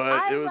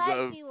 but it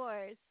was D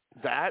Wars.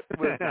 That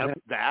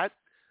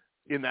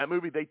in that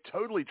movie they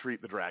totally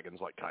treat the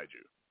dragons like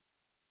kaiju.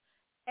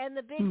 And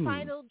the big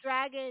final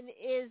dragon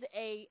is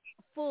a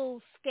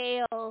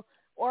full-scale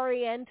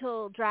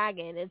Oriental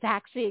dragon. It's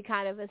actually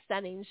kind of a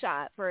stunning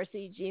shot for a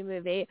CG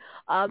movie.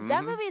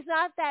 That movie is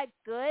not that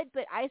good,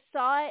 but I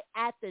saw it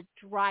at the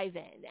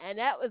drive-in, and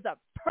that was a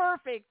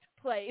perfect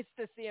place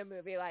to see a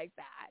movie like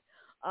that.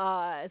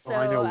 I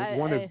know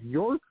one of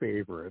your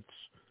favorites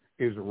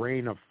is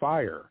Reign of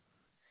Fire,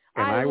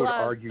 and I would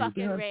argue that's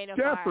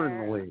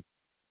definitely.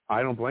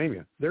 I don't blame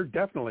you. They're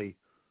definitely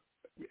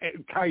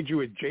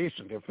kaiju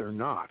adjacent if they're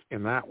not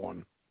in that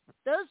one.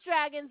 Those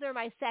dragons are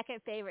my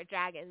second favorite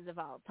dragons of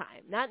all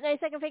time. Not my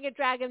second favorite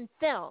dragon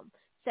film.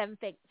 Second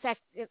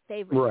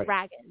favorite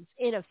dragons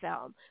in a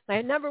film.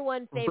 My number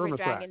one favorite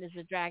dragon is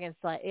the Dragon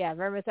Slayer. Yeah,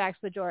 Vermithrax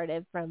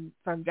pejorative from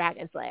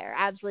Dragon Slayer.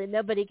 Absolutely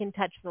nobody can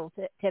touch Phil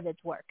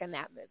Tippet's work in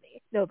that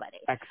movie. Nobody.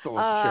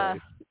 Excellent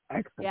choice.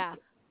 Excellent. Yeah.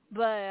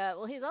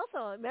 But, he's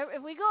also, remember,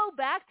 if we go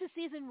back to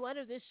season 1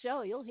 of this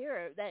show, you'll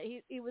hear that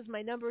he was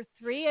my number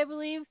 3, I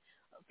believe,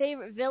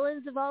 favorite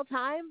villains of all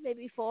time,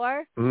 maybe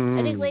 4.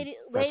 I think Lady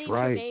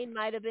Tremaine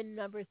might have been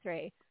number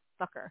 3.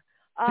 Fucker.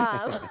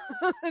 But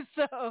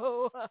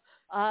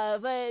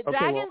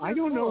dragons are I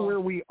don't cool. know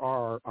where we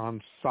are on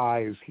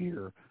size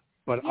here,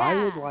 but I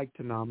would like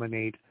to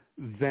nominate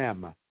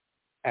them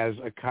as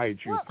a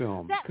kaiju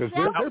film because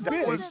they're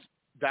big.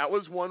 That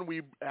was one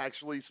we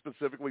actually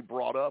specifically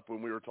brought up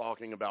when we were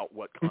talking about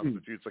what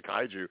constitutes a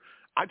kaiju.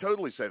 I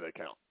totally say they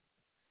count.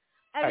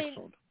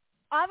 Excellent.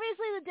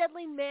 Obviously, the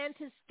Deadly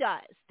Mantis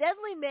does.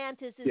 Deadly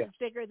Mantis is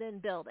bigger than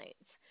buildings.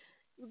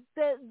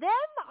 Them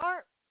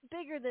aren't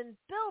bigger than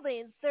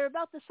buildings. They're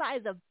about the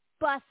size of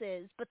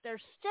buses, but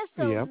there's just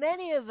so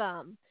many of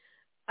them.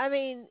 I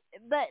mean,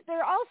 but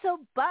they're also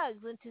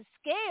bugs, and to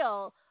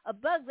scale, a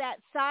bug that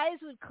size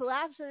would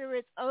collapse under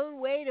its own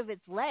weight of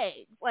its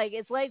legs. Like,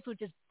 its legs would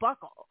just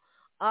buckle.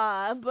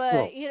 Sure.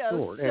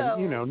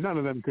 And, none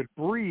of them could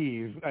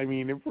breathe. I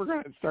mean, if we're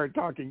going to start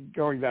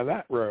going down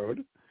that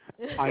road,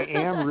 I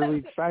am really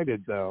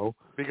excited, though.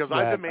 Because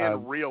I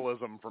demand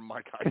realism from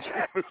my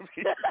kaiju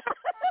movie.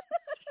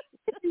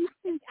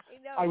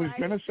 I was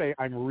going to say,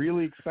 I'm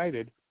really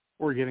excited.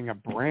 We're getting a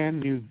brand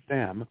new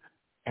them,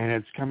 and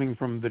it's coming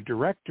from the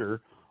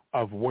director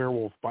of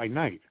Werewolf by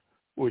Night,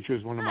 which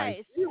is one of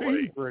my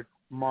favorite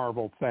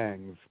Marvel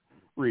things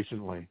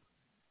recently.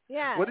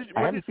 Yeah.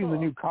 I haven't seen the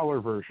new color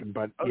verson,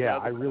 but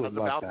I really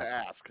love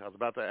that. I was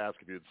about to ask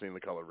if you had seen the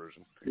color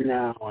version.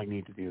 No, I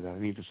need to do that. I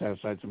need to set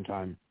aside some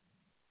time.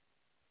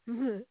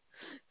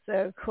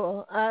 So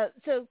cool.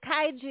 So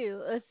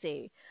kaiju, let's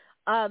see.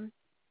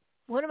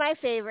 one of my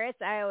favorites,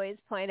 I always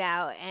point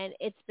out, and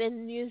it's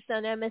been used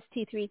on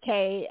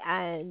MST3K,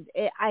 and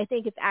I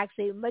think it's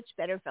actually a much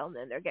better film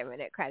than they're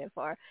giving it credit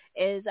for,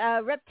 is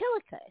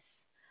Reptilicus.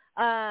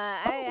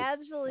 I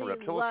absolutely love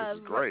Reptilicus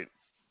is great.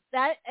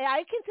 That.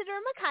 I consider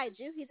him a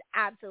kaiju. He's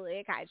absolutely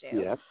a kaiju.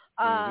 Yes.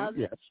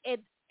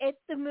 Yes.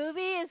 The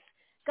movie has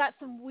got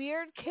some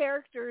weird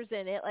characters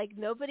in it. Like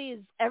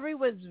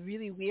everyone's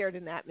really weird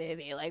in that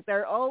movie. Like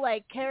they're all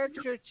like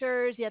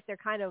caricatures, yet they're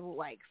kind of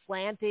like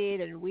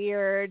slanted and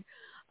weird.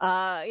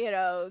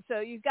 So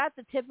you've got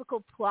the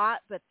typical plot,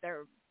 but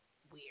they're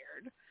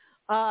weird.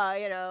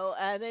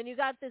 And then you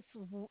got this,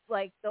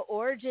 like, the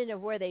origin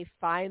of where they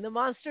find the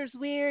monsters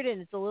weird,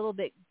 and it's a little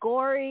bit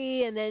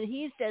gory, and then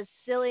he's just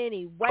silly, and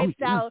he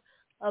wipes out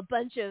a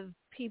bunch of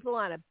people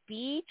on a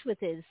beach with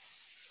his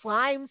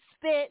slime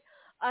spit.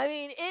 I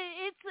mean,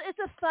 it's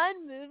a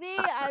fun movie.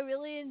 I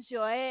really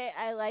enjoy it.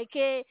 I like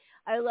it.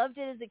 I loved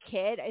it as a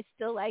kid. I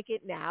still like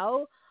it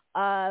now.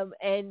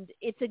 And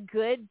it's a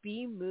good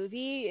B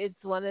movie.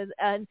 It's one of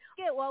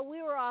while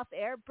we were off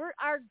air, Bert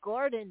R.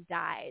 Gordon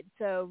died.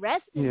 So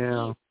rest in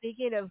peace.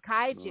 Speaking of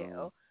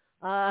kaiju,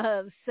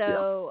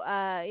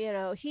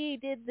 he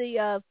did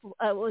the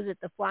what was it,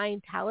 the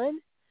Flying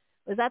Talon?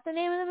 Was that the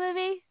name of the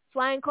movie?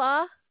 Flying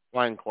Claw.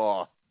 Flying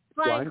Claw.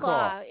 Flying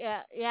Claw.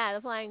 Yeah,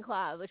 the Flying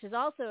Claw, which is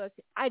also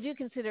I do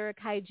consider a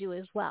kaiju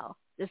as well.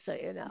 Just so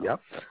you know. Yep.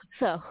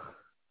 So.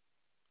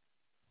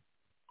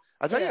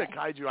 I tell you, a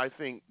kaiju I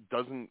think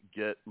doesn't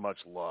get much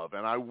love,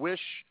 and I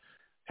wish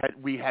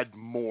we had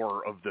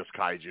more of this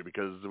kaiju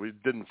because we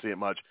didn't see it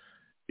much.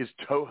 Is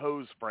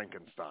Toho's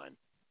Frankenstein?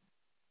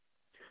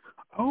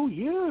 Oh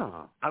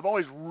yeah, I've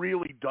always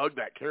really dug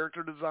that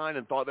character design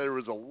and thought there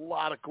was a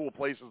lot of cool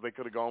places they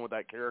could have gone with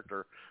that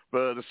character.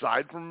 But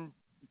aside from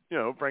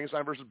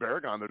Frankenstein versus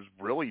Baragon, there's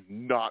really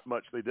not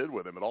much they did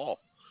with him at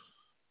all.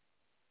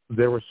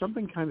 There was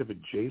something kind of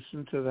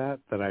adjacent to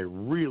that I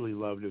really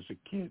loved as a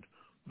kid.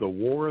 The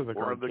War of the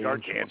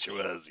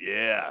Gargantuas,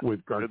 yeah.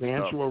 With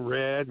Gargantua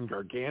Red and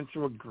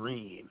Gargantua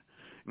Green.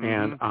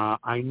 Mm-hmm.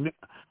 And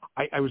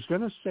I was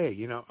going to say,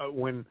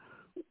 when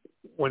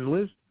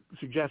Liz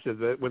suggested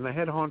that, when the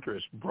head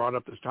hauntress brought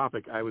up this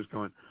topic, I was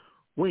going,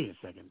 wait a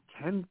second,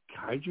 10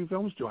 kaiju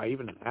films? Do I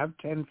even have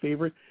 10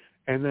 favorite?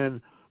 And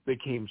then they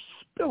came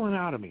spilling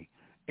out of me.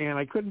 And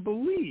I couldn't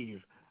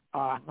believe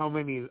how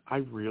many I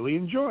really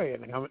enjoy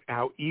and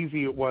how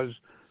easy it was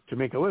to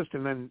make a list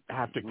and then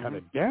have to cut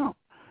it down.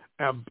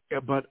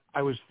 But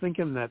I was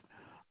thinking that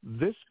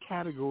this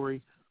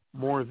category,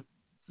 more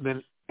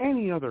than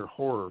any other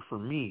horror for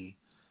me,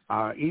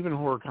 even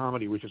horror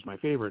comedy, which is my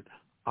favorite,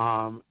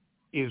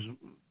 is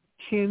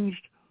tinged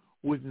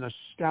with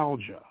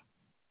nostalgia.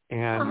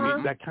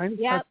 And that kind of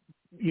stuff,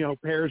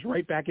 pairs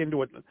right back into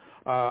what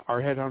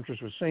our head huntress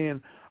was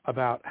saying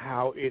about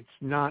how it's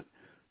not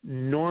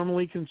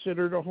normally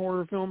considered a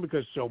horror film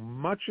because so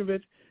much of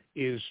it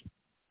is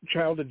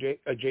child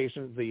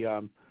adjacent.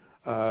 The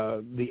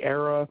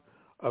era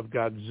of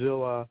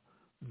Godzilla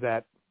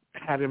that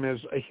had him as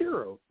a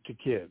hero to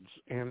kids,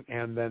 and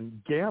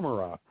then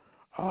Gamera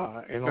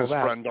and all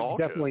that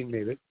definitely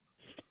made it.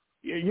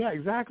 Yeah,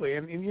 exactly.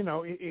 And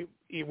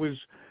it was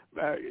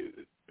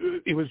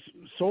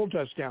sold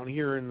to us down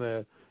here in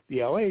the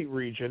LA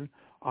region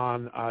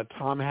on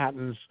Tom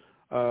Hatton's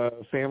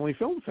Family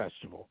Film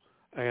Festival,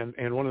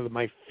 and one of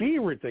my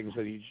favorite things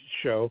that he'd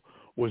show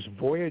was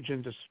Voyage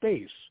into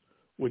Space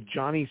with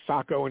Johnny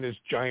Sacco and his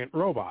giant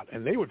robot,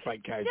 and they would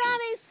fight kaiju.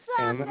 Johnny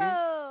Sacco!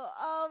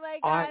 Oh my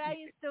God, I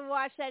used to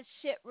watch that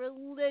shit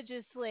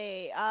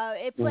religiously.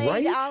 It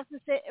played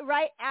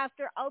right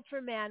after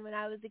Ultraman when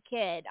I was a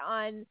kid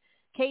on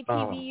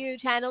KTVU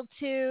Channel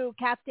 2,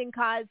 Captain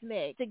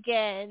Cosmic.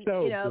 Again,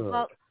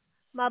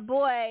 my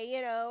boy,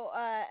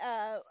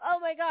 oh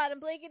my God, I'm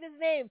blanking his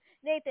name.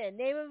 Nathan,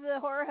 name of the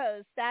horror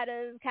host out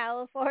of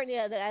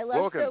California that I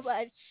love so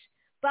much.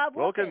 Bob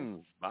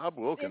Wilkins. Bob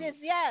Wilkins. It is,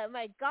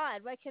 my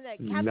God. What can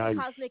Captain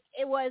Cosmic,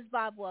 it was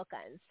Bob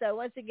Wilkins. So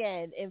once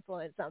again,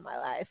 influence on my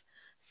life.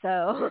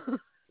 So,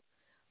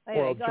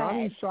 well,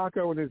 Johnny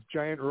Sacco and his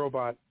giant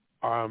robot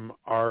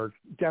are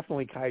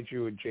definitely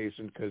kaiju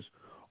adjacent because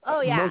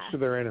most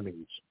of their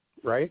enemies,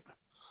 right?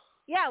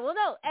 Yeah, well,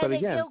 no, and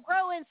they'll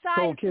grow in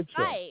size to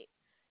fight.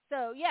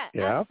 So,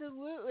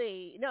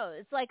 absolutely. No,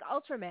 it's like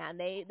Ultraman.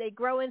 They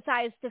grow in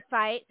size to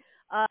fight.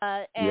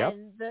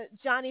 And the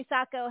Johnny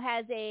Sacco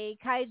has a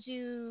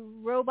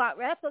kaiju robot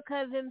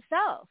replica of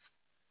himself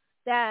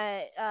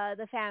that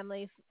the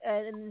family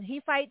and he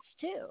fights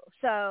too.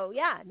 So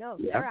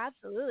they're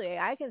absolutely.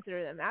 I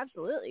consider them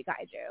absolutely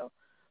kaiju.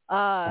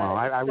 Well,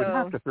 I would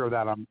have to throw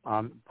that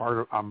on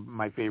part of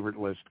my favorite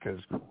list because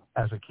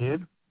as a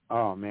kid,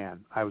 oh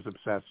man, I was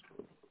obsessed.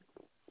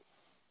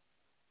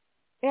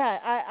 Yeah,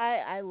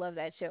 I love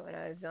that shit when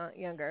I was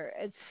younger.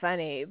 It's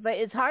funny, but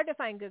it's hard to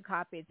find good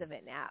copies of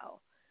it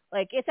now.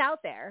 Like, it's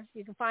out there.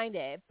 You can find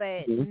it,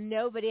 but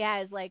nobody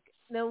has,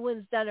 no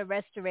one's done a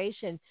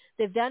restoration.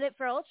 They've done it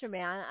for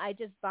Ultraman. I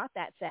just bought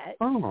that set.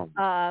 Oh.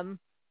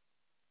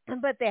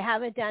 But they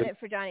haven't done it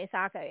for Johnny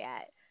Sacco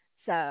yet.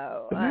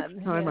 So the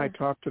next time I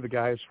talk to the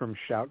guys from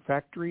Shout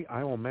Factory,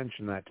 I will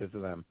mention that to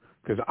them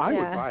because I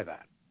would buy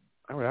that.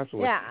 I would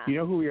absolutely. Yeah. You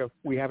know who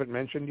we haven't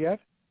mentioned yet?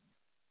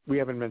 We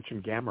haven't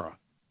mentioned Gamera.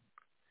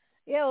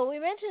 Yeah, well, we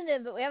mentioned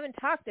him, but we haven't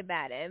talked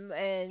about him.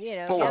 And,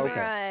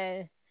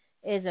 Gamera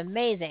is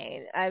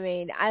amazing. I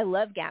mean, I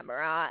love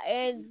Gamera.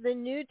 And the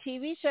new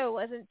TV show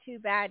wasn't too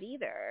bad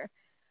either.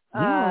 No,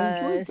 I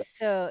enjoyed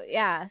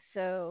that.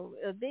 So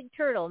a big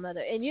turtle,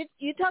 mother. And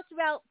you talked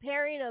about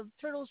pairing of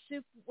turtle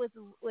soup with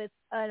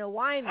an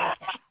Hawaiian with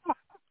it.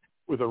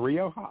 With a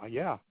Rioja,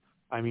 yeah.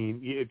 I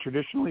mean,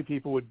 traditionally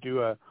people would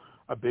do a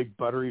big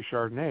buttery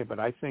Chardonnay, but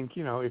I think,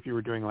 if you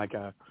were doing like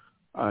a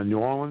New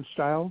Orleans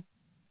style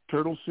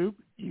turtle soup,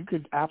 you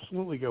could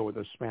absolutely go with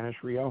a Spanish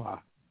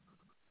Rioja.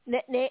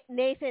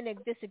 Nathan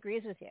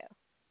disagrees with you.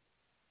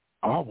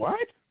 Oh, what?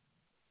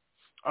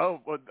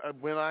 Oh,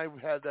 when I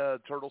had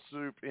turtle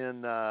soup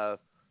in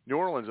New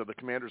Orleans at the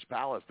Commander's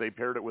Palace, they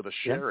paired it with a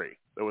sherry.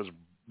 That was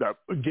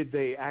Did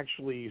they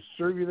actually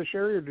serve you the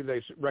sherry, or did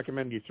they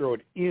recommend you throw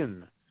it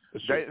in the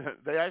soup?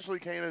 They actually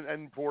came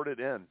and poured it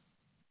in.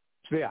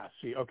 Yeah,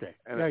 see, okay.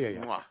 And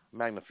yeah.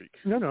 Magnifique.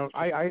 No,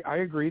 I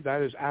agree.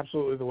 That is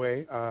absolutely the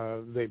way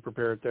they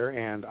prepare it there,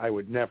 and I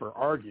would never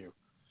argue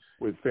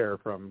with fare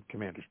from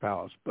Commander's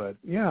Palace. But,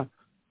 yeah,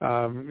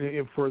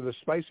 for the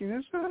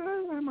spiciness,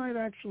 I might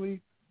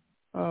actually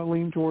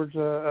lean towards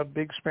a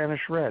big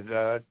Spanish red,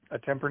 a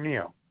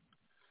Tempranillo.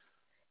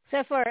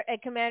 So for a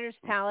Commander's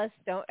Palace,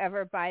 don't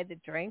ever buy the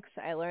drinks.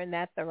 I learned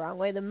that the wrong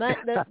way.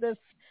 The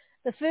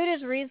food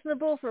is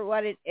reasonable for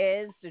what it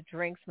is. The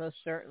drinks most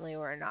certainly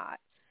were not.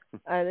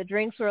 The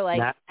drinks were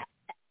like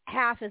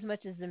half as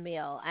much as the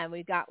meal, and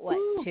we got, what,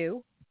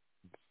 2?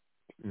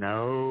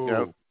 No.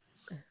 Nope.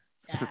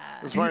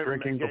 That's why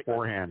drinking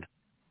beforehand.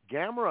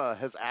 Gamera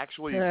has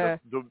actually,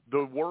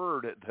 the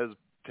word has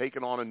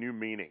taken on a new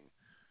meaning.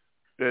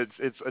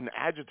 It's an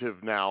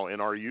adjective now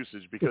in our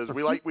usage because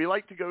we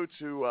like to go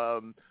to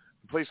a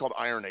place called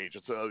Iron Age.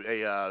 It's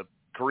a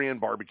Korean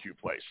barbecue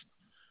place.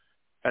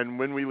 And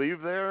when we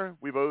leave there,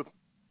 we both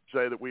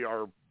say that we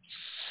are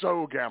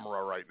so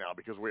Gamera right now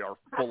because we are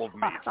full of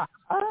meat.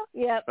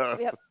 Yep,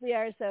 we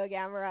are so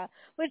Gamera.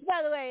 Which,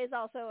 by the way, is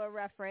also a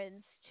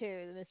reference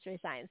to the Mystery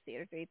Science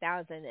Theater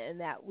 3000 and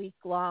that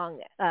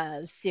week-long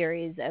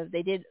series of,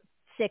 they did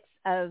 6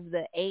 of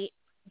the 8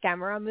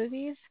 Gamera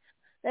movies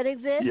that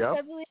exist,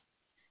 I believe.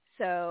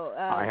 So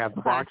I have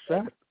the box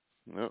set.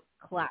 Yep.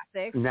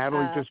 Classic.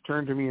 Natalie just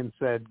turned to me and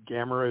said,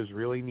 Gamera is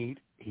really neat.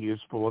 He is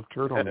full of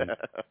turtle meat.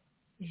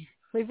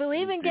 We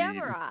believe in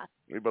Gamera.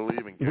 We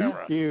believe in Gamera.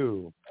 Thank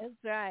you. That's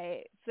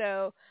right.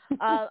 So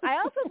I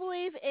also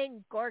believe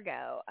in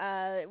Gorgo,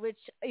 which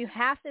you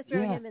have to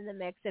throw him in the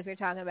mix if you're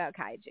talking about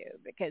Kaiju,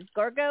 because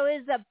Gorgo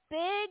is a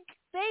big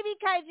baby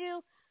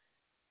Kaiju,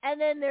 and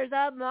then there's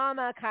a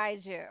mama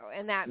Kaiju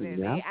in that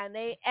movie, and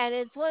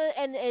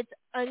it's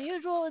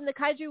unusual in the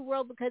Kaiju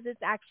world because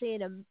it's actually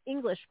an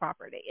English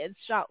property. It's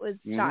shot in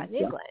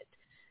England.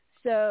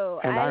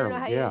 So I don't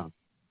know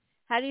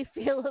how do you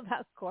feel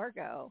about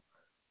Gorgo?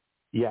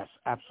 Yes,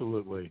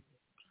 absolutely.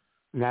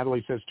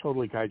 Natalie says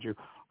totally Kaiju.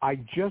 I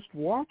just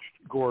watched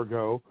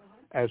Gorgo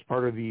as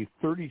part of the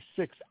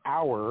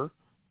 36-hour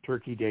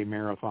Turkey Day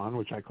Marathon,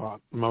 which I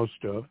caught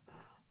most of.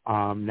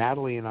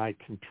 Natalie and I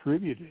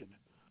contributed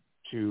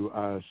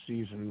to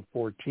season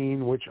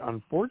 14, which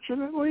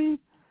unfortunately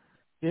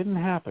didn't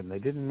happen. They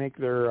didn't make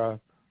their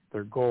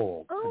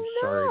goal. I'm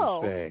sorry to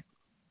say.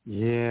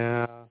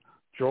 Yeah.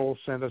 Joel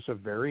sent us a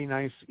very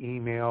nice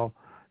email.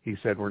 He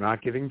said we're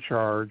not getting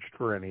charged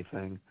for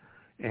anything.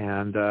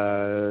 And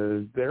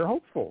they're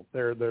hopeful.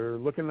 They're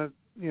looking at,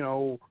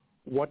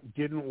 what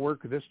didn't work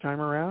this time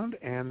around,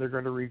 and they're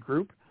going to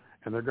regroup,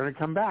 and they're going to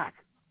come back.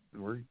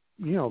 And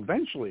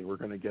eventually we're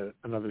going to get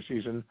another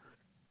season.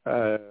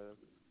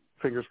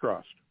 Fingers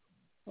crossed.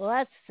 Well,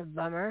 that's a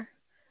bummer.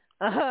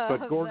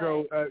 But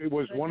Gorgo, it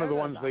was one of the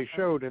ones they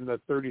showed in the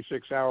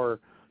 36-hour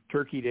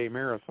Turkey Day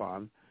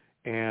Marathon,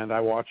 and I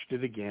watched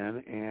it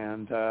again.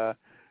 And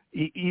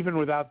even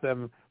without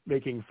them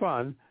making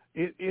fun,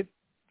 it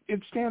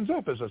stands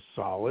up as a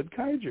solid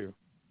kaiju.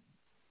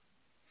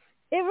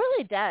 It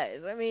really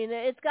does. I mean,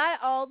 it's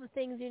got all the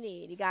things you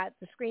need. You got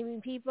the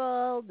screaming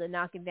people, the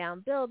knocking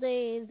down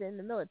buildings, and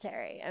the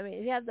military. I mean,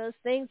 if you have those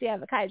things, you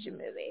have a kaiju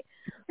movie.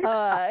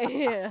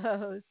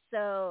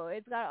 So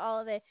it's got all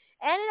of it.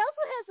 And it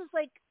also has this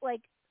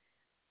like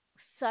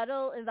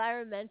subtle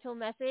environmental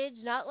message,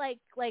 not like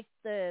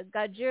the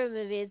Godzilla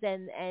movies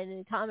and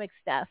atomic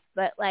stuff,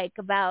 but like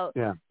about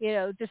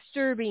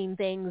disturbing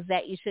things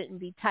that you shouldn't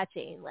be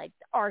touching, like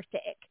the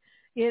Arctic.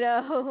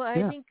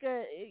 I think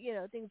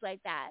things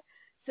like that.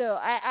 So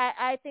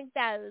I think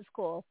that was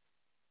cool.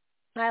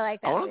 I like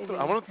that.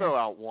 I want to throw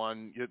out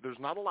one. There's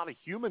not a lot of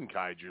human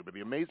kaiju, but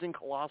the Amazing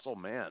Colossal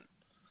Man.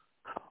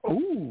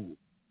 Oh,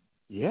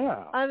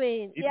 yeah. I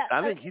mean,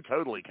 I think he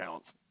totally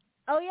counts.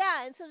 Oh,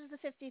 yeah, and so does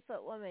the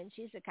 50-foot woman.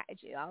 She's a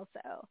kaiju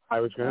also. I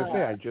was going to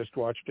say, I just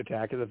watched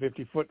Attack of the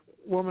 50-Foot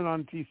Woman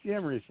on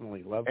TCM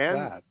recently. Loved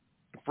that.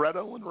 Fred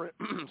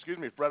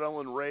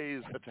Olen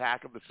Ray's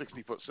Attack of the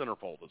 60-Foot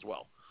Centerfold as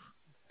well.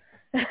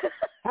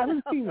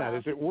 Haven't seen that.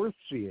 Is it worth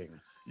seeing?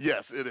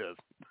 Yes, it is.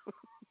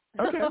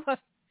 Okay.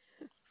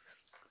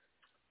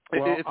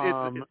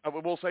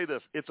 We'll say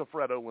this: it's a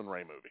Fred Olen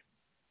Ray movie.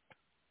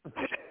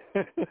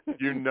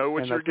 You know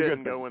what you're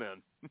getting going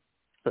in.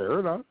 Fair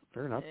enough.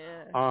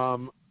 Yeah.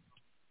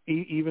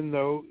 Even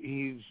though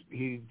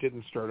he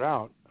didn't start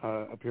out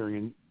appearing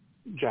in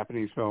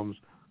Japanese films,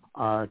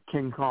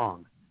 King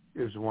Kong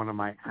is one of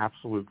my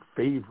absolute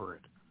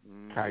favorite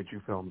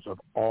kaiju films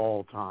of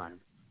all time.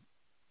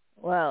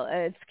 Well,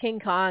 it's King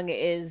Kong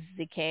is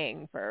the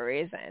king for a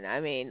reason.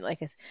 I mean,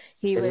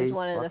 he was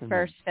one of the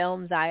first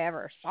films I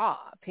ever saw,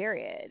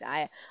 period.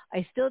 I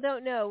still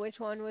don't know which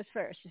one was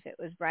first, if it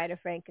was Bride of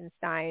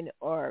Frankenstein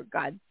or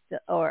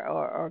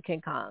or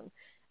King Kong.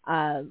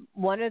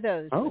 One of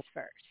those was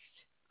first.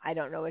 I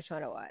don't know which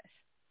one it was.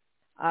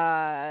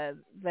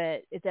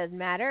 But it doesn't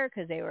matter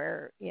because they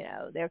were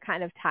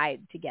kind of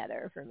tied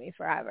together for me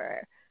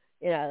forever.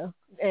 And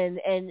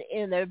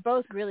they're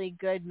both really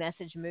good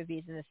message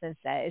movies in the sense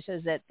that it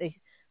shows that the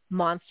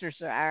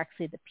monsters are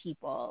actually the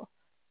people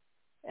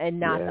and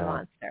not the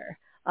monster.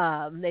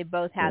 They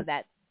both have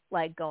that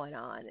going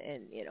on,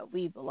 and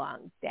we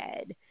belong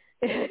dead.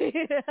 That's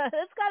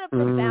kind of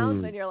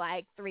profound when you're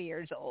 3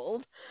 years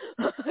old.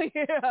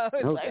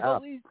 It's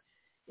at least,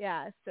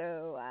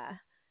 So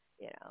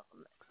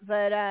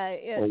but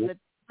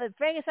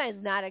Frankenstein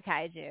is not a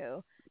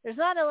kaiju. There's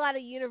not a lot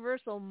of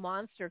universal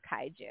monster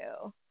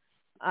kaiju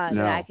that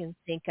I can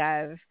think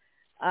of,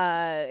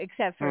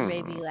 except for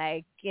maybe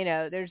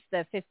there's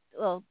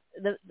all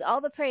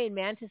the praying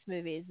mantis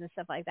movies and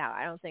stuff like that.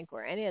 I don't think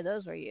any of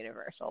those were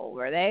universal,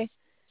 were they?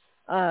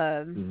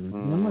 I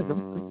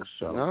don't think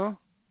so.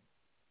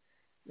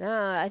 No,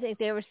 I think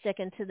they were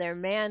sticking to their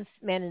man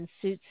in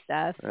suit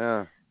stuff.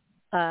 Yeah.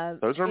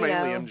 Those are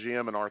mainly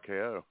MGM and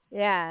RKO.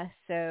 Yeah.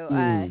 So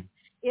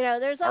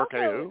there's also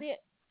RKO?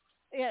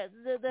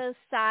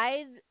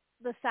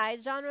 the side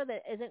genre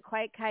that isn't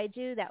quite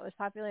kaiju that was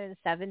popular in the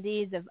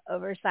 70s of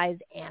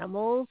oversized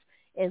animals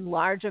in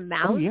large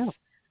amounts,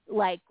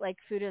 like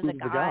Food of the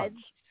Gods.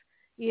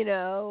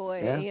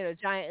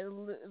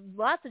 Giant,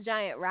 lots of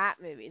giant rat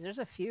movies. There's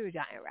a few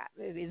giant rat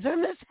movies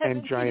in the 70s.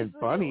 And giant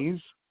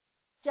bunnies.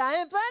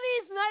 Giant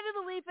bunnies, Night of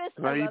the Lepus.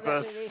 I love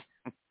that movie.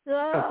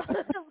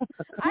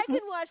 I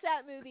can watch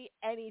that movie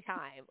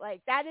anytime.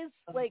 That is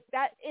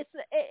that.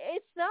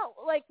 It's not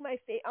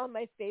on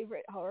my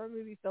favorite horror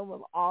movie film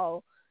of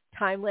all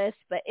time list,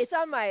 but it's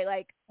on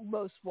my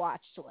most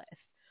watched list.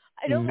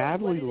 I don't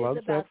Natalie know what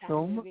it is loves about that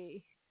film.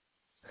 Movie.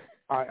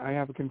 I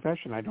have a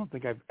confession. I don't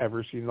think I've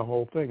ever seen the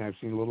whole thing. I've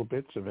seen little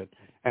bits of it,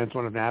 and it's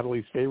one of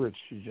Natalie's favorites.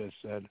 She just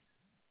said.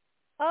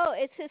 Oh,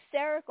 it's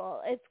hysterical.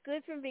 It's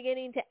good from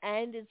beginning to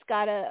end. It's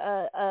got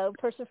a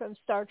person from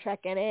Star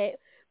Trek in it,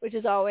 which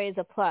is always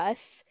a plus.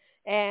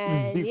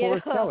 And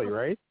DeForest Kelley,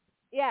 right?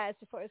 Yeah, it's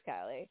DeForest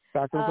Kelley.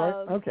 Dr.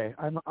 Okay,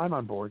 I'm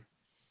on board.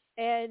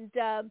 And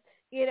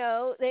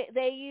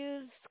they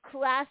use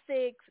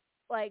classic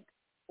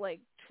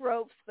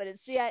tropes, but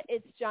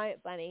it's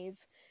giant bunnies,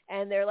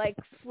 and they're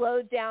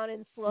slowed down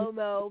in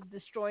slow-mo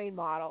destroying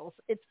models.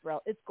 It's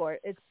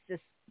gorgeous. It's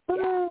just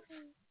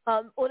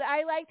what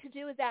I like to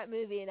do with that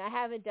movie, and I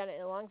haven't done it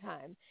in a long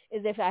time,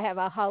 is if I have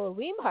a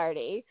Halloween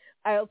party,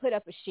 I will put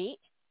up a sheet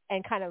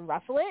and kind of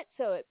ruffle it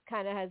so it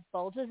kind of has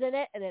bulges in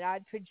it, and then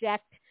I'd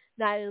project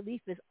Night of the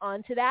Lepus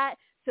onto that.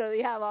 So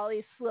you have all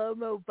these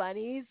slow-mo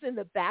bunnies in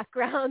the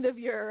background of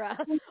your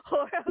themed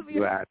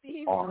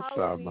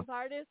Halloween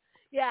party.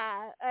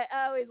 Yeah, I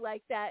always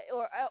like that.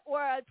 Or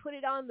I'd put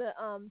it on the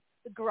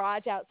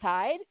garage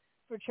outside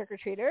for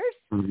trick-or-treaters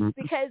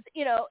because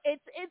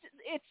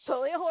it's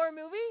totally a horror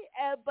movie,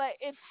 but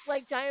it's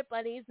like giant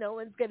bunnies. No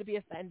one's going to be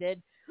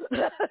offended.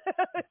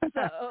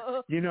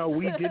 So.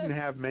 We didn't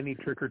have many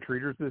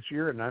trick-or-treaters this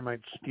year, and I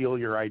might steal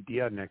your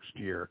idea next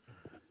year.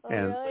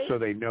 Really? So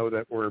they know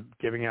that we're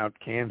giving out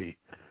candy.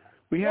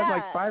 We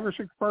have 5 or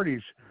 6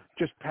 parties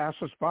just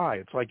pass us by.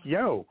 It's like,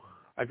 yo,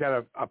 I've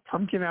got a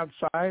pumpkin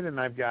outside,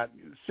 and I've got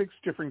 6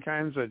 different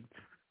kinds of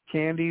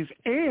candies,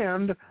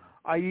 and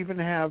I even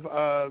have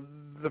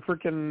the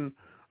freaking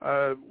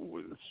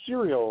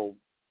cereal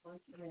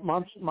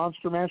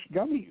Monster Mash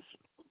gummies.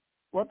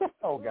 What the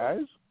hell,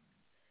 guys?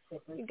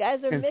 You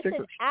guys are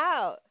missing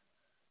out.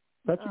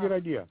 That's a good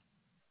idea.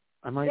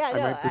 I might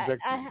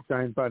project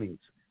giant bunnies.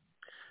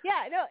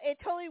 Yeah, no, it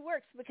totally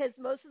works because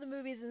most of the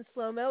movies in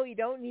slow-mo, you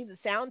don't need the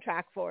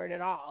soundtrack for it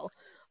at all.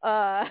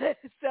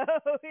 So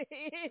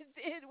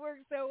it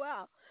works so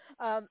well.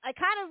 I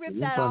kind of ripped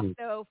that off,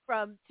 though,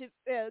 from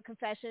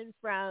Confession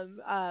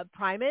from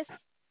Primus.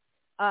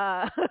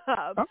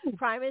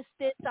 Primus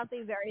did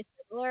something very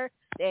similar.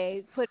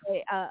 They put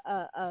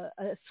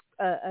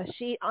a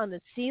sheet on the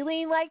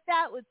ceiling like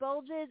that with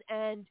bulges,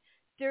 and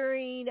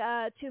during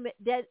Too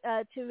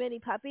Many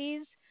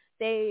Puppies,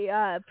 they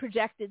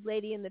projected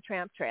Lady in the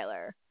Tramp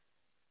trailer.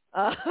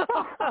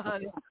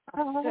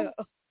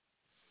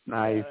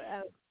 Nice.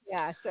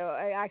 So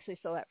I actually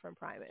stole that from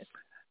Primus.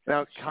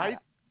 Now,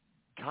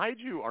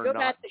 kaiju are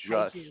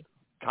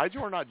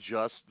not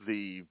just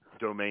the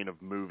domain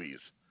of movies.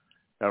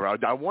 Now,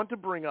 I want to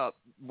bring up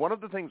one of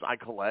the things I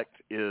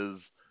collect is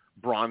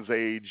Bronze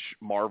Age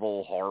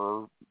Marvel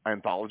horror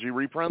anthology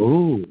reprints.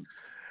 Ooh.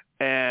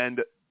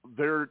 And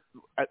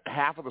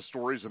half of the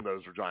stories in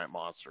those are giant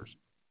monsters.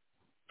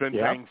 Fin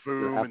Fang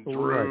Foom and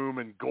Droom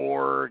and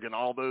Gorg and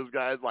all those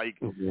guys. Like,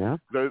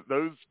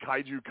 those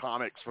kaiju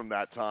comics from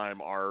that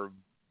time are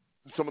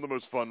some of the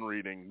most fun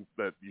reading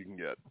that you can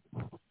get.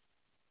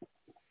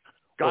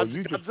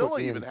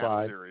 Godzilla even has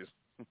a series.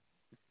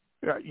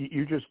 Yeah,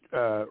 you just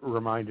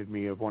reminded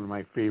me of one of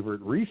my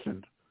favorite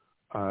recent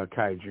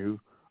kaiju,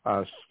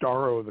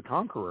 Starro the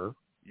Conqueror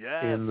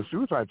in the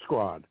Suicide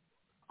Squad.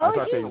 I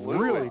thought they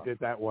really did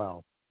that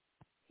well.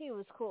 He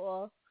was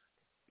cool.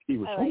 He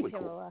was totally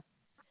cool. A lot.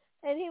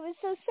 And he was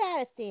so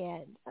sad at the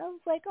end. I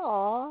was like,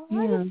 "Oh,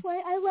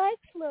 I like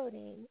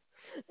floating."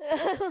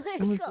 I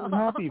was so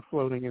happy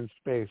floating in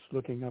space,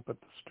 looking up at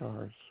the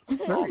stars.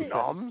 Very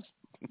thumbs.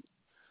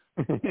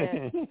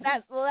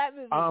 That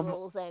movie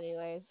rules,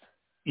 anyways.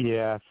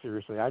 Yeah,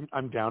 seriously,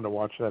 I'm down to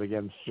watch that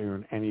again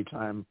soon.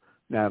 Anytime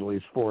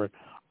Natalie's for it.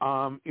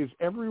 Is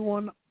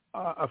everyone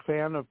a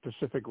fan of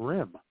Pacific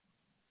Rim?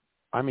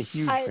 I'm a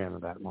huge fan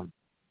of that one.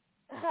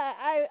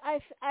 I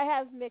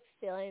have mixed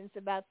feelings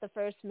about the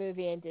first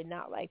movie and did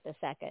not like the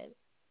second.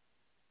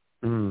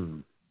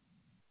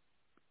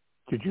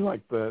 Did you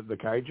like the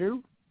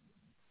kaiju?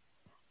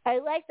 I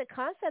like the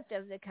concept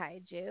of the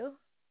kaiju.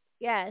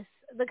 Yes,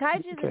 the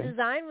kaiju. The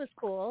design was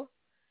cool.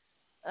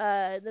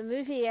 The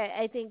movie,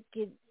 I think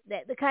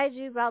that the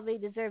kaiju probably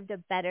deserved a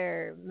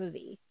better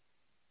movie.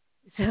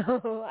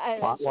 So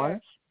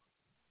plot-wise?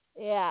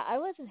 Yeah, I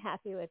wasn't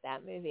happy with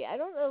that movie. I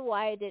don't know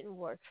why it didn't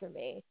work for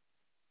me.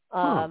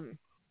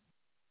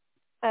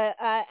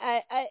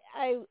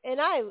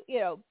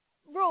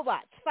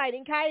 Robots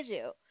fighting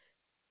kaiju.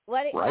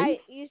 Right?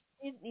 You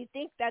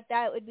think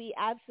that would be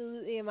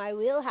absolutely in my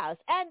wheelhouse,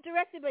 and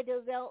directed by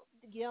Guillermo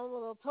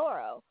del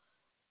Toro.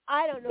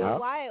 I don't know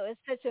why it was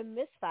such a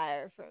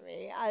misfire for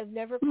me. I've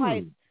never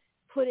quite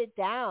put it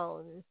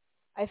down.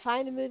 I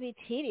find the movie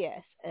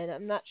tedious, and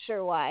I'm not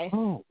sure why. I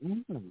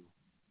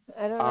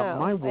don't know.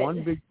 My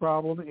one big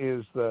problem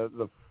is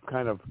the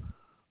kind of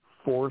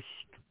forced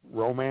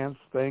romance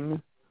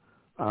thing.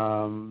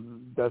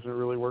 Doesn't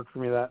really work for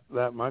me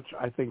that much.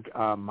 I think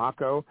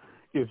Mako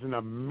is an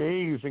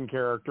amazing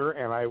character,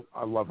 and I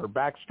love her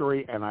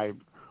backstory, and I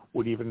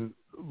would even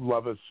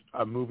love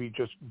a movie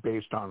just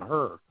based on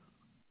her.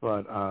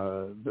 But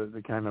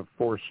the kind of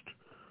forced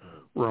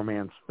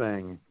romance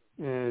thing,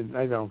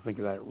 I don't think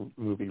that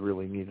movie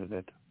really needed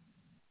it.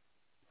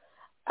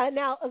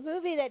 Now, a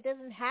movie that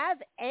doesn't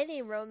have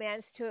any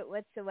romance to it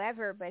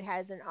whatsoever, but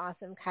has an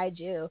awesome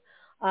kaiju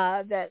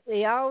that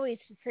we always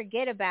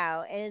forget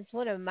about, and it's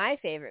one of my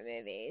favorite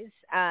movies,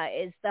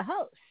 is The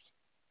Host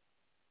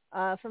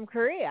from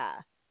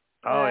Korea.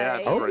 Oh, yeah,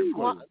 it's great.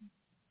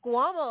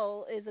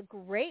 Guamo is a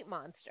great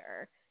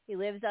monster. He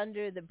lives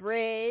under the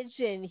bridge,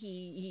 and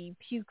he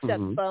pukes up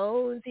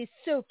bones. He's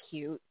so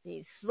cute.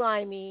 He's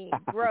slimy,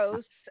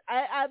 gross.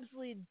 I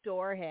absolutely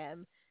adore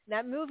him. And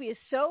that movie is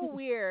so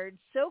weird,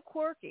 so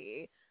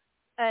quirky,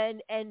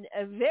 and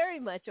very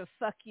much a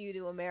fuck you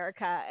to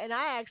America. And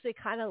I actually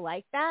kind of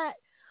like that,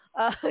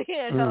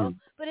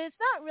 But it's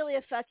not really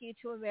a fuck you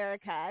to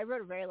America. I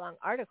wrote a very long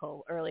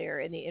article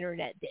earlier in the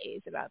internet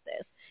days about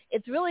this.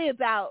 It's really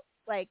about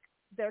like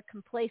their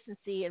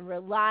complacency and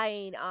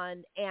relying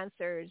on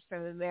answers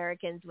from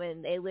Americans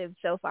when they live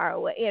so far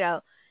away,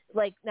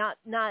 like not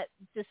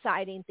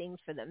deciding things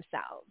for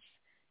themselves.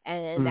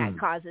 And that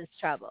causes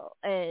trouble.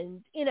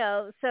 And,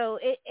 so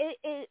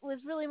it was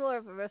really more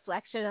of a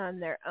reflection on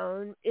their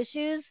own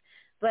issues.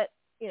 But,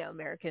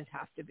 Americans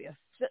have to be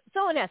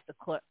someone has to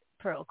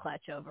pearl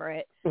clutch over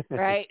it,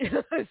 right?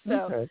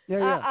 So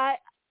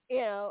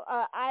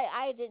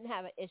I didn't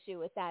have an issue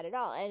with that at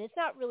all. And it's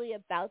not really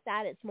about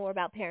that. It's more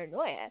about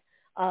paranoia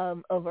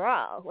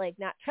overall, like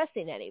not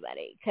trusting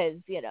anybody because,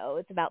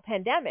 it's about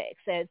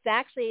pandemics. And it's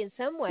actually in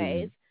some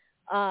ways,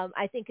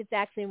 I think it's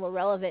actually more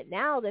relevant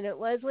now than it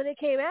was when it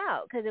came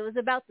out because it was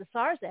about the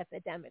SARS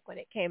epidemic when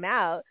it came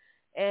out.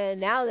 And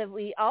now that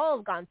we all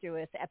have gone through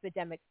this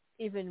epidemic,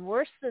 even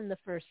worse than the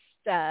first,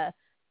 rotavirus,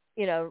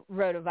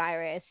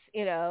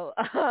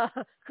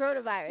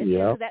 coronavirus.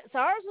 Yeah. That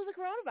SARS was a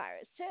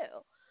coronavirus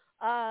too.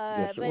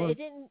 Yes, but it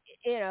didn't,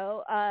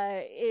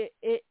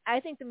 I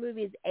think the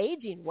movie is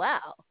aging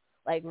well.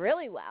 Like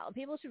really well.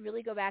 People should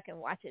really go back and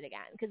watch it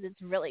again because it's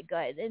really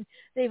good. And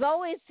they've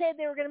always said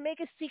they were going to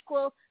make a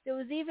sequel. There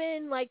was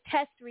even like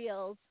test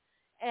reels,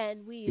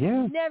 and we've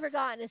never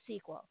gotten a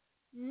sequel.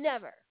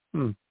 Never.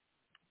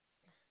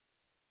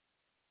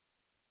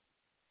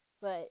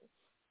 But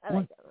I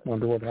like that movie.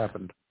 Wonder what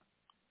happened.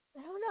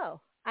 I don't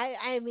know.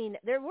 I mean,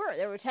 there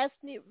were test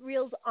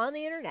reels on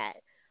the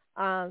internet.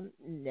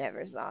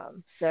 Never saw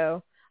him.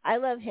 So I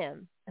love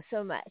him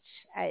so much.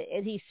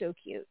 And he's so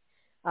cute.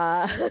 He's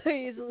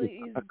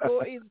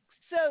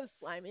so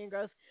slimy and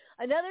gross.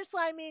 Another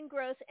slimy and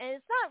gross, and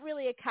it's not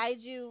really a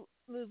kaiju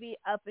movie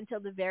up until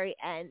the very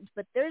end,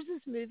 but there's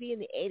this movie in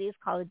the 80s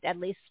called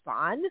Deadly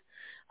Spawn,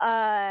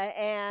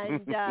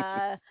 and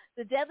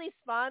the Deadly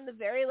Spawn, the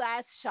very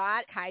last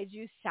shot,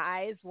 kaiju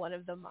size one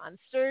of the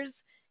monsters,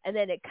 and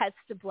then it cuts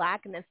to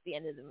black, and that's the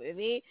end of the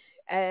movie,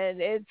 and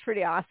it's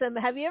pretty awesome.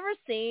 Have you ever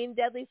seen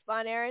Deadly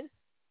Spawn, Aaron?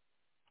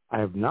 I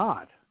have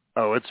not.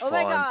 Oh, it's fun. Oh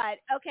my God.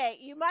 Okay,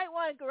 you might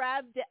want to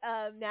grab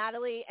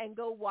Natalie and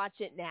go watch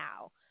it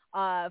now.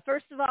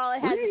 First of all, it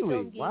has a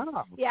film geek.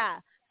 Wow. Yeah.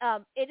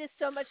 It is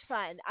so much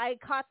fun. I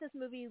caught this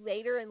movie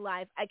later in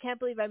life. I can't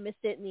believe I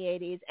missed it in the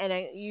 80s, and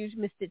you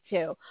missed it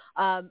too.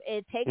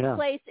 It takes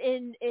place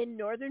in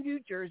northern New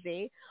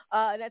Jersey,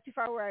 not too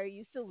far where I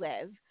used to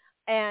live.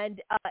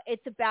 And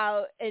it's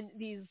about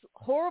these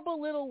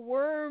horrible little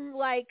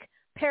worm-like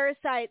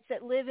parasites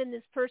that live in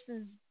this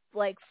person's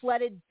like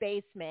flooded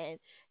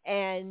basement,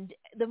 and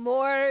the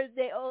longer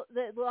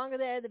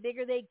they're, the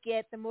bigger they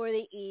get, the more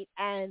they eat,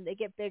 and they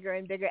get bigger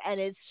and bigger, and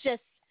it's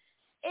just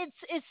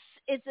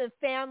it's a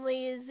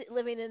family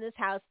living in this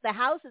house. The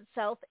house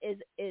itself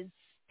is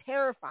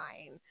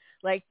terrifying.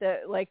 Like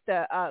the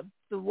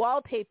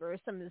wallpaper is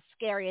some of the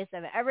scariest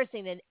I've ever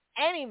seen in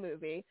any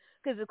movie,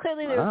 because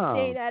clearly they're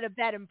staying at a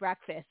bed and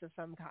breakfast of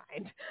some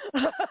kind.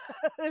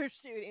 They're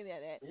shooting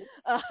in it,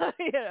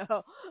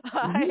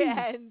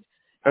 and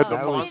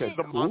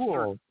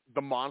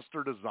the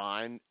monster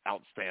design,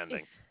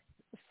 outstanding.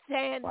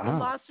 The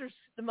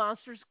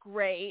monster's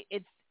great.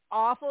 It's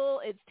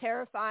awful. It's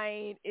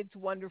terrifying. It's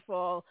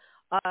wonderful.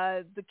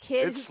 The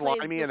kid. It's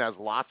slimy and has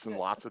lots and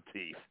lots of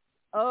teeth.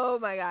 Oh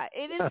my God!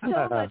 It is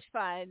so much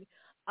fun.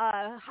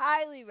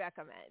 Highly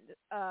recommend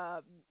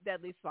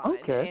Deadly Spawn.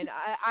 Okay. And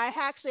I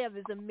actually have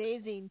this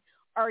amazing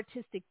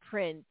artistic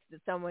print that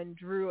someone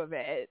drew of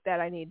it that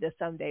I need to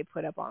someday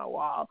put up on a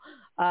wall.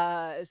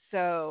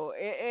 So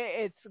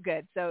it's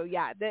good. So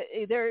yeah,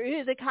 there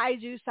is a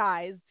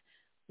kaiju-sized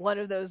one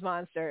of those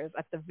monsters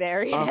at the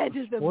very end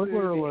of the movie.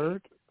 Spoiler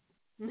alert.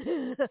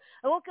 I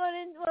won't go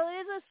in. Well, it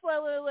is a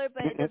spoiler alert,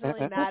 but it doesn't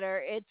really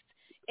matter.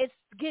 It's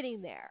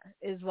getting there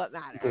is what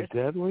matters. The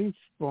Deadly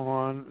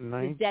Spawn,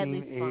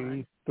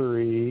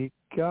 1983.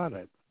 Got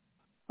it.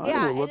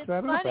 Yeah, I will look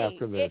that up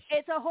after this.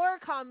 It's a horror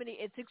comedy.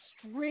 It's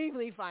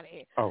extremely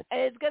funny. Oh,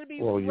 and it's going to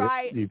be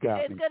right. You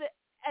got me.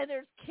 And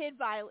there's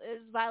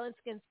violence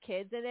against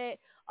kids in it,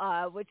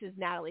 which is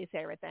Natalie's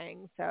favorite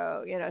thing.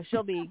 So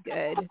she'll be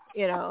good.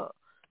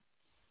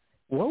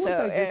 What was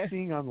I just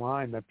seeing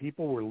online that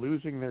people were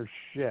losing their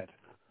shit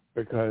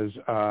because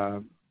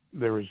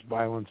there was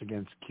violence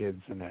against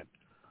kids in it?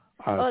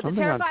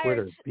 Something on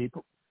Twitter. The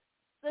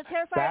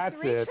Terrifier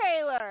 3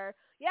 trailer.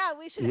 Yeah,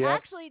 we should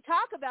actually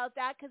talk about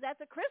that because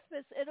that's a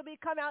Christmas. It'll be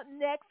come out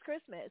next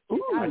Christmas.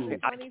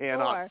 I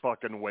cannot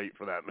fucking wait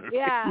for that movie.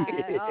 Yeah.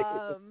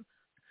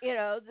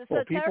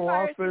 So people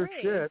Terrifier off their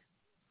 3. shit.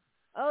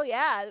 Oh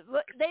yeah,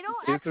 they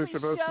don't if actually they're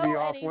supposed show to be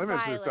off any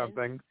limits violence. or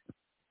something.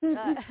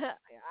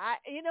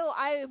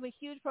 I am a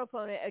huge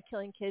proponent of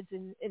killing kids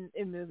in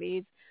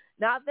movies.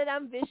 Not that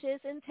I'm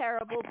vicious and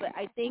terrible, but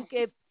I think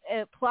it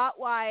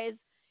plot-wise,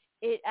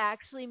 it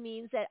actually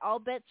means that all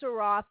bets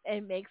are off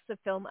and makes the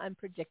film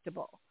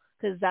unpredictable,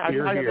 because that's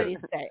what everybody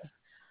say.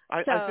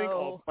 I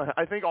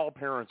think all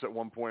parents at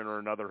one point or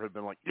another have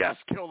been like, yes,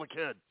 kill the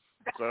kid.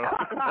 So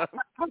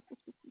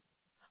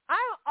I'm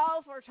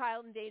all for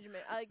child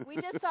endangerment. Like, we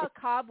just saw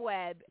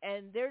Cobweb,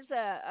 and there's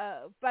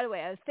by the way,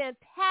 a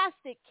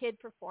fantastic kid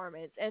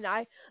performance, and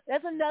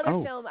that's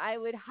another film I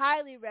would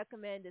highly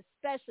recommend,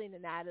 especially to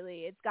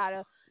Natalie. It's got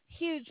a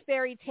huge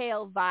fairy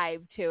tale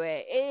vibe to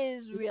it.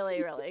 It is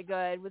really, really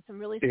good with some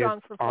really strong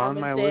performances.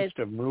 On my list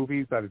of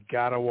movies I've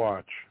got to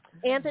watch.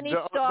 Anthony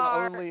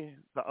Starr.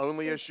 The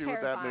only issue with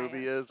that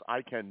movie is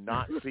I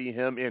cannot see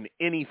him in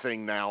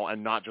anything now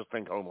and not just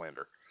think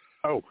Homelander.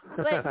 Oh,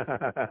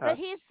 but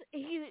he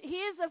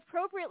is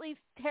appropriately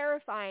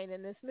terrifying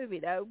in this movie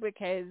though,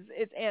 because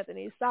it's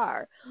Anthony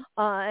Starr,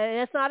 and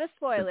it's not a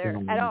spoiler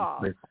at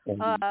all.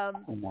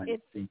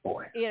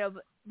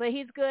 But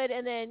he's good,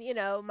 and then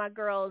my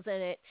girl's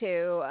in it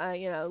too.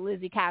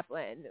 Lizzie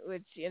Kaplan,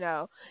 which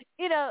right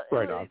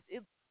on.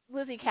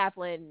 Lizzie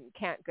Kaplan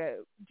can't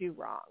go do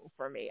wrong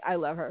for me. I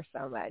love her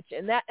so much,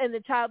 and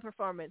the child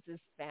performance is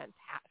fantastic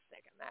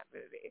in that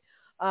movie.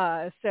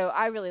 So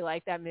I really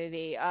like that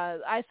movie.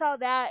 I saw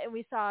that, and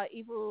we saw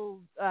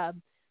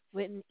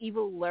When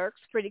Evil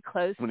Lurks pretty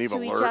close to each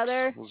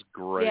other. Was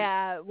great.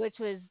 Yeah, which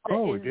was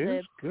it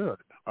is good.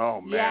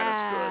 Oh man,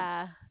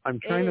 yeah, it's good. I'm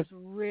trying to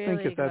really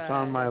think if that's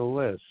on my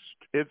list.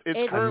 It's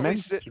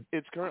currently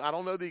I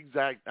don't know the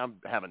exact. I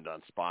haven't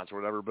done spots or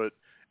whatever, but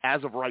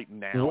as of right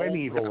now, When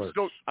Evil Lurks.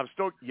 I've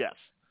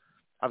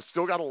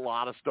still got a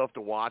lot of stuff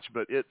to watch,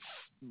 but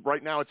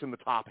right now it's in the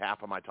top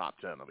half of my top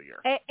 10 of the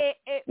year.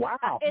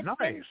 Wow, it's nice.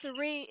 been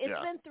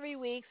 3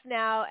 weeks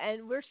now,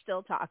 and we're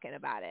still talking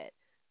about it.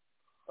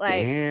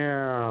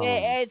 Damn.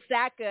 It's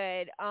that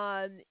good.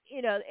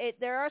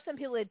 There are some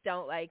people that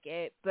don't like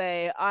it,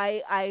 but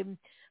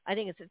I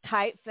think it's a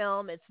tight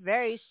film. It's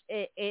very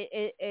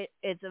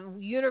it's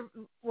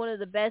one of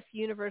the best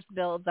universe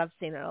builds I've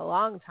seen in a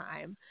long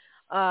time.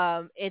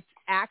 It's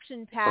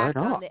action packed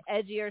on the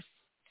edge of your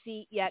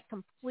seat, yet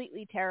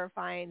completely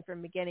terrifying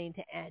from beginning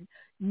to end.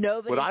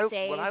 Nobody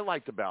saves. What I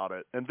liked about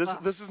it, and this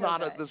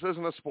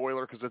isn't a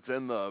spoiler because it's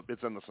in the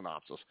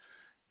synopsis.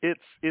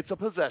 It's a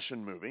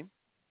possession movie,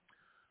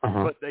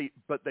 but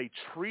they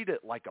treat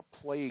it like a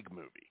plague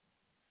movie.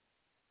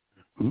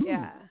 Ooh.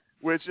 Yeah.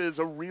 Which is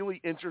a really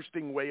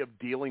interesting way of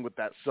dealing with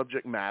that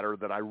subject matter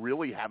that I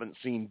really haven't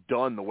seen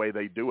done the way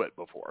they do it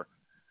before.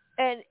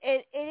 And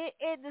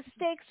the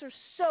stakes are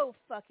so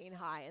fucking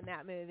high in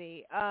that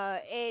movie.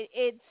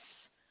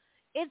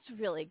 It's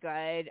really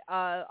good.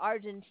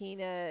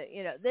 Argentina,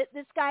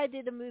 this guy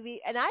did a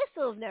movie, and I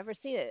still have never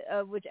seen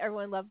it, which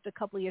everyone loved a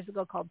couple of years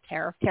ago, called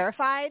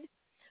Terrified,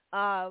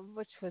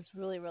 which was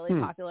really, really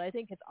popular. I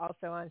think it's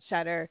also on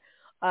Shudder.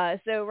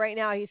 So right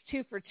now he's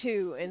 2 for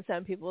 2 in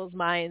some people's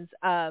minds.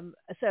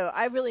 So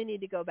I really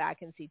need to go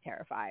back and see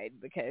Terrified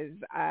because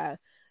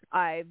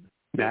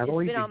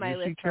Natalie, it's been on my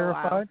list for a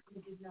while.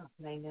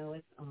 I know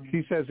it's on.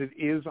 She says it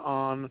is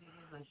on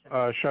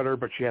Shudder,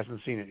 but she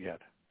hasn't seen it yet.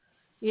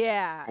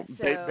 Yeah.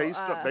 So,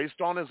 based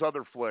on his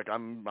other flick, I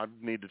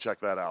need to check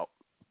that out.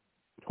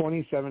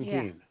 2017.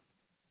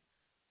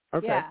 Yeah.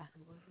 Okay. Yeah.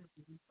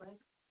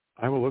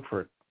 I will look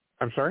for it.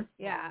 I'm sorry?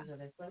 Yeah.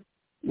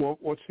 Well,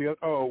 what's the other?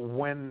 Oh,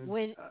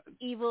 when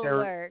Evil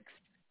Lurks.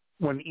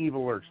 When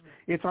Evil Lurks.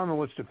 It's on the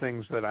list of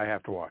things that I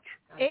have to watch.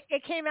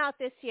 It came out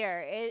this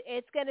year.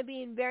 It's going to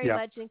be very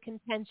much in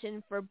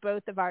contention for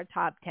both of our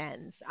top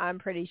 10s, I'm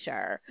pretty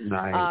sure.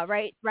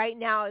 Nice. Right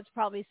now, it's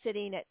probably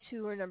sitting at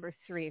 2 or number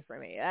 3 for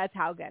me. That's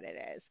how good it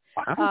is.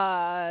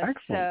 Wow.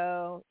 Excellent.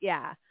 So,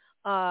 yeah.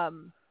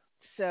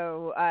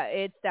 So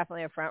it's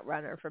definitely a front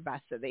runner for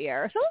best of the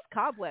year. So it's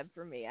Cobweb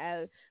for me.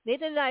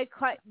 Nathan and I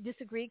quite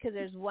disagree because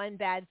there's one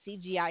bad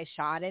CGI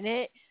shot in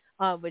it,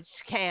 which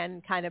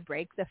can kind of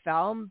break the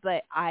film.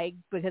 But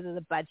because of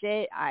the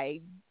budget, I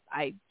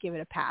give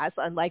it a pass.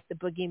 Unlike the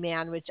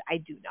Boogeyman, which I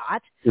do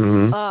not.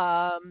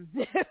 Mm-hmm.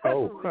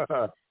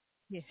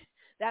 Yeah,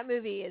 that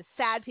movie is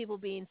sad people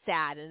being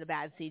sad and a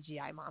bad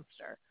CGI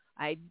monster.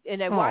 I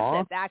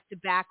watched it back to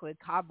back with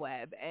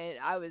Cobweb, and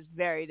I was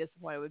very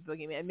disappointed with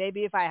Boogeyman.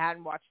 Maybe if I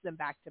hadn't watched them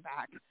back to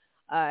back,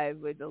 I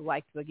would have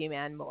liked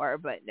Boogeyman more,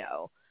 but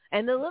no.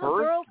 And the little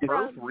girl from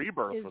Birth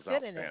Rebirth was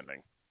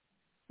outstanding.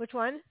 Which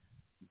one?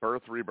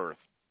 Birth Rebirth.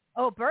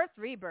 Oh, Birth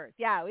Rebirth.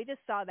 Yeah, we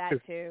just saw that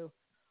too.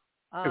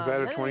 Is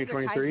that a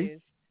 2023?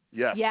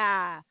 Yes.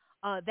 Yeah.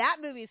 That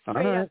movie is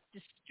straight up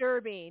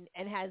disturbing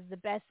and has the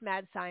best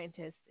mad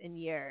scientist in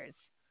years.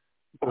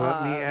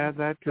 Let me add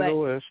that to the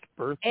list.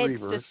 Birth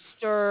Rebirth. It's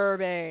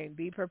disturbing.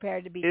 Be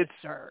prepared to be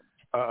disturbed.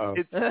 Uh-oh.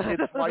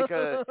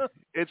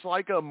 It's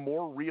like a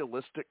more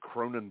realistic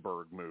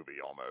Cronenberg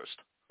movie almost.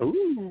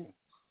 Ooh.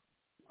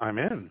 I'm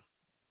in.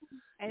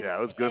 And, yeah,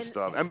 it was good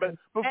stuff.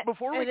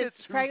 Before we get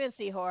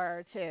pregnancy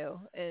horror too.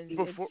 And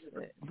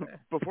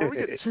before we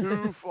get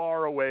too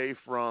far away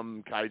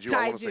from Kaiju,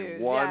 I want to say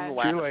one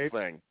last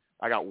thing.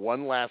 I got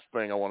one last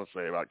thing I want to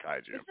say about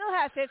Kaiju. We still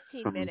have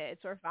 15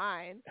 minutes. We're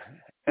fine.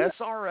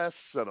 SRS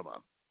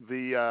Cinema,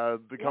 the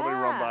company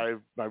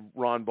run by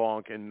Ron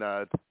Bonk and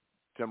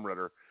Tim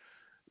Ritter,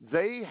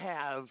 they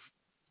have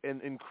an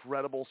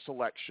incredible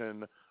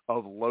selection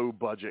of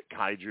low-budget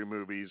Kaiju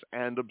movies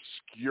and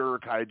obscure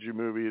Kaiju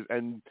movies,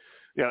 and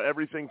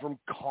everything from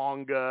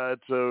Konga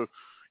to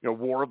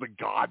War of the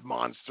God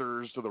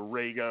Monsters to the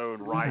Rego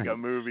and Raiga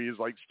movies,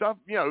 like stuff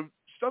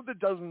that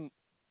doesn't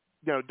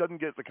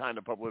get the kind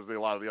of publicity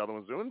a lot of the other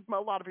ones do, and a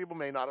lot of people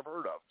may not have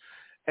heard of.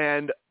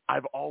 And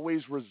I've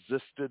always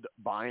resisted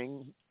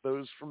buying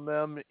those from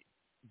them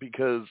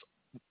because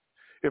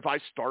if I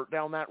start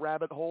down that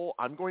rabbit hole,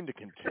 I'm going to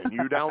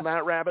continue down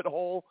that rabbit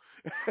hole.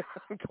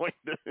 I'm going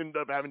to end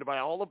up having to buy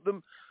all of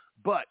them.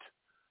 But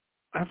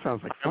that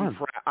sounds like fun.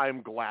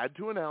 I'm glad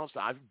to announce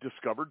that I've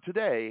discovered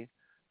today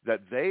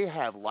that they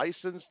have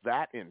licensed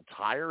that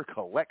entire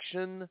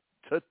collection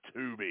to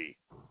Tubi.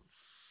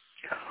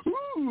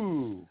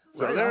 Ooh,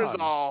 so there's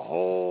a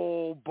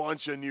whole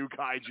bunch of new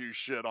Kaiju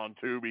shit on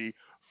Tubi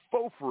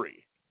for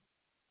free.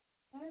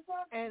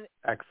 And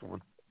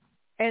excellent.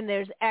 And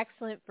there's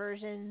excellent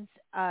versions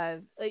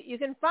of. You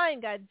can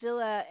find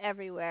Godzilla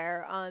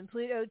everywhere on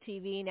Pluto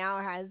TV. Now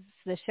has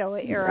the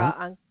Showa era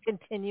on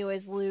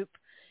continuous loop,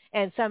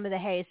 and some of the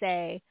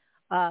Heisei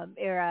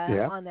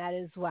era on that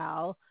as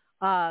well.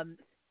 And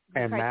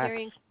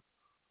Criterion. Max.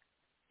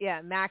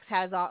 Yeah, Max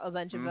has a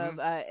bunch of them.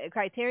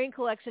 Criterion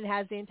Collection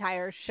has the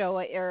entire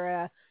Showa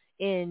era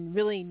in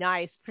really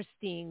nice,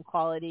 pristine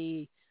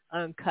quality,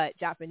 cut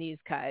Japanese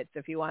cuts.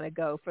 If you want to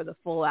go for the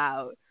full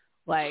out,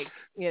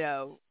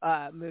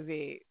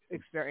 movie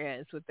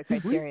experience with the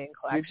Criterion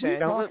Collection. Did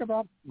we talk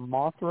about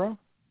Mothra?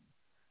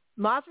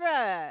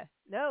 Mothra?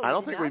 No, I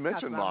don't think we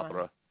mentioned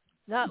Mothra.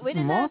 No, we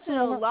didn't mention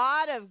a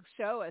lot of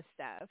Showa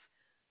stuff.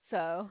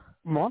 So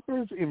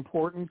Mothra is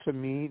important to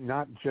me,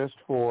 not just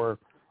for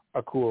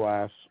a cool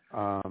ass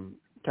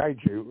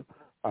kaiju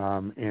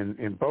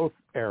in both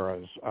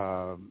eras,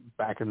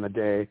 back in the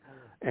day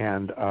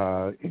And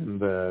in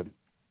the,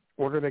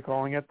 what are they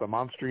calling it? The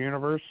Monster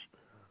Universe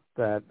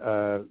that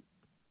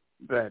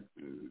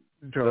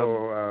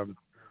Joe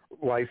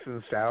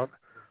licensed out.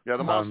 Yeah,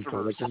 the Monsterverse.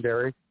 For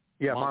Legendary.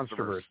 Yeah,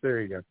 Monsterverse.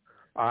 There you go.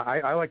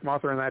 I like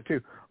Mothra in that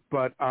too.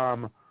 But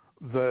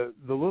the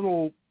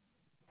little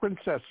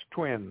princess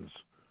twins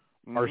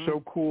are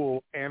so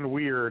cool and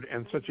weird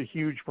and such a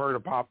huge part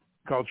of pop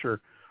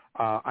culture.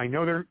 I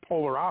know they're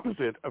polar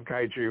opposite of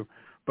Kaiju,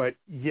 but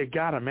you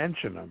got to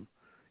mention them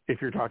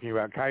if you're talking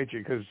about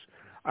Kaiju, because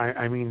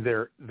I mean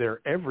they're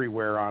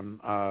everywhere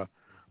on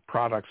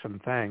products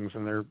and things,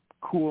 and they're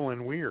cool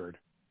and weird.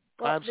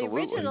 Well,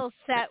 Absolutely. the original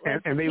set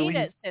was the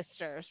Peanut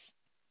Sisters.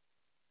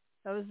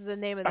 That was the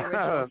name of the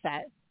original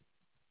set.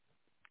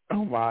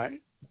 Oh my!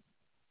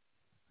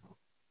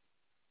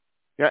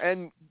 Yeah,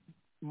 and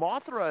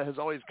Mothra has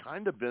always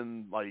kind of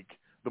been like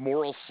the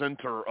moral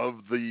center of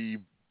the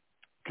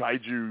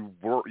Kaiju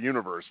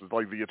universe. It's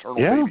like the eternal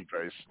baby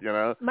face, you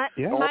know? Is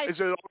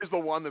it always the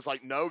one that's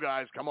like, no,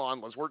 guys, come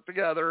on, let's work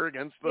together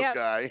against this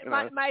guy?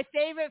 My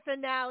favorite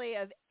finale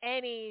of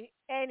any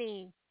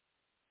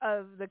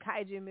of the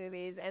Kaiju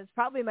movies, and it's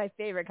probably my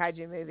favorite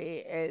Kaiju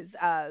movie, is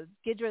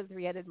Ghidorah the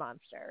Three-Headed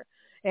Monster.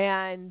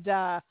 And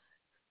the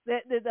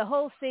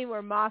whole scene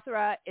where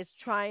Mothra is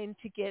trying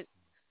to get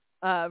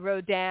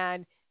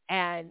Rodan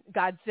and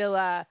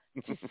Godzilla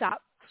to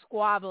stop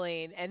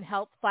squabbling and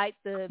help fight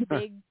the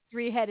big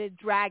three-headed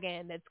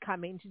dragon that's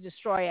coming to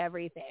destroy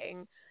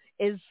everything.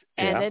 And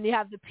then you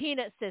have the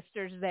Peanut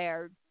Sisters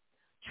there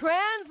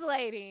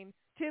translating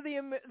to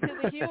the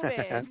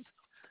humans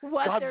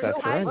what their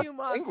Kaiju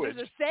monsters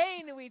are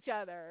saying to each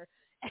other.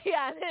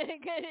 Yeah,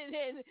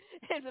 and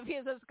the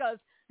Peanut Sisters goes,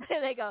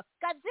 and they go,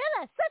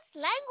 Godzilla, such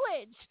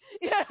language.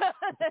 Yeah, so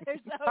we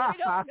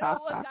don't know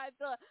what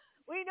Godzilla.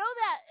 We know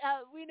that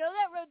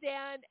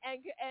Rodan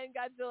and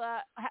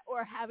Godzilla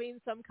were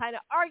having some kind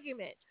of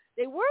argument.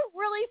 They weren't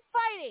really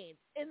fighting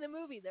in the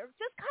movie. They're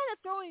just kind of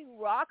throwing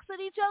rocks at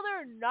each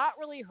other and not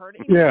really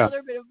hurting each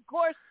other. But of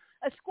course,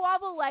 a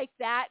squabble like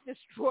that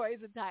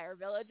destroys entire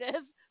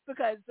villages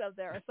because of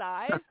their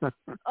size.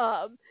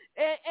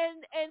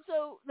 And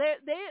so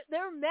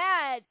they're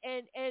mad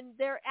and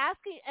they're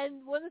asking.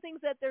 And one of the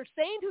things that they're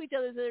saying to each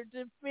other is they're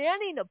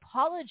demanding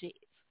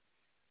apologies.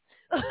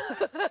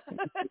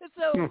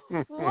 So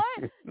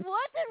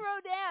what did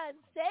Rodan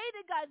say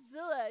to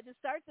Godzilla to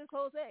start this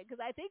whole thing?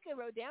 Because I think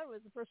Rodan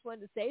was the first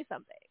one to say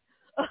something.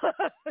 So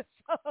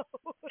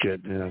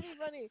Goodness. It's pretty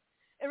funny.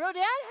 And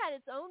Rodan had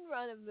its own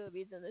run of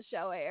movies in the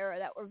Showa era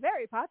that were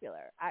very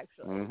popular,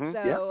 actually.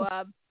 So,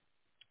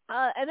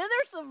 and then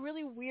there's some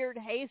really weird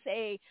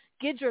Heisei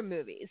Ghidorah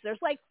movies.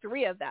 There's like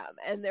 3 of them,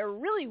 and they're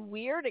really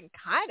weird and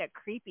kind of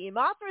creepy.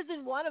 Mothra's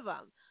in one of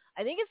them.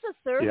 I think it's the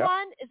third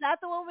one. Is that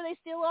the one where they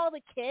steal all the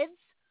kids?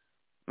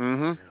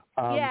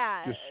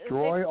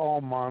 Destroy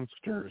All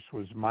Monsters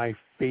was my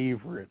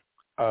favorite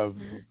of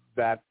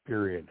that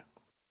period.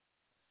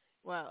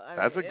 Well,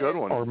 that's a good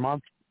one. Or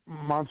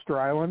Monster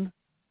Island,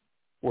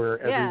 where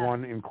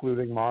everyone,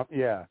 including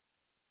Flippin'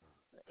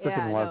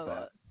 love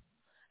that.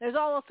 There's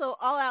also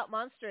All Out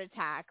Monster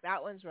Attack.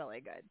 That one's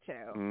really good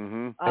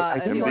too. I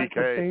think it's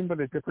the same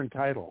but a different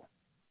title.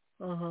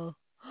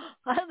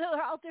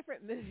 They're all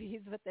different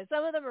movies, but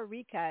some of them are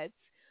recuts.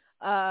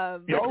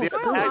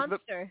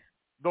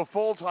 The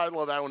full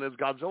title of that one is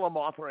Godzilla,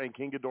 Mothra, and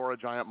King Ghidorah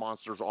Giant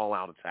Monsters All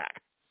Out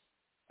Attack.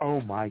 Oh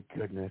my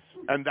goodness!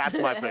 And that's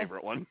my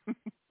favorite one.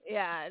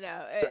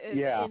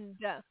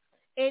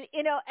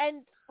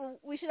 And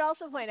we should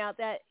also point out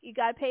that you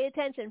got to pay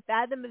attention.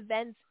 Fathom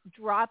Events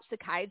drops a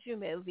Kaiju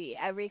movie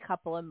every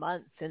couple of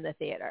months in the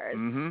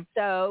theaters.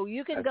 So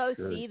you can go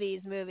see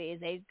these movies.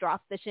 They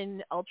dropped the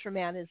Shin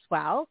Ultraman as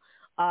well.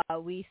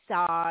 We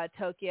saw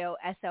Tokyo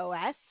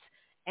SOS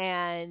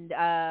and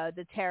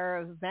The Terror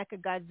of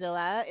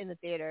Mechagodzilla in the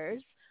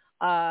theaters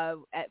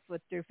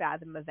through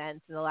Fathom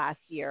Events in the last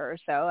year or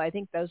so. I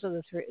think those are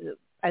the 3.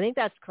 I think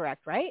that's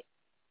correct, right?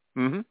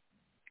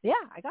 Yeah,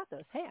 I got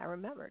those. Hey, I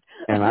remembered.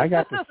 And I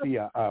got to see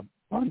a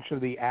bunch of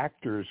the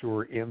actors who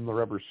were in the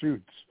rubber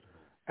suits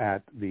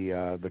at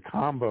the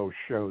combo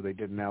show they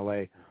did in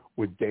L.A.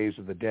 with Days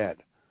of the Dead.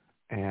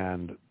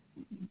 And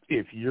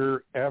if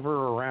you're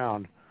ever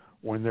around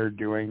when they're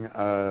doing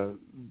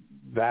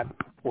that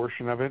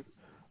portion of it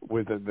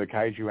with the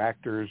Kaiju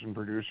actors and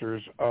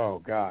producers, oh,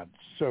 God,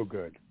 so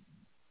good.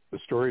 The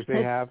stories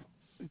they have,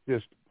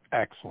 just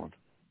excellent.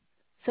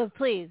 So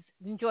please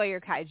enjoy your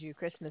Kaiju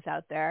Christmas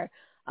out there.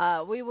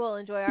 We will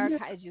enjoy our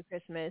Kaiju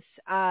Christmas.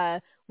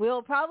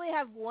 We'll probably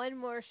have one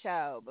more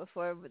show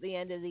before the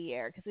end of the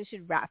year because we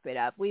should wrap it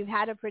up. We've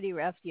had a pretty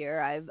rough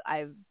year.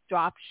 I've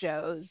dropped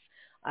shows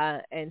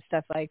and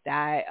stuff like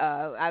that.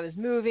 I was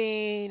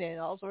moving and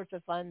all sorts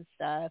of fun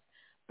stuff.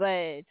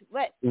 But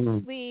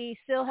we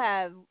still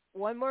have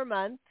one more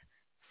month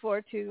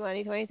before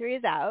 2023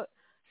 is out.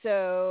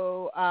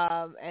 So,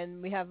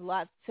 and we have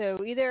lots.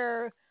 So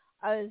either...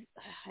 no,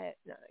 it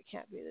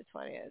can't be the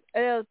 20th.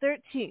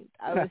 13th.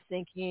 I was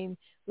thinking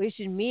we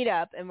should meet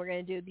up, and we're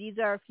going to do. These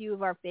are a few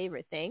of our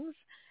favorite things,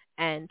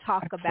 and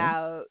talk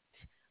about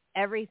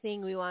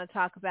everything we want to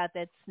talk about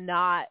that's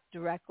not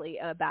directly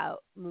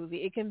about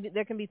movie.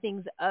 There can be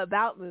things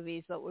about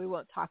movies, but we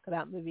won't talk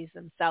about movies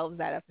themselves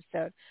that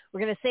episode.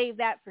 We're going to save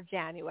that for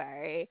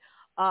January,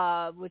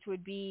 which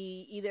would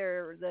be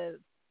either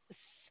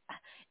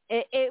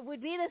it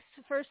would be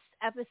the first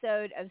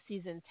episode of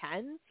season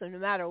 10. So no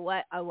matter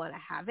what, I want to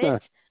have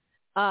it.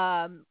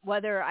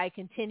 Whether I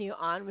continue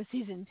on with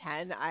season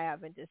 10, I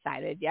haven't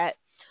decided yet,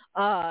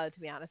 to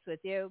be honest with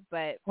you.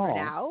 But for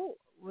now,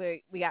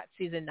 we got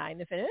season 9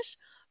 to finish.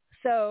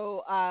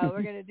 So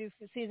we're going to do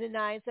season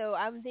 9. So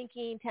I'm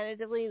thinking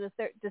tentatively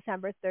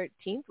December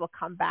 13th, we'll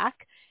come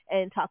back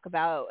and talk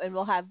about, and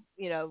we'll have,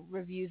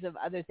 reviews of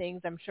other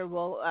things. I'm sure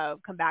we'll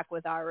come back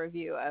with our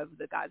review of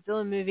the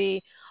Godzilla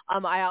movie.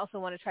 I also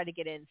want to try to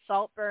get in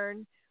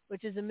Saltburn,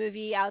 which is a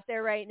movie out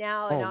there right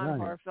now, a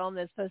non-horror film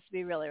that's supposed to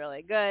be really,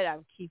 really good. I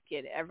keep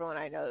getting everyone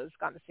I know who's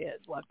gone to see it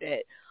has loved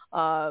it.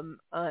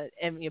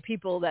 And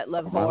people that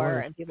love horror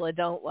and people that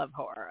don't love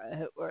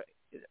horror,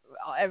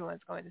 everyone's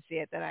going to see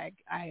it. Then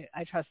I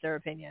trust their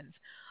opinions.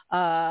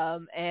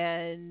 It's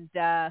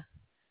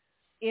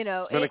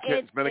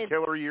been a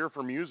killer year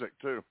for music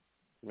too.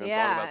 Talk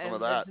about some of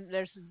that.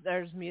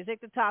 There's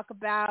music to talk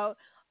about.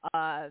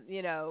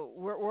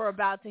 We're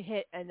about to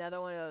hit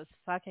another one of those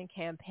fucking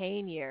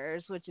campaign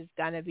years, which is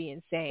gonna be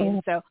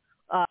insane. So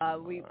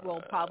we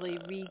will probably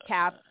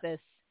recap this.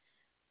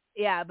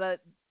 Yeah,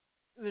 but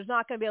there's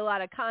not going to be a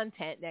lot of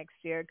content next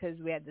year because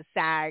we had the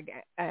SAG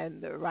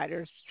and the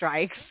writers'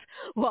 strikes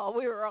while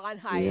we were on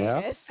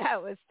hiatus. Yeah.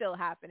 That was still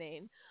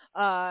happening.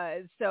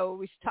 So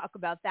we should talk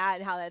about that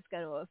and how that's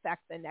going to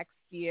affect the next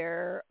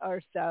year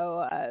or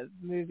so of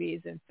movies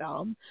and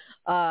film.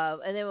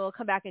 And then we'll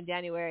come back in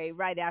January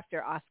right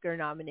after Oscar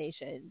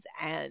nominations,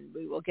 and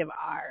we will give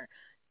our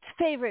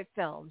favorite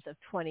films of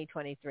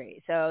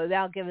 2023. So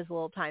that'll give us a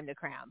little time to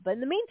cram. But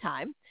in the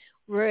meantime,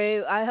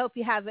 I hope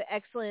you have an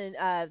excellent,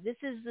 this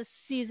is the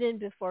season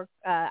before,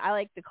 I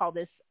like to call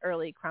this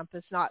early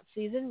Krampusnacht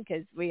season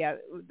because we have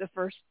the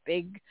first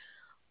big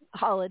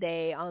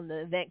holiday on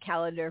the event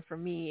calendar for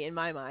me, in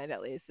my mind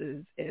at least,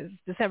 is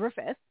December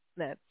 5th.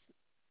 That's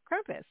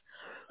Krampus.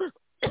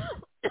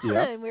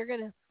 And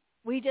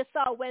we just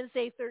saw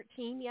Wednesday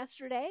 13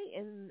 yesterday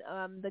in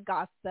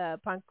the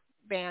punk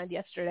band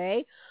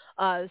yesterday.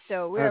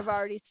 So we've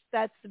already,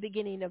 that's the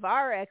beginning of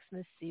our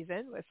Xmas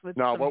season with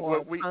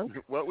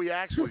what we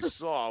actually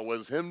saw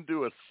was him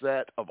do a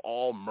set of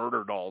all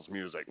Murder Dolls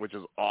music, which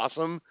is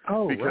awesome.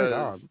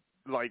 Because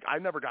I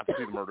never got to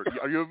see the Murder.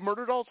 Are you a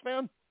Murder Dolls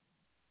fan?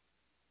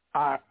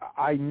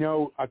 I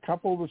know a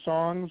couple of the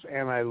songs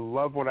and I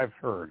love what I've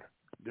heard.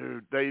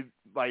 Dude,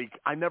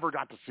 I never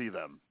got to see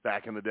them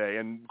back in the day,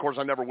 and of course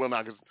I never will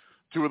now because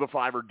 2 of the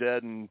 5 are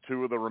dead and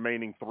 2 of the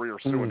remaining 3 are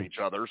suing each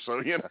other.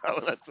 So,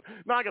 that's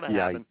not going to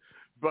happen.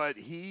 But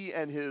he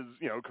and his,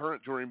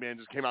 current touring band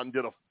just came out and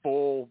did a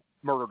full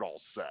Murder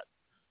Dolls set,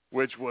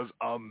 which was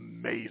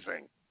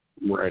amazing.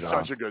 Right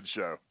on. Such a good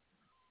show.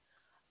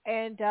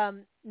 And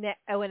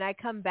when I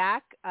come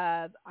back,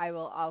 I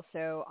will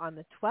also, on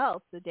the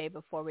 12th, the day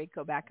before we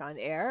go back on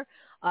air,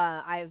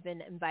 I've been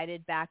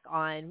invited back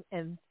on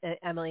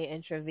Emily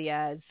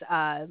Intravia's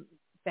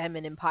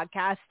Feminine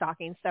Podcast,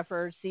 Stocking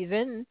Stuffer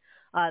season.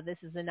 This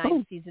is the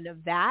 9th season of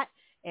that,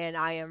 and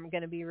I am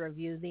going to be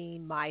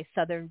reviewing my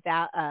Southern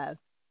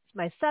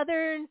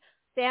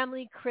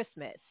Family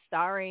Christmas,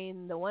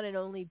 starring the one and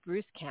only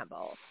Bruce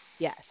Campbell.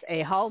 Yes,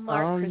 a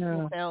Hallmark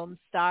Christmas film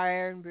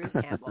starring Bruce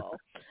Campbell.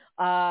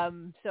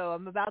 So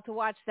I'm about to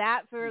watch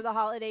that for the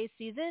holiday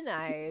season.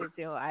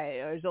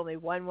 There's only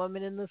one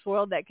woman in this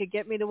world that could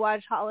get me to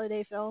watch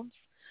holiday films.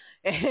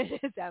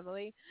 It's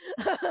Emily.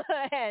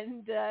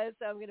 And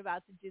so I'm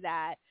about to do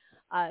that.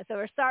 So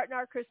we're starting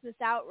our Christmas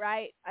out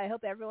right. I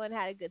hope everyone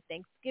had a good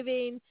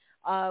Thanksgiving.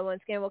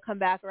 Once again, we'll come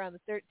back around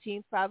the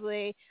 13th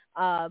probably.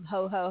 Ho,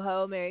 ho,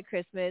 ho, Merry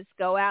Christmas.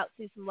 Go out,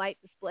 see some light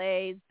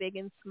displays, big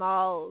and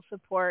small.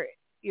 Support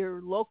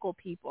your local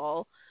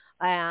people.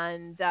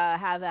 And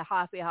have a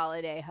happy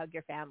holiday. Hug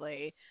your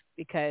family,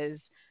 because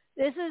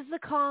this is the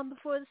calm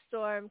before the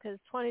storm. Because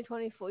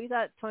 2024, you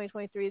thought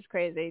 2023 is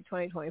crazy.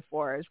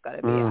 2024 is going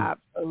to be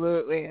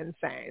absolutely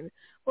insane.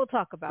 We'll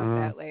talk about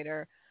that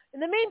later. In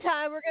the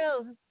meantime, we're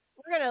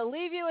gonna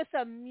leave you with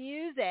some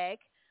music.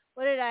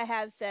 What did I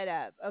have set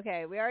up?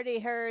 Okay, we already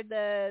heard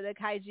the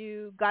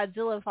Kaiju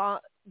Godzilla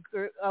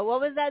group.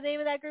 What was that name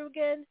of that group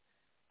again?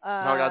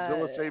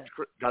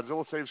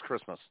 Godzilla Saves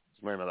Christmas.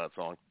 Is the name of that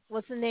song.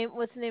 What's the name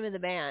of the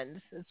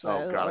band?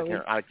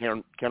 I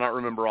cannot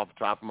remember off the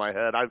top of my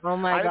head.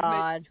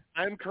 God!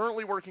 I'm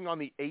currently working on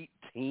the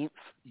 18th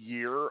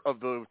year of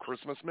the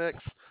Christmas mix,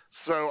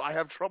 so I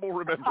have trouble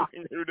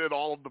remembering who did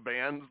all of the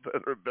bands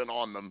that have been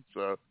on them.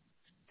 So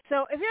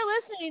if you're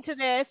listening to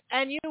this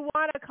and you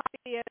want a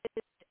copy of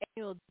this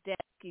annual disc,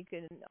 you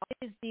can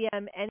always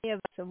DM any of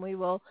us, and we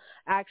will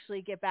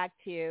actually get back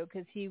to you,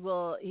 because he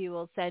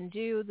will send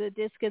you the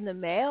disc in the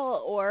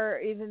mail, or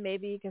even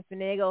maybe you can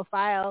finagle a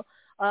file.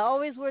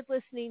 Always worth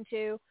listening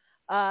to.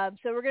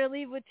 So we're going to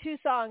leave with 2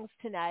 songs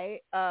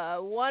tonight.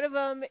 One of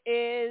them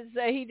is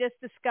he just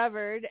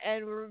discovered,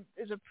 and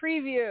is a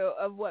preview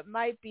of what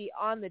might be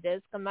on the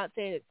disc. I'm not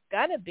saying it's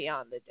going to be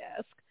on the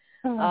disc.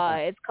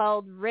 It's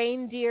called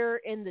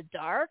Reindeer in the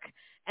Dark.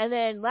 And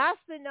then last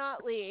but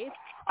not least,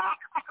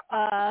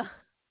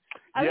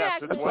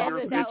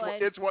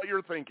 it's what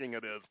you're thinking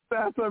it is.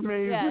 That's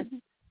amazing. Yes.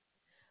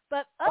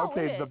 But,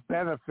 okay, The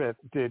Benefit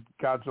did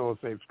Godzilla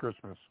Saves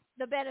Christmas.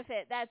 The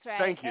Benefit, that's right.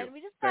 Thank you. And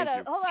we just got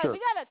hold on, Sure. we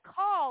got a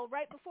call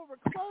right before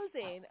we're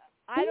closing.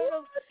 I don't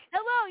know.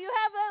 Hello, you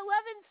have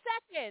 11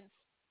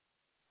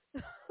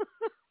 seconds.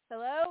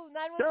 Hello,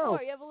 914. Go.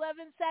 You have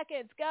 11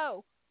 seconds.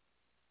 Go.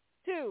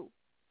 2,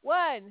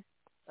 1.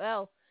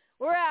 Well,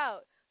 we're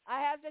out.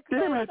 I have to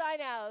close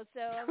sign out, so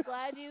I'm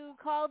glad you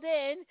called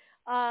in.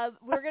 I'm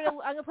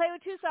gonna play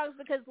with 2 songs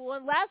because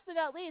last but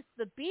not least,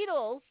 the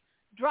Beatles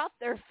dropped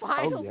their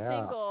final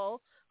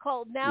single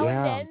called Now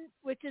and Then,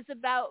 which is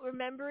about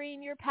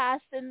remembering your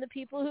past and the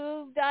people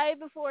who died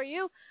before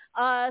you.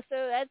 So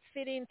that's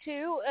fitting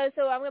too.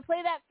 So I'm going to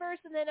play that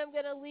first, and then I'm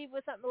going to leave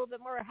with something a little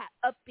bit more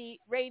upbeat,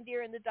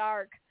 Reindeer in the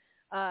Dark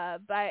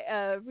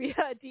by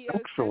Ria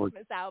Dio's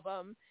Christmas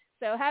album.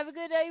 So have a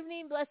good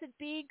evening. Blessed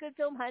be. Good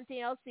film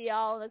hunting. I'll see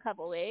y'all in a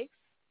couple weeks.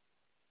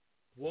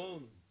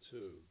 1,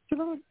 2. Good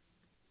night.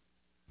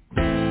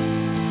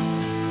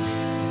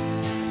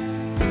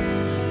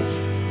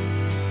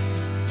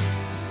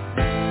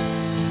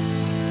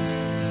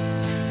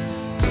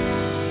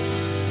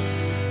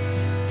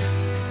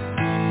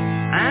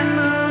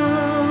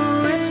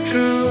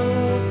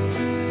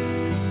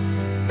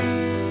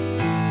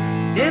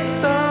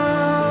 It's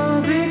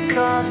all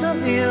because of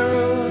you.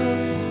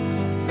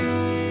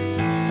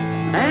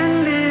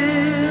 And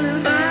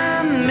if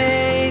I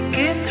make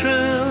it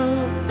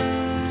through,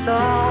 it's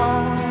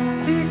all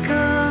because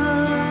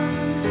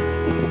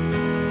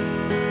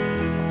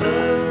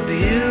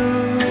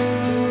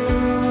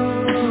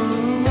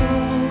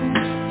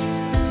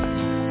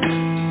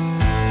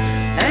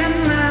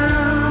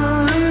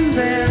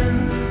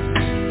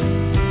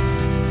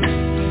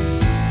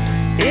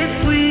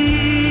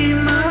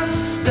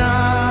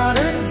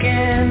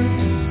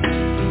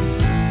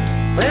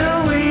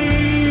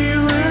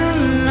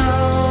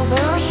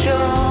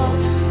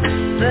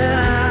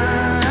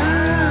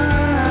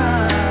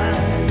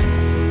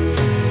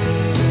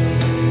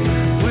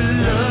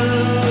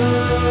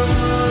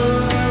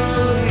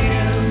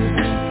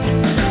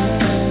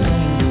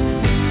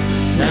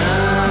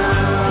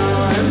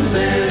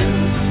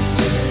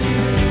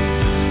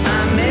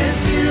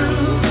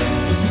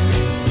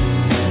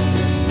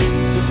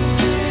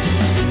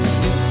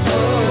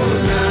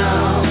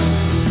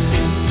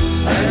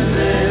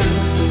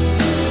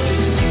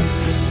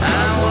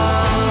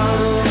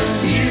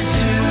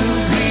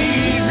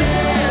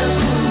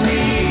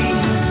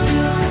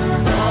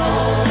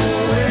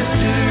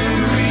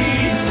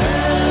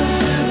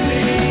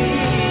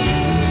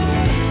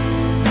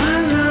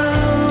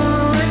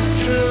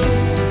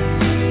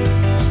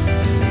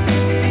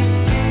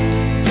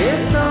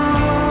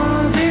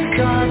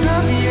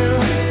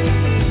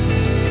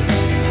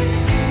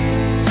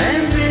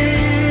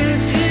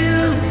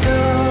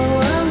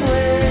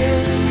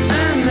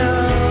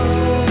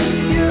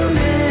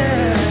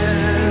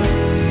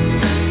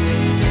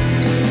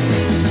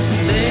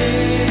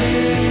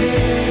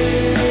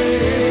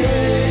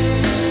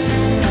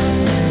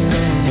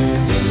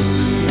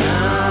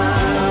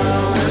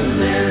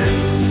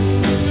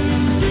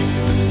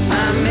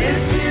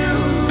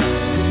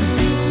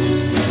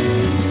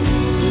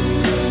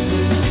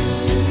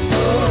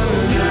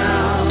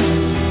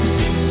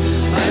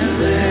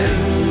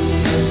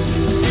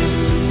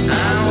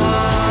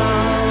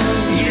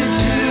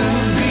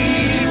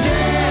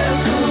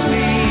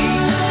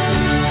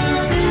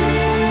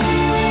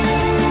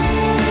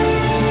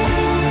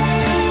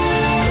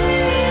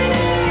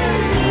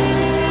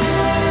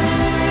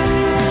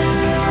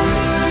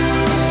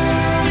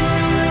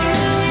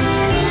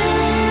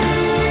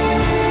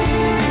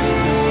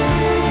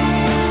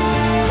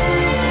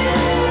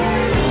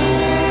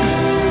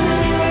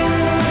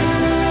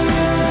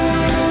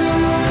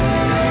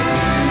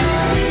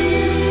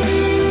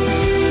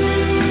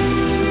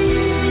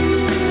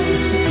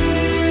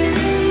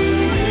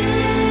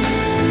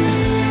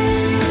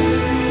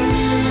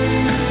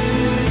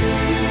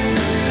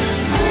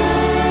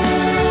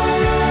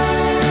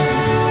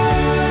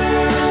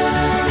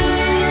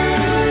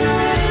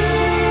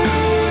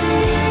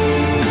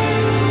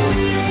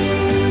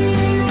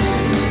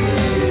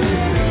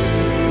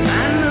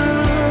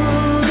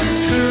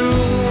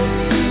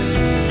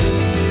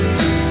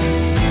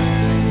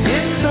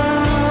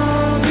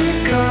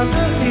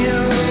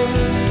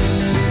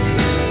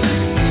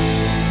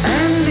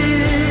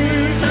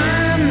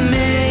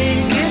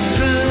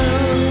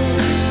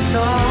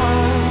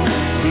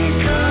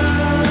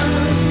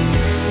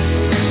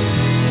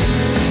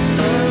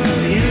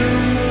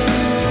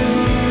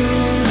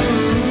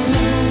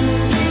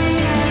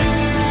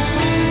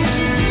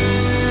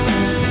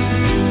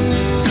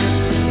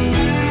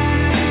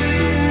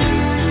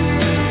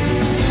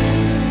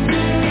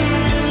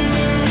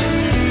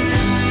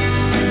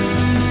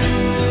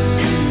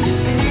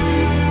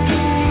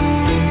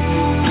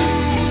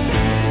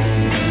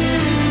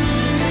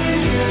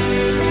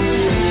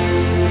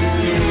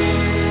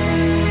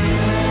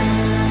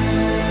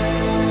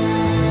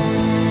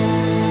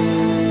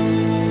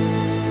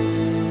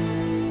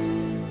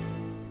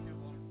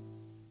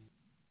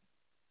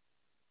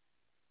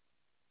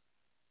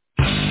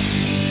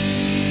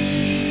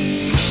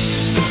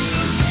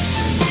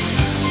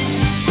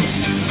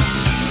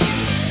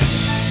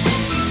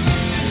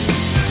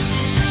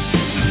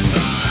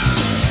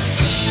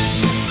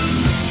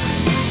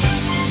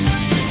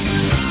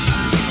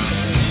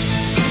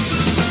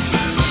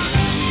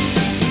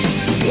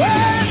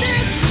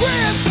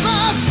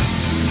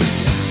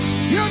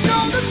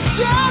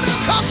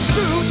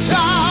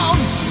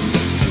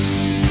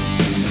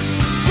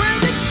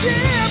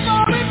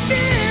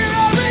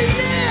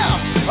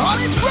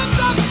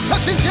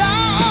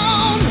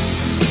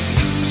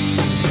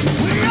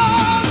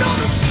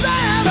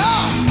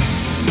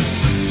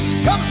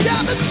Come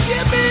down and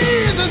give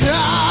me the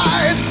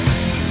night.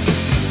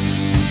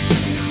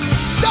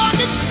 Dark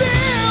and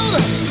still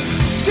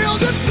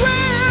the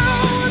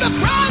thrill, the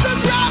brother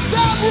drops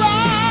of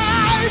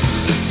light.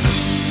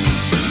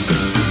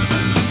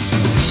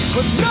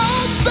 But no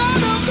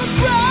sign of the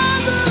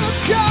brothers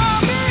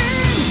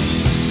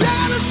coming.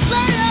 Down and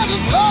say as a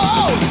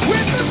flow,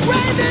 with the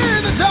rain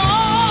in the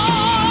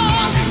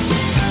dark.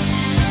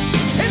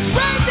 It's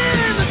raining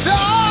in the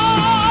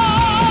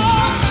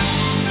dark.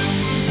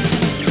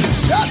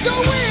 That's a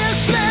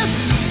wish list.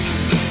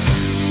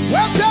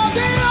 Well, does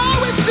it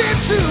always seem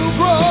to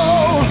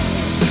grow?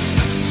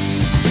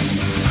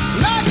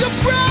 Like a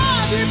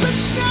bride in the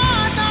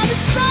sky,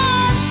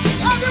 99,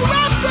 and the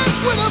restless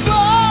with a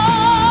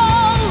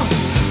bow.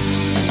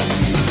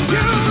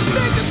 You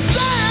think it's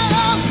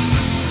sad,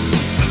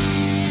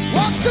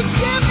 wants to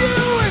give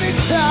you any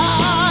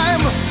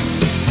time.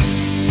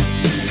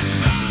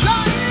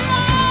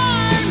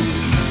 Flying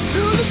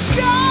to the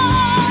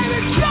sky to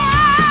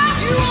give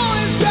you all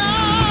his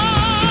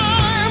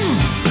time.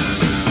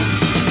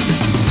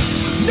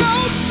 No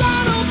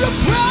sign of your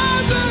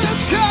presence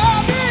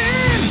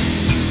coming.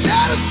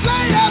 Let us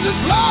play as it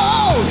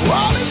flows.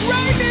 All is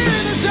raining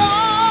in the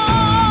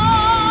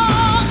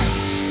dark.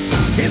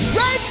 It's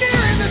raining